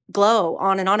just glow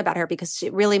on and on about her because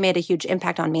it really made a huge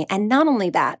impact on me. And not only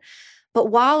that, but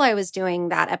while I was doing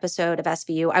that episode of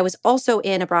SVU, I was also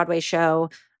in a Broadway show,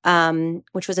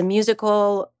 which was a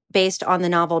musical based on the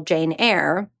novel Jane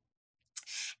Eyre.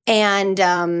 And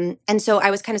so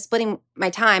I was kind of splitting my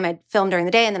time. I'd film during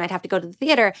the day and then I'd have to go to the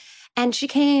theater. And she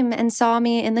came and saw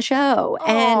me in the show.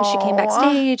 And she came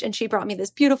backstage and she brought me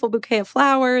this beautiful bouquet of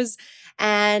flowers.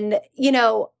 And,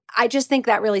 I just think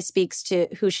that really speaks to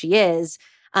who she is.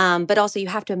 But also you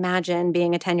have to imagine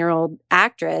being a 10-year-old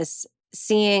actress,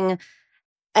 seeing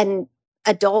an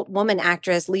adult woman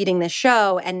actress leading this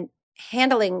show and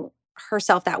handling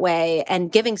herself that way and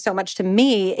giving so much to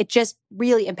me. It just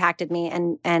really impacted me.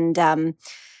 And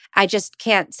I just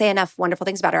can't say enough wonderful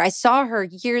things about her. I saw her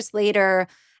years later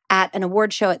at an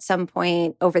award show at some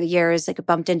point over the years, like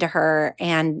bumped into her.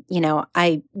 And,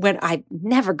 I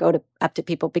never go up to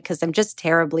people because I'm just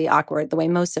terribly awkward the way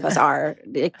most of us are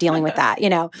dealing with that,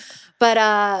 But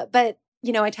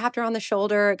I tapped her on the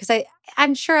shoulder because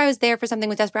I'm sure I was there for something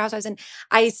with Desperate Housewives. And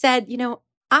I said,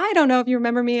 I don't know if you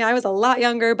remember me. I was a lot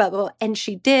younger, and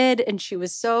she did. And she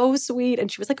was so sweet.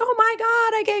 And she was like, oh my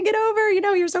God, I can't get over,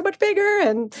 you're so much bigger.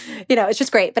 And, it's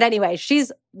just great. But anyway,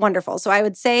 she's wonderful. So I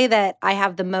would say that I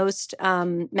have the most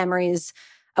memories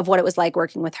of what it was like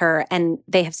working with her. And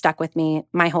they have stuck with me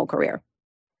my whole career.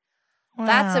 Wow.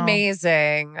 That's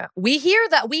amazing. We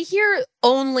hear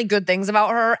only good things about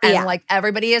her and like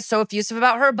everybody is so effusive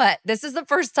about her, but this is the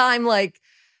first time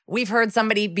we've heard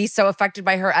somebody be so affected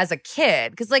by her as a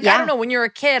kid. Because, like, I don't know, when you're a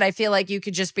kid, I feel like you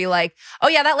could just be like, oh,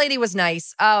 yeah, that lady was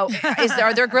nice. Oh,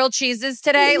 are there grilled cheeses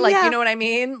today? Like, you know what I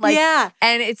mean? Like,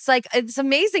 and it's like, it's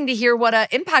amazing to hear what an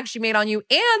impact she made on you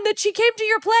and that she came to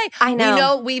your play. I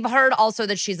know. We've heard also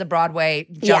that she's a Broadway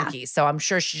junkie. So I'm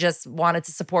sure she just wanted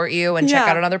to support you and check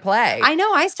out another play. I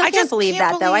know. I still can't believe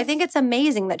that, though. I think it's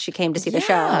amazing that she came to see the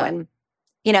show. And,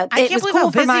 you know, it was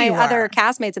cool for my other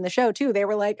castmates in the show, too. They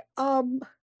were like,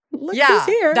 look who's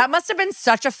here. That must have been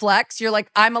such a flex. You're like,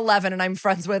 I'm 11 and I'm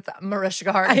friends with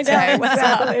Mariska Hargitay. I know,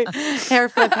 exactly. Hair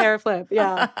flip.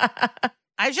 Yeah.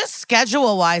 I just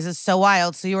schedule-wise is so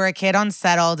wild. So you were a kid on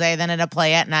set all day, then at a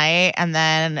play at night, and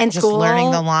then just school.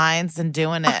 Learning the lines and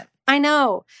doing it. I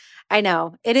know.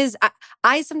 It is.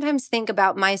 I sometimes think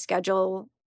about my schedule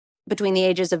between the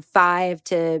ages of 5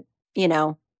 to,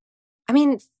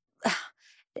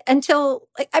 until,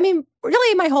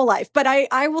 really my whole life. But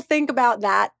I will think about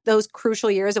those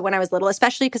crucial years of when I was little,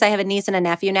 especially because I have a niece and a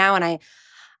nephew now. And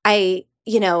I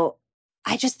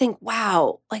just think,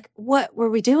 wow, like, what were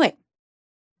we doing?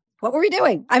 What were we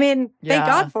doing? I mean, thank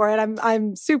God for it.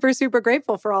 I'm super, super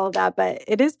grateful for all of that. But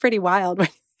it is pretty wild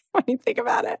when you think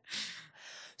about it.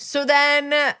 So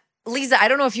then, Lisa, I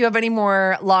don't know if you have any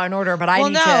more Law and Order, but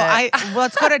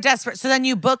let's go to Desperate. So then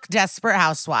you book Desperate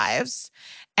Housewives.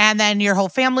 And then your whole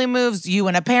family moves, you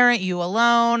and a parent, you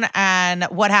alone. And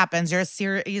what happens? You're a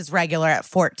series regular at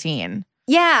 14.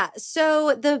 Yeah.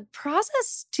 So the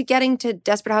process to getting to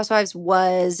Desperate Housewives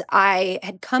was I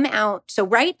had come out. So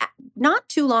not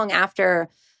too long after,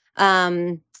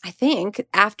 I think,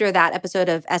 after that episode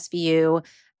of SVU,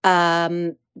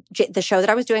 the show that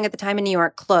I was doing at the time in New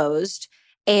York closed.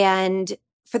 And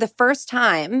for the first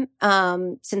time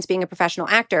since being a professional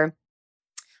actor,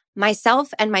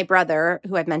 myself and my brother,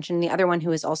 who I've mentioned, the other one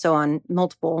who is also on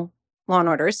multiple Law and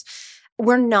Orders,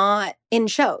 were not in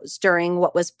shows during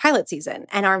what was pilot season.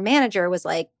 And our manager was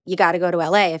like, you got to go to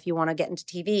LA if you want to get into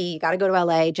TV. You got to go to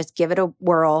LA. Just give it a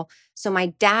whirl. So my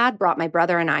dad brought my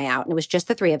brother and I out, and it was just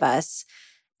the three of us.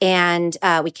 And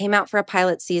we came out for a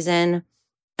pilot season.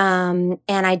 And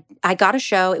I got a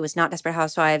show. It was not Desperate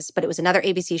Housewives, but it was another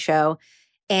ABC show.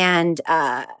 And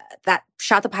that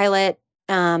shot the pilot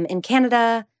in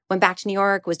Canada. Went back to New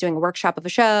York, was doing a workshop of a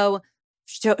show.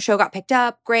 Show got picked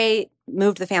up, great.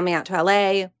 Moved the family out to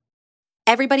LA.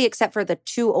 Everybody except for the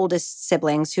two oldest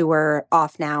siblings who were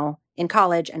off now in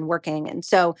college and working. And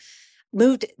so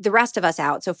moved the rest of us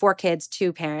out. So 4 kids,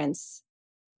 2 parents,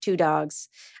 2 dogs,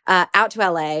 out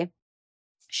to LA.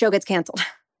 Show gets canceled.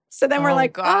 So then we're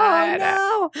like, God.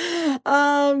 Oh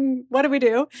no, what do we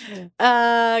do?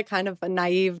 Kind of a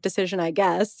naive decision, I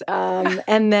guess. But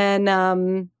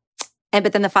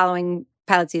then the following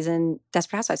pilot season,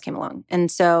 Desperate Housewives came along.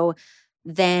 And so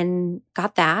then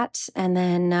got that and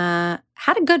then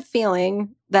had a good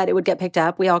feeling that it would get picked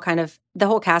up. We all the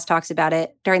whole cast talks about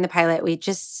it during the pilot. We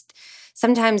just,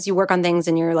 sometimes you work on things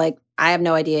and you're like, I have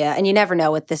no idea. And you never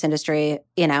know with this industry,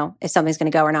 if something's going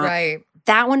to go or not. Right.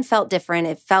 That one felt different.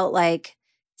 It felt like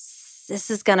this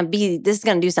is going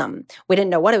to do something. We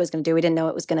didn't know what it was going to do. We didn't know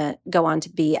it was going to go on to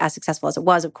be as successful as it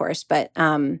was, of course. But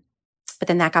then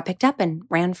that got picked up and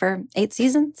ran for 8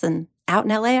 seasons, and out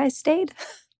in LA I stayed.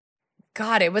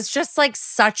 God, it was just like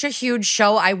such a huge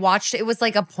show. I watched, it was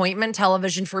like appointment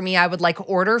television for me. I would like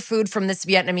order food from this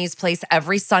Vietnamese place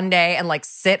every Sunday and like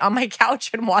sit on my couch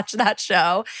and watch that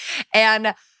show.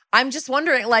 And I'm just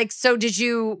wondering, like, so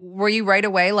were you right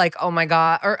away like, oh my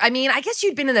God? Or I mean, I guess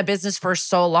you'd been in the business for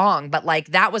so long, but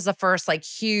like that was the first like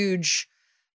huge,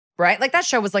 right? Like that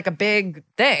show was like a big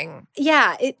thing.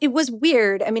 Yeah, it was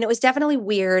weird. I mean, it was definitely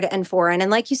weird and foreign. And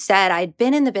like you said, I'd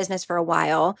been in the business for a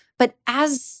while, but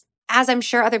as I'm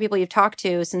sure other people you've talked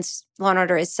to, since Law and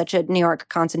Order is such a New York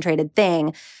concentrated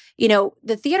thing,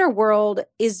 the theater world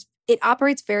it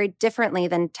operates very differently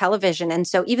than television. And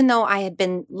so even though I had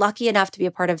been lucky enough to be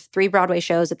a part of 3 Broadway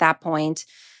shows at that point,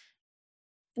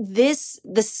 the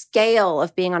scale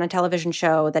of being on a television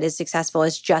show that is successful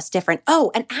is just different.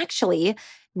 Oh, and actually,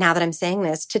 now that I'm saying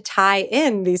this, to tie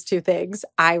in these 2 things,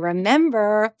 I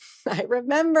remember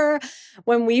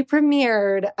when we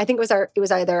premiered, I think it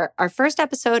was either our first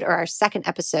episode or our second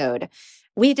episode.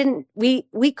 We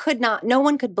could not, no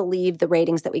one could believe the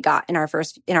ratings that we got in our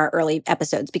early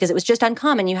episodes, because it was just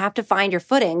uncommon. You have to find your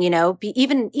footing,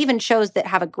 even shows that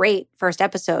have a great first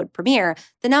episode premiere,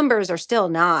 the numbers are still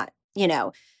not,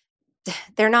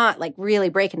 they're not like really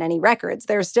breaking any records.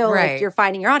 They're still right. Like you're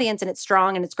finding your audience and it's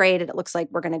strong and it's great and it looks like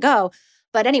we're going to go.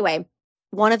 But anyway,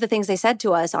 one of the things they said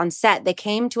to us on set, they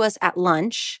came to us at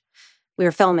lunch. We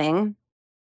were filming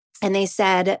and they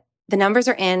said, the numbers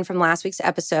are in from last week's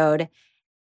episode.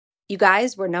 you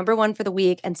guys were number one for the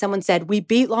week. And someone said, we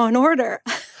beat Law and Order.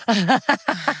 And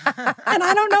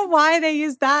I don't know why they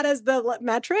used that as the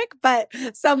metric, but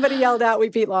somebody yelled out, we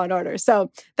beat Law and Order.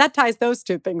 So that ties those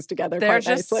two things together quite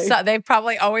nicely. They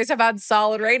probably always have had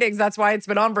solid ratings. That's why it's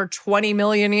been on for 20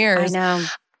 million years. I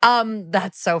know.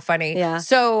 That's so funny. Yeah.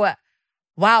 So,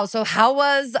 wow. So how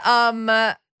was,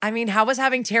 how was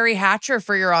having Terry Hatcher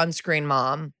for your on-screen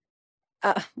mom?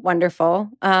 Wonderful.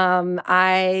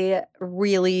 I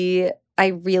really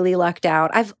lucked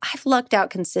out. I've lucked out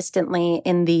consistently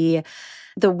in the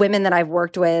women that I've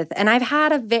worked with, and I've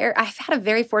had a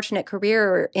very fortunate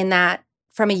career in that.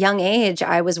 From a young age,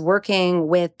 I was working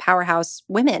with powerhouse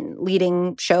women,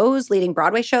 leading shows, leading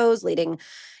Broadway shows, leading,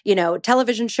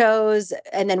 television shows,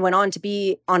 and then went on to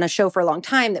be on a show for a long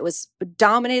time that was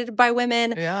dominated by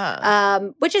women. Yeah.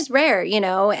 Which is rare,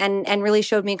 and really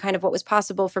showed me kind of what was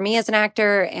possible for me as an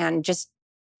actor, and just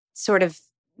sort of,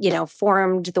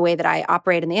 formed the way that I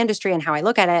operate in the industry and how I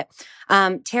look at it.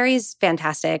 Terry's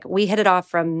fantastic. We hit it off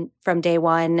from day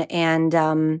one,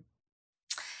 and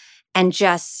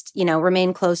just,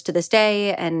 remain close to this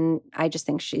day. And I just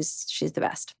think she's the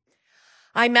best.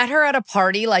 I met her at a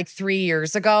party like 3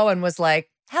 years ago and was like,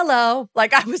 hello.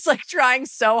 Like, I was like trying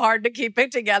so hard to keep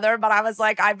it together, but I was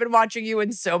like, I've been watching you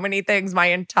in so many things my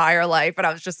entire life. And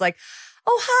I was just like,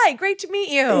 oh, hi, great to meet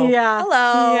you. Yeah.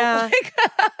 Hello. Yeah. Like,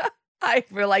 I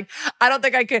feel like, I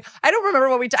don't remember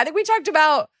what I think we talked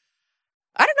about.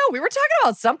 I don't know. We were talking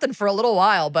about something for a little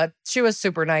while, but she was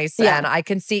super nice. Yeah. And I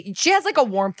can see she has like a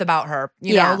warmth about her,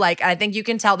 you know, like I think you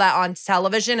can tell that on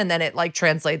television and then it like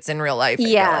translates in real life.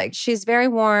 Yeah. She's very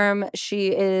warm.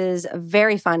 She is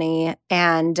very funny.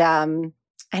 And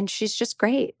she's just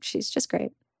great. She's just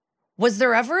great. Was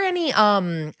there ever any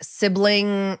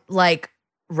sibling like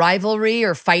rivalry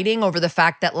or fighting over the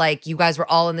fact that like you guys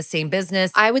were all in the same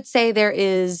business? I would say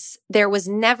there was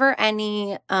never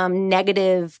any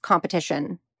negative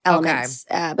competition elements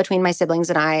between my siblings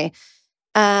and I.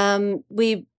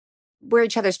 We were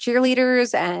each other's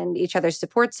cheerleaders and each other's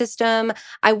support system.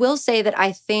 I will say that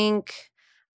I think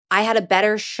I had a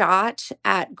better shot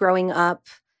at growing up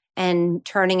and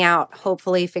turning out,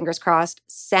 hopefully, fingers crossed,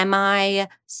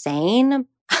 semi-sane.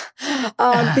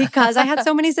 Because I had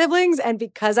so many siblings and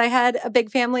because I had a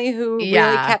big family who really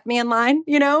kept me in line,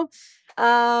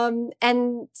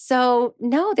 and so,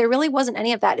 no, there really wasn't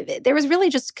any of that. There was really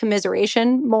just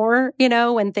commiseration more,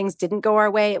 when things didn't go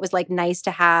our way. It was like nice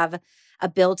to have a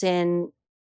built-in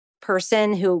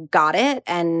person who got it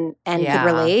and could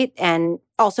relate and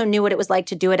also knew what it was like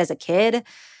to do it as a kid.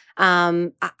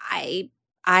 I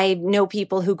know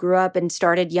people who grew up and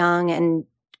started young and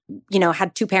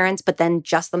had two parents, but then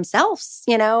just themselves,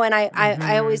 and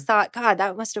I always thought, God,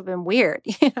 that must have been weird.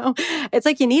 It's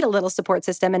like you need a little support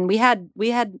system. And we had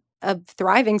a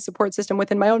thriving support system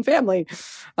within my own family.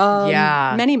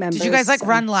 Many members. Did you guys like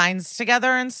run lines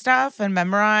together and stuff and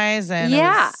memorize? And it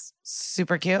was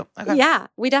super cute. Okay. Yeah,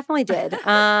 we definitely did.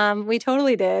 We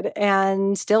totally did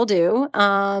and still do.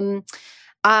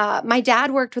 My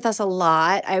dad worked with us a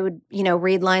lot. I would,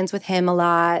 read lines with him a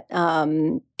lot.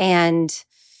 But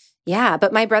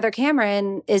my brother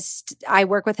Cameron I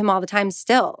work with him all the time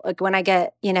still. Like when I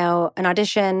get, an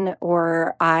audition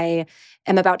or I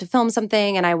am about to film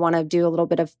something and I want to do a little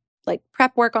bit of like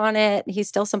prep work on it, he's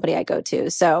still somebody I go to.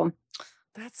 So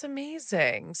that's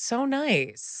amazing. So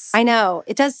nice. I know.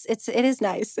 It is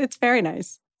nice. It's very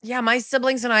nice. Yeah, my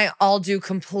siblings and I all do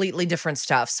completely different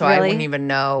stuff. So Really? I wouldn't even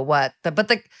know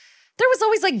there was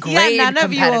always like grade none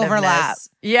of you overlap.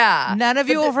 Yeah. None of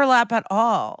you overlap at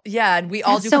all. Yeah, and we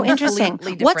all That's do so completely interesting.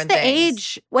 different What's the things.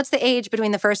 age? What's the age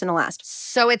between the first and the last?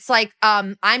 So it's like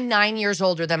I'm 9 years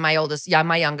older than my youngest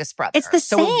brother. It's the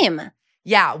same.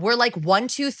 Yeah, we're like 1,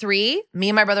 2, 3. Me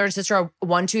and my brother and sister are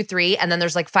 1, 2, 3, and then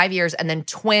there's like 5 years, and then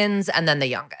twins, and then the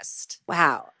youngest.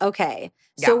 Wow. Okay.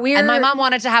 Yeah. So and my mom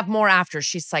wanted to have more after.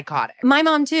 She's psychotic. My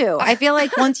mom too. I feel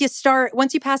like once you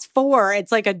pass 4,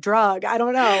 it's like a drug. I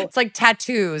don't know. It's like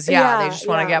tattoos. Yeah, they just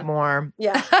want to get more.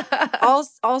 Yeah.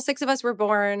 all 6 of us were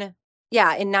born,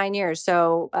 in 9 years.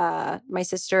 So my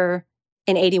sister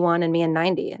in 81 and me in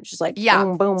 90. And she's like,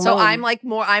 boom, boom, so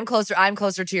boom. I'm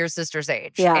closer to your sister's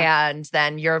age. Yeah. And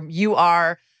then you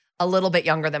are a little bit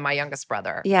younger than my youngest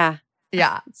brother. Yeah.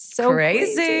 Yeah. So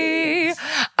crazy.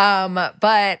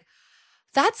 But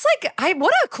that's like,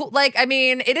 what a cool,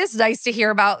 it is nice to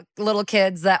hear about little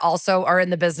kids that also are in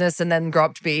the business and then grow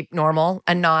up to be normal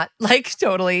and not like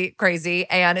totally crazy.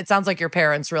 And it sounds like your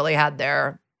parents really had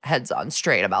their heads on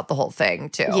straight about the whole thing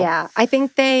too. Yeah. I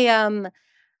think they,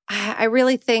 I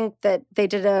really think that they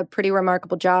did a pretty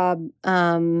remarkable job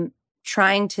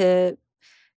trying to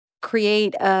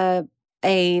create a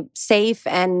a safe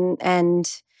and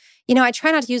I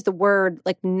try not to use the word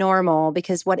like normal,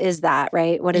 because what is that,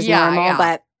 right? What is normal?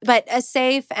 Yeah. But a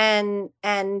safe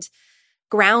and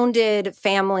grounded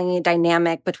family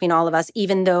dynamic between all of us,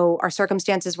 even though our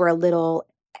circumstances were a little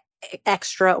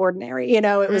extraordinary.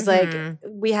 It was like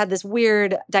we had this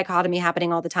weird dichotomy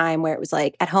happening all the time, where it was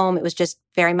like at home it was just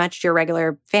very much your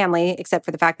regular family, except for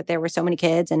the fact that there were so many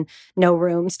kids and no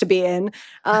rooms to be in.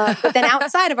 But then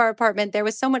outside of our apartment, there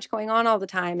was so much going on all the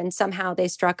time, and somehow they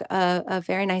struck a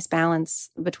very nice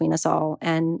balance between us all,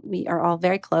 and we are all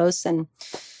very close. And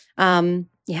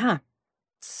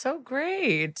so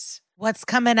great. What's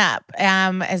coming up?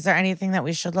 Is there anything that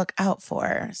we should look out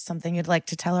for? Something you'd like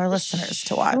to tell our listeners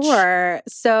to watch? Sure.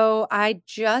 So I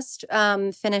just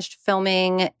finished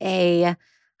filming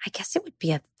I guess it would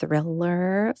be a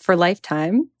thriller for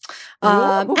Lifetime.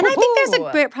 And I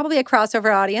think there's probably a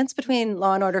crossover audience between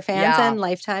Law & Order fans and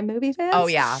Lifetime movie fans. Oh,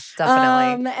 yeah,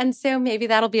 definitely. And so maybe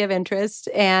that'll be of interest.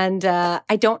 And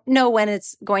I don't know when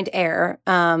it's going to air.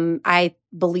 I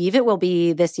believe it will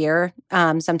be this year,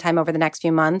 sometime over the next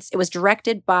few months. It was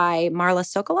directed by Marla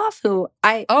Sokoloff, who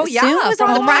I assume was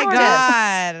on The Practice.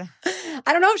 God.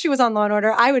 I don't know if she was on Law &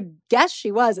 Order. I would guess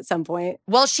she was at some point.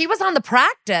 Well, she was on The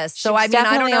Practice. So, I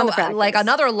don't know, like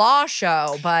another law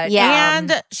show, but. Yeah.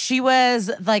 And she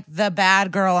was like the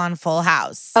bad girl on Full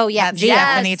House. Oh, yeah. That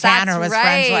Stephanie Tanner was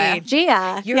friends with.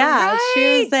 Gia. You're right.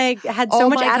 She was like, had so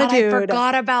much attitude. God, I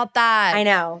forgot about that. I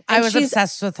know. I was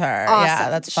obsessed with her. Awesome. Yeah,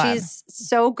 that's fun. She's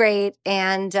so great.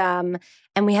 And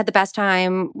we had the best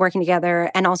time working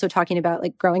together, and also talking about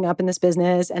like growing up in this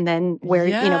business, and then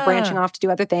branching off to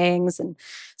do other things. And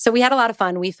so we had a lot of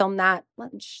fun. We filmed that, I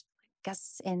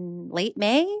guess, in late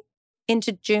May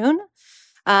into June.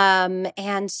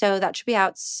 And so that should be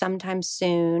out sometime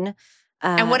soon.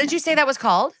 And what did you say that was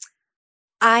called?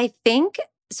 I think,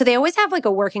 so they always have like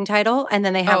a working title, and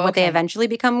then they have what they eventually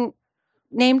become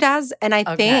named as. And I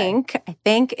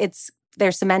think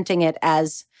they're cementing it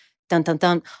as dun dun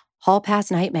dun Hall Pass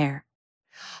Nightmare.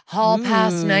 Hall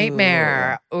Pass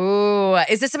Nightmare. Ooh.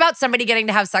 Is this about somebody getting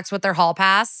to have sex with their hall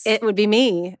pass? It would be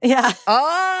me. Yeah.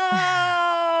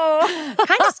 Oh.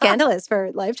 Kind of scandalous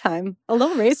for Lifetime. A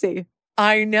little racy.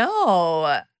 I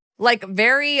know. Like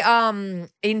very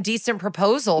indecent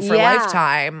proposal for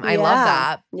Lifetime. I love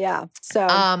that. Yeah.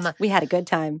 So we had a good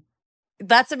time.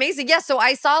 That's amazing. Yeah. So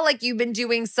I saw like you've been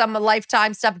doing some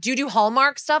Lifetime stuff. Do you do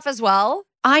Hallmark stuff as well?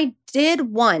 I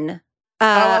did one.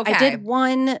 Okay. I did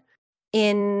one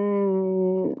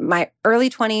in my early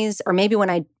 20s, or maybe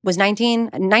when I was 19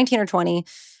 or 20.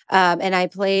 And I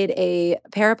played a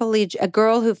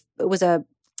girl who was a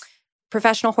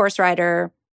professional horse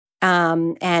rider,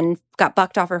 and got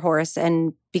bucked off her horse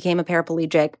and became a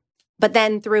paraplegic. But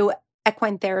then through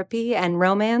equine therapy and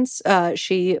romance,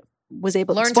 she was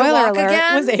able to walk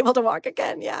again. Was able to walk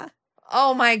again. Yeah.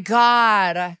 Oh my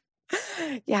God.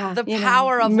 Yeah. The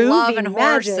power of love and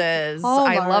horses.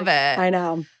 I love it. I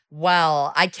know.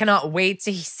 Well, I cannot wait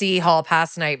to see Hall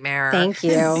Pass Nightmare. Thank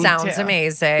you. Sounds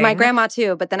amazing. My grandma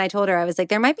too, but then I told her, I was like,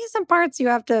 there might be some parts you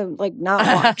have to like not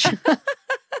watch.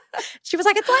 She was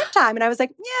like, it's Lifetime. And I was like,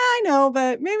 yeah, I know,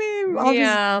 but maybe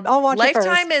I'll watch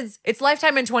Lifetime it first. It's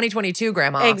Lifetime in 2022,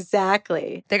 Grandma.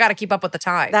 Exactly. They got to keep up with the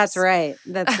times. That's right.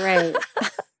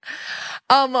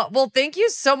 Well, thank you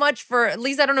so much for,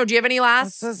 Lisa, I don't know, do you have any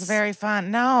last? This was very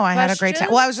fun. No, I had a great time.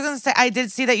 Well, I was just going to say, I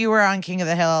did see that you were on King of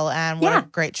the Hill, and what a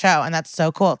great show. And that's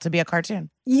so cool to be a cartoon.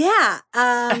 Yeah,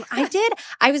 I did.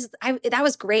 That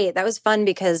was great. That was fun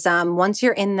because once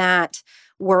you're in that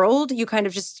world, you kind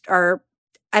of just are,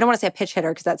 I don't want to say a pitch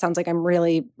hitter because that sounds like I'm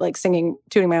really like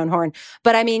tooting my own horn.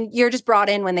 But I mean, you're just brought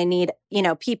in when they need,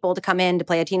 people to come in to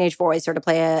play a teenage voice or to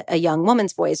play a young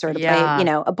woman's voice or to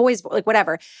play, a boy's voice, like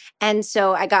whatever. And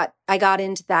so I got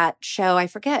into that show. I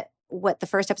forget what the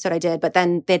first episode I did, but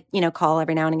then they'd, call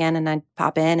every now and again and I'd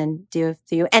pop in and do a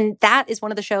few. And that is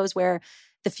one of the shows where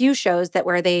the few shows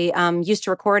where they used to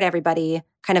record everybody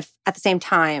kind of at the same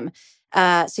time.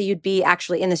 So you'd be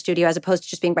actually in the studio as opposed to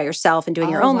just being by yourself and doing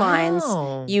your own lines.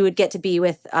 You would get to be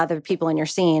with other people in your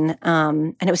scene.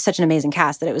 And it was such an amazing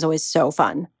cast that it was always so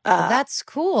fun. That's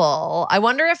cool. I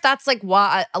wonder if that's like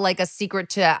why, like a secret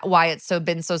to why it's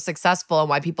been so successful and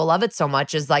why people love it so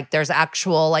much is like there's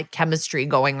actual like chemistry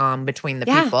going on between the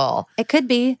people. It could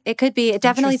be. It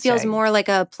definitely feels more like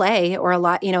a play or a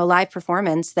live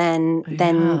performance than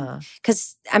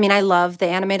because I mean I love the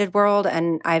animated world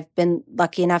and I've been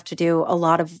lucky enough to do a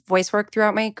lot of voice work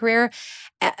throughout my career.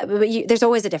 But there's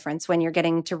always a difference when you're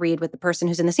getting to read with the person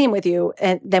who's in the scene with you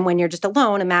than when you're just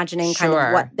alone imagining kind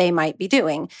of what they might be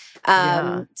doing.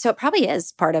 So it probably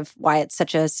is part of why it's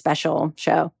such a special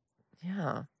show.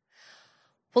 Yeah.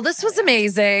 Well, this was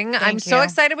amazing. I'm so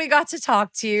excited we got to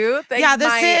talk to you.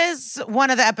 This is one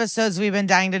of the episodes we've been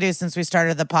dying to do since we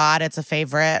started the pod. It's a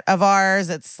favorite of ours.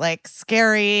 It's like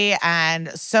scary and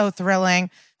so thrilling.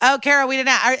 Oh, Kara, we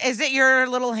didn't. Is it your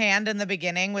little hand in the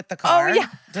beginning with the car? Oh, yeah.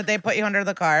 Did they put you under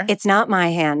the car? It's not my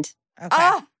hand. Okay.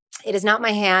 Oh. It is not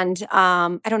my hand.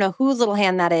 I don't know whose little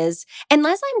hand that is.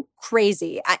 Unless I'm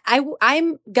crazy,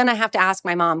 I'm gonna have to ask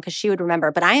my mom because she would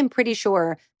remember. But I am pretty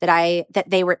sure that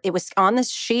it was on this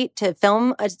sheet to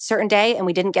film a certain day, and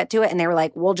we didn't get to it, and they were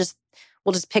like, "We'll just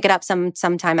pick it up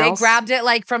sometime else." They grabbed it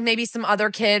like from maybe some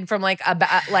other kid from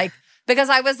because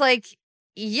I was like,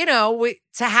 to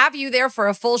have you there for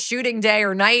a full shooting day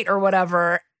or night or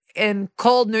whatever. In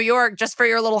cold New York, just for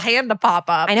your little hand to pop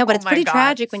up. I know, but it's pretty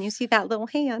tragic when you see that little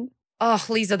hand. Oh,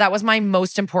 Lisa, that was my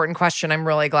most important question. I'm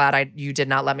really glad you did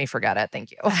not let me forget it.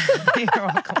 Thank you. You're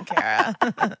welcome, Kara.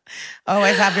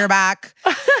 Always have your back.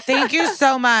 Thank you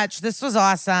so much. This was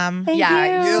awesome. Thank you.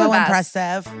 You're so the best.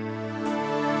 impressive.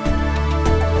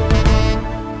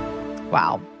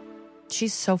 Wow.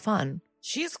 She's so fun.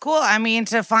 She's cool. I mean,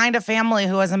 to find a family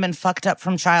who hasn't been fucked up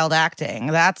from child acting,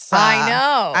 that's... I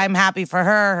know. I'm happy for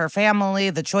her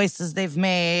family, the choices they've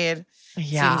made.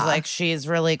 Yeah. Seems like she's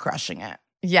really crushing it.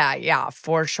 Yeah,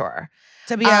 for sure.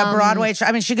 To be a Broadway...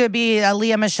 she could be a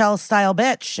Leah Michelle style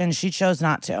bitch, and she chose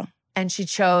not to. And she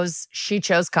chose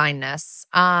kindness.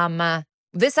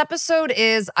 This episode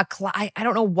is I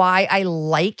don't know why I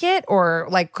like it or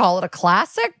like call it a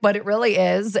classic, but it really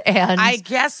is. And I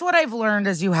guess what I've learned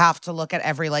is you have to look at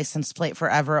every license plate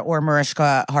forever or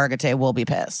Mariska Hargitay will be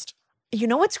pissed. You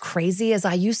know what's crazy is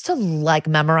I used to like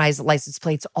memorize license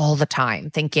plates all the time,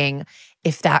 thinking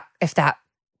if that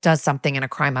does something in a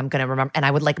crime, I'm going to remember. And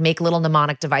I would like make little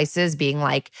mnemonic devices being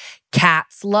like,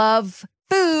 cats love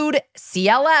food,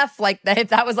 CLF, like if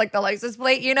that was like the license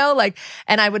plate,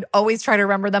 and I would always try to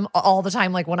remember them all the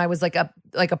time. Like when I was like a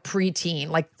preteen,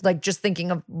 like just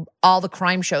thinking of all the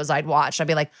crime shows I'd watched, I'd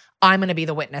be like, I'm going to be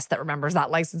the witness that remembers that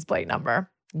license plate number.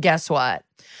 Guess what?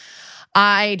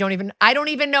 I don't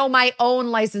even know my own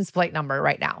license plate number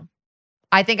right now.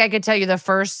 I think I could tell you the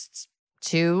first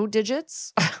 2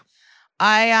 digits.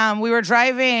 We were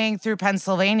driving through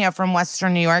Pennsylvania from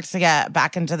Western New York to get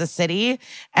back into the city,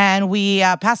 and we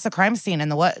passed the crime scene in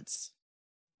the woods.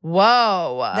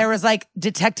 Whoa. There was like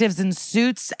detectives in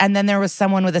suits, and then there was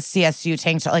someone with a CSU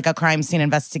tank, like a crime scene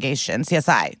investigation,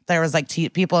 CSI. There was like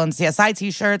people in CSI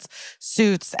t-shirts,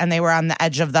 suits, and they were on the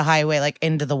edge of the highway, like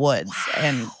into the woods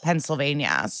in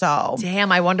Pennsylvania. So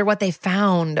damn, I wonder what they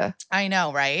found. I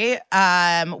know, right?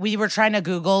 We were trying to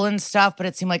Google and stuff, but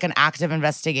it seemed like an active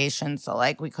investigation. So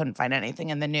like we couldn't find anything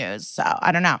in the news. So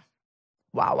I don't know.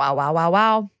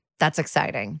 Wow. That's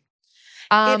exciting.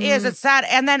 It is. It's sad.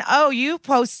 And then, you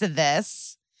posted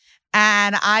this,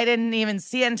 and I didn't even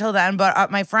see it until then.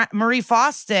 But my friend Marie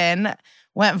Faustin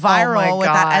went viral with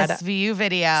that SVU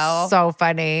video. So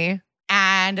funny.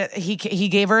 And he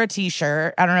gave her a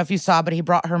T-shirt. I don't know if you saw, but he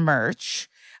brought her merch.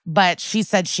 But she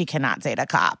said she cannot date a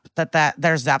cop. That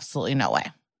there's absolutely no way.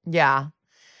 Yeah.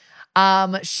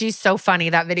 She's so funny.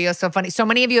 That video is so funny. So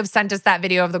many of you have sent us that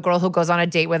video of the girl who goes on a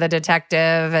date with a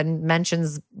detective and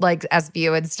mentions like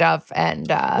SVU and stuff. And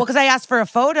well, because I asked for a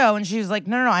photo and she was like,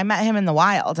 no, I met him in the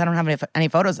wild. I don't have any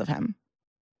photos of him.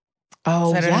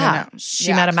 Oh, so yeah.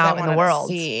 She met him out in the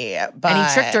world. And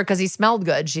he tricked her because he smelled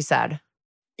good, she said.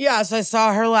 Yeah, so I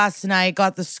saw her last night,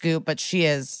 got the scoop, but she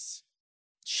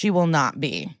will not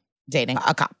be dating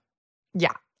a cop.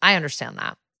 Yeah, I understand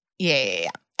that. Yeah.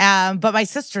 But my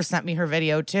sister sent me her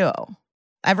video too.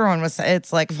 Everyone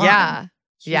it's like fun.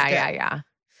 Yeah.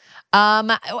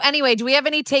 Anyway, do we have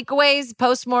any takeaways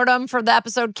postmortem for the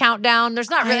episode countdown?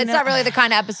 It's not really the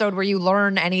kind of episode where you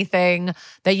learn anything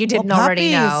that you didn't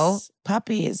already know.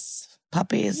 Puppies.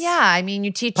 Yeah, I mean,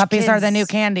 you teach puppies kids, are the new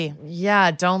candy. Yeah,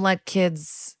 don't let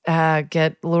kids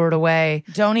get lured away.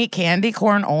 Don't eat candy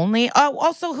corn only. Oh,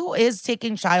 also, who is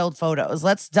taking child photos?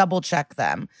 Let's double check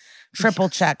them. Triple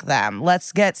check them.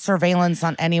 Let's get surveillance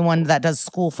on anyone that does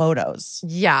school photos.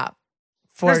 Yeah,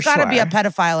 There's got to be a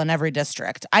pedophile in every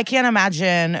district. I can't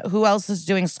imagine who else is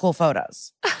doing school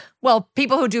photos. Well,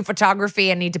 people who do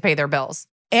photography and need to pay their bills.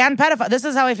 And pedophile. This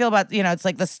is how I feel about, it's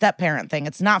like the step parent thing.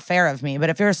 It's not fair of me, but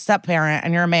if you're a step parent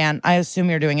and you're a man, I assume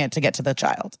you're doing it to get to the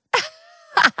child.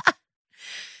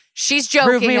 She's joking,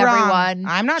 Prove me everyone. Wrong.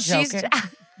 I'm not joking.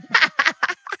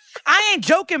 I ain't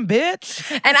joking,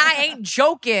 bitch. And I ain't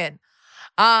joking.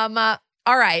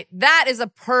 All right. That is a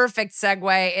perfect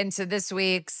segue into this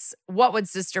week's What Would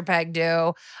Sister Peg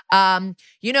Do?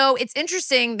 It's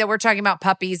interesting that we're talking about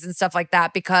puppies and stuff like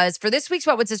that because for this week's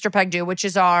What Would Sister Peg Do, which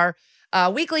is our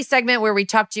weekly segment where we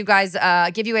talk to you guys,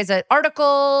 give you guys an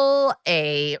article,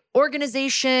 a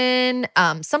organization,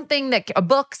 a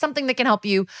book, something that can help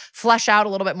you flesh out a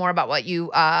little bit more about what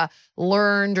you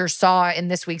learned or saw in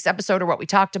this week's episode or what we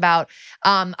talked about.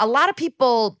 A lot of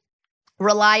people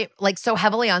rely like so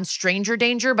heavily on stranger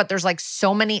danger, but there's like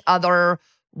so many other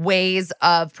ways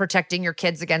of protecting your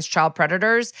kids against child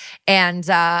predators. And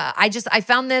I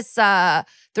found this,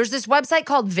 there's this website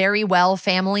called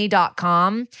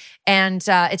verywellfamily.com. And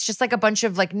it's just like a bunch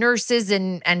of like nurses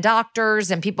and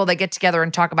doctors and people that get together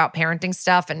and talk about parenting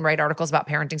stuff and write articles about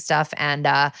parenting stuff. And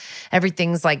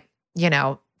everything's like,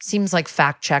 seems like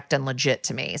fact-checked and legit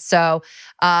to me. So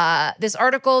this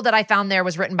article that I found there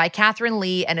was written by Catherine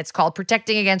Lee, and it's called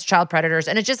Protecting Against Child Predators.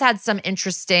 And it just had some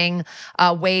interesting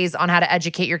ways on how to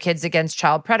educate your kids against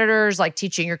child predators, like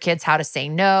teaching your kids how to say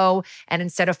no. And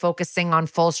instead of focusing on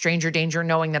full stranger danger,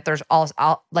 knowing that there's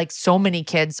like so many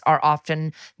kids are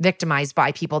often victimized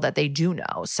by people that they do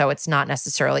know. So it's not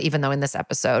necessarily, even though in this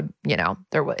episode,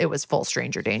 it was full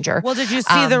stranger danger. Well, did you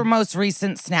see the most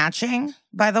recent snatching,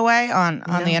 by the way, on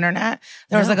the internet?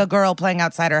 There was like a girl playing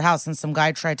outside her house and some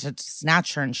guy tried to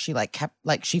snatch her and she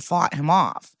she fought him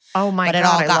off. Oh my God, but it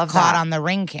all I got love caught that. on the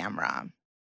Ring camera.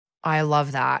 I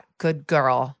love that. Good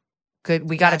girl. Good.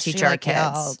 We got to teach our kids.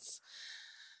 Yelled.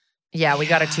 Yeah, we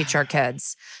got to teach our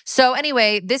kids. So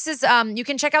anyway, this is, you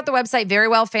can check out the website,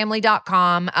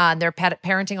 verywellfamily.com. Their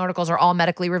parenting articles are all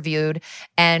medically reviewed.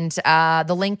 And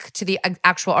the link to the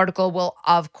actual article will,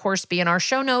 of course, be in our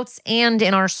show notes and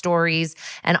in our stories.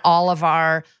 And all of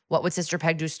our What Would Sister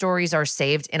Peg Do stories are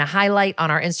saved in a highlight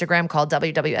on our Instagram called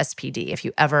WWSPD if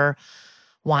you ever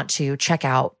want to check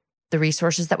out the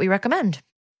resources that we recommend.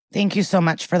 Thank you so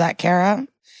much for that, Kara.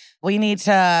 We need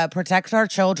to protect our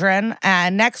children.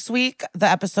 And next week, the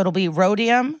episode will be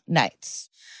Rhodium Nights.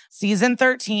 Season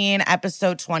 13,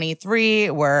 episode 23.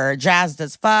 We're jazzed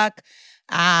as fuck.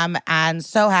 And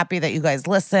so happy that you guys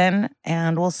listen.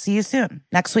 And we'll see you soon.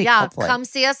 Next week, hopefully. Come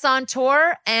see us on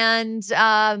tour. And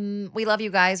we love you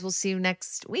guys. We'll see you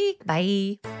next week.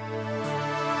 Bye.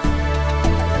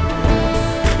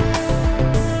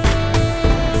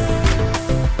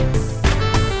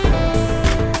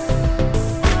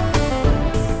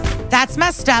 That's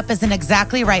Messed Up is an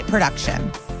Exactly Right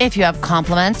production. If you have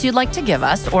compliments you'd like to give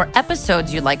us or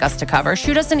episodes you'd like us to cover,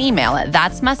 shoot us an email at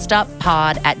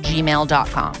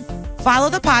that'smesseduppod@gmail.com. Follow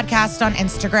the podcast on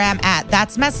Instagram at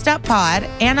That's Messed Up Pod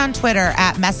and on Twitter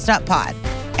at Messed Up Pod.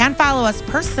 And follow us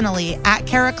personally at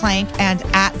Kara Clank and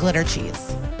at Glitter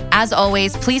Cheese. As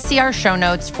always, please see our show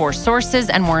notes for sources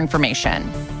and more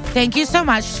information. Thank you so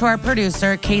much to our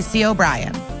producer, Casey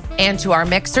O'Brien. And to our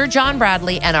mixer, John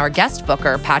Bradley, and our guest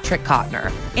booker, Patrick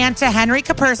Kottner. And to Henry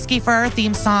Kapersky for our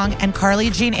theme song and Carly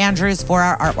Jean Andrews for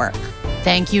our artwork.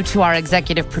 Thank you to our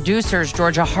executive producers,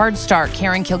 Georgia Hardstark,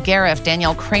 Karen Kilgariff,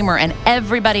 Danielle Kramer, and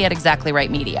everybody at Exactly Right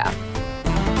Media.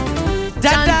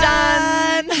 Dun,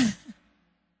 dun.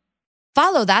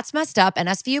 Follow That's Messed Up, an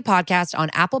SVU podcast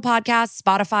on Apple Podcasts,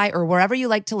 Spotify, or wherever you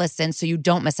like to listen so you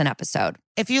don't miss an episode.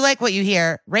 If you like what you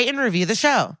hear, rate and review the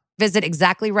show. Visit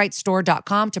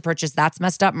exactlyrightstore.com to purchase That's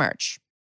Messed Up merch.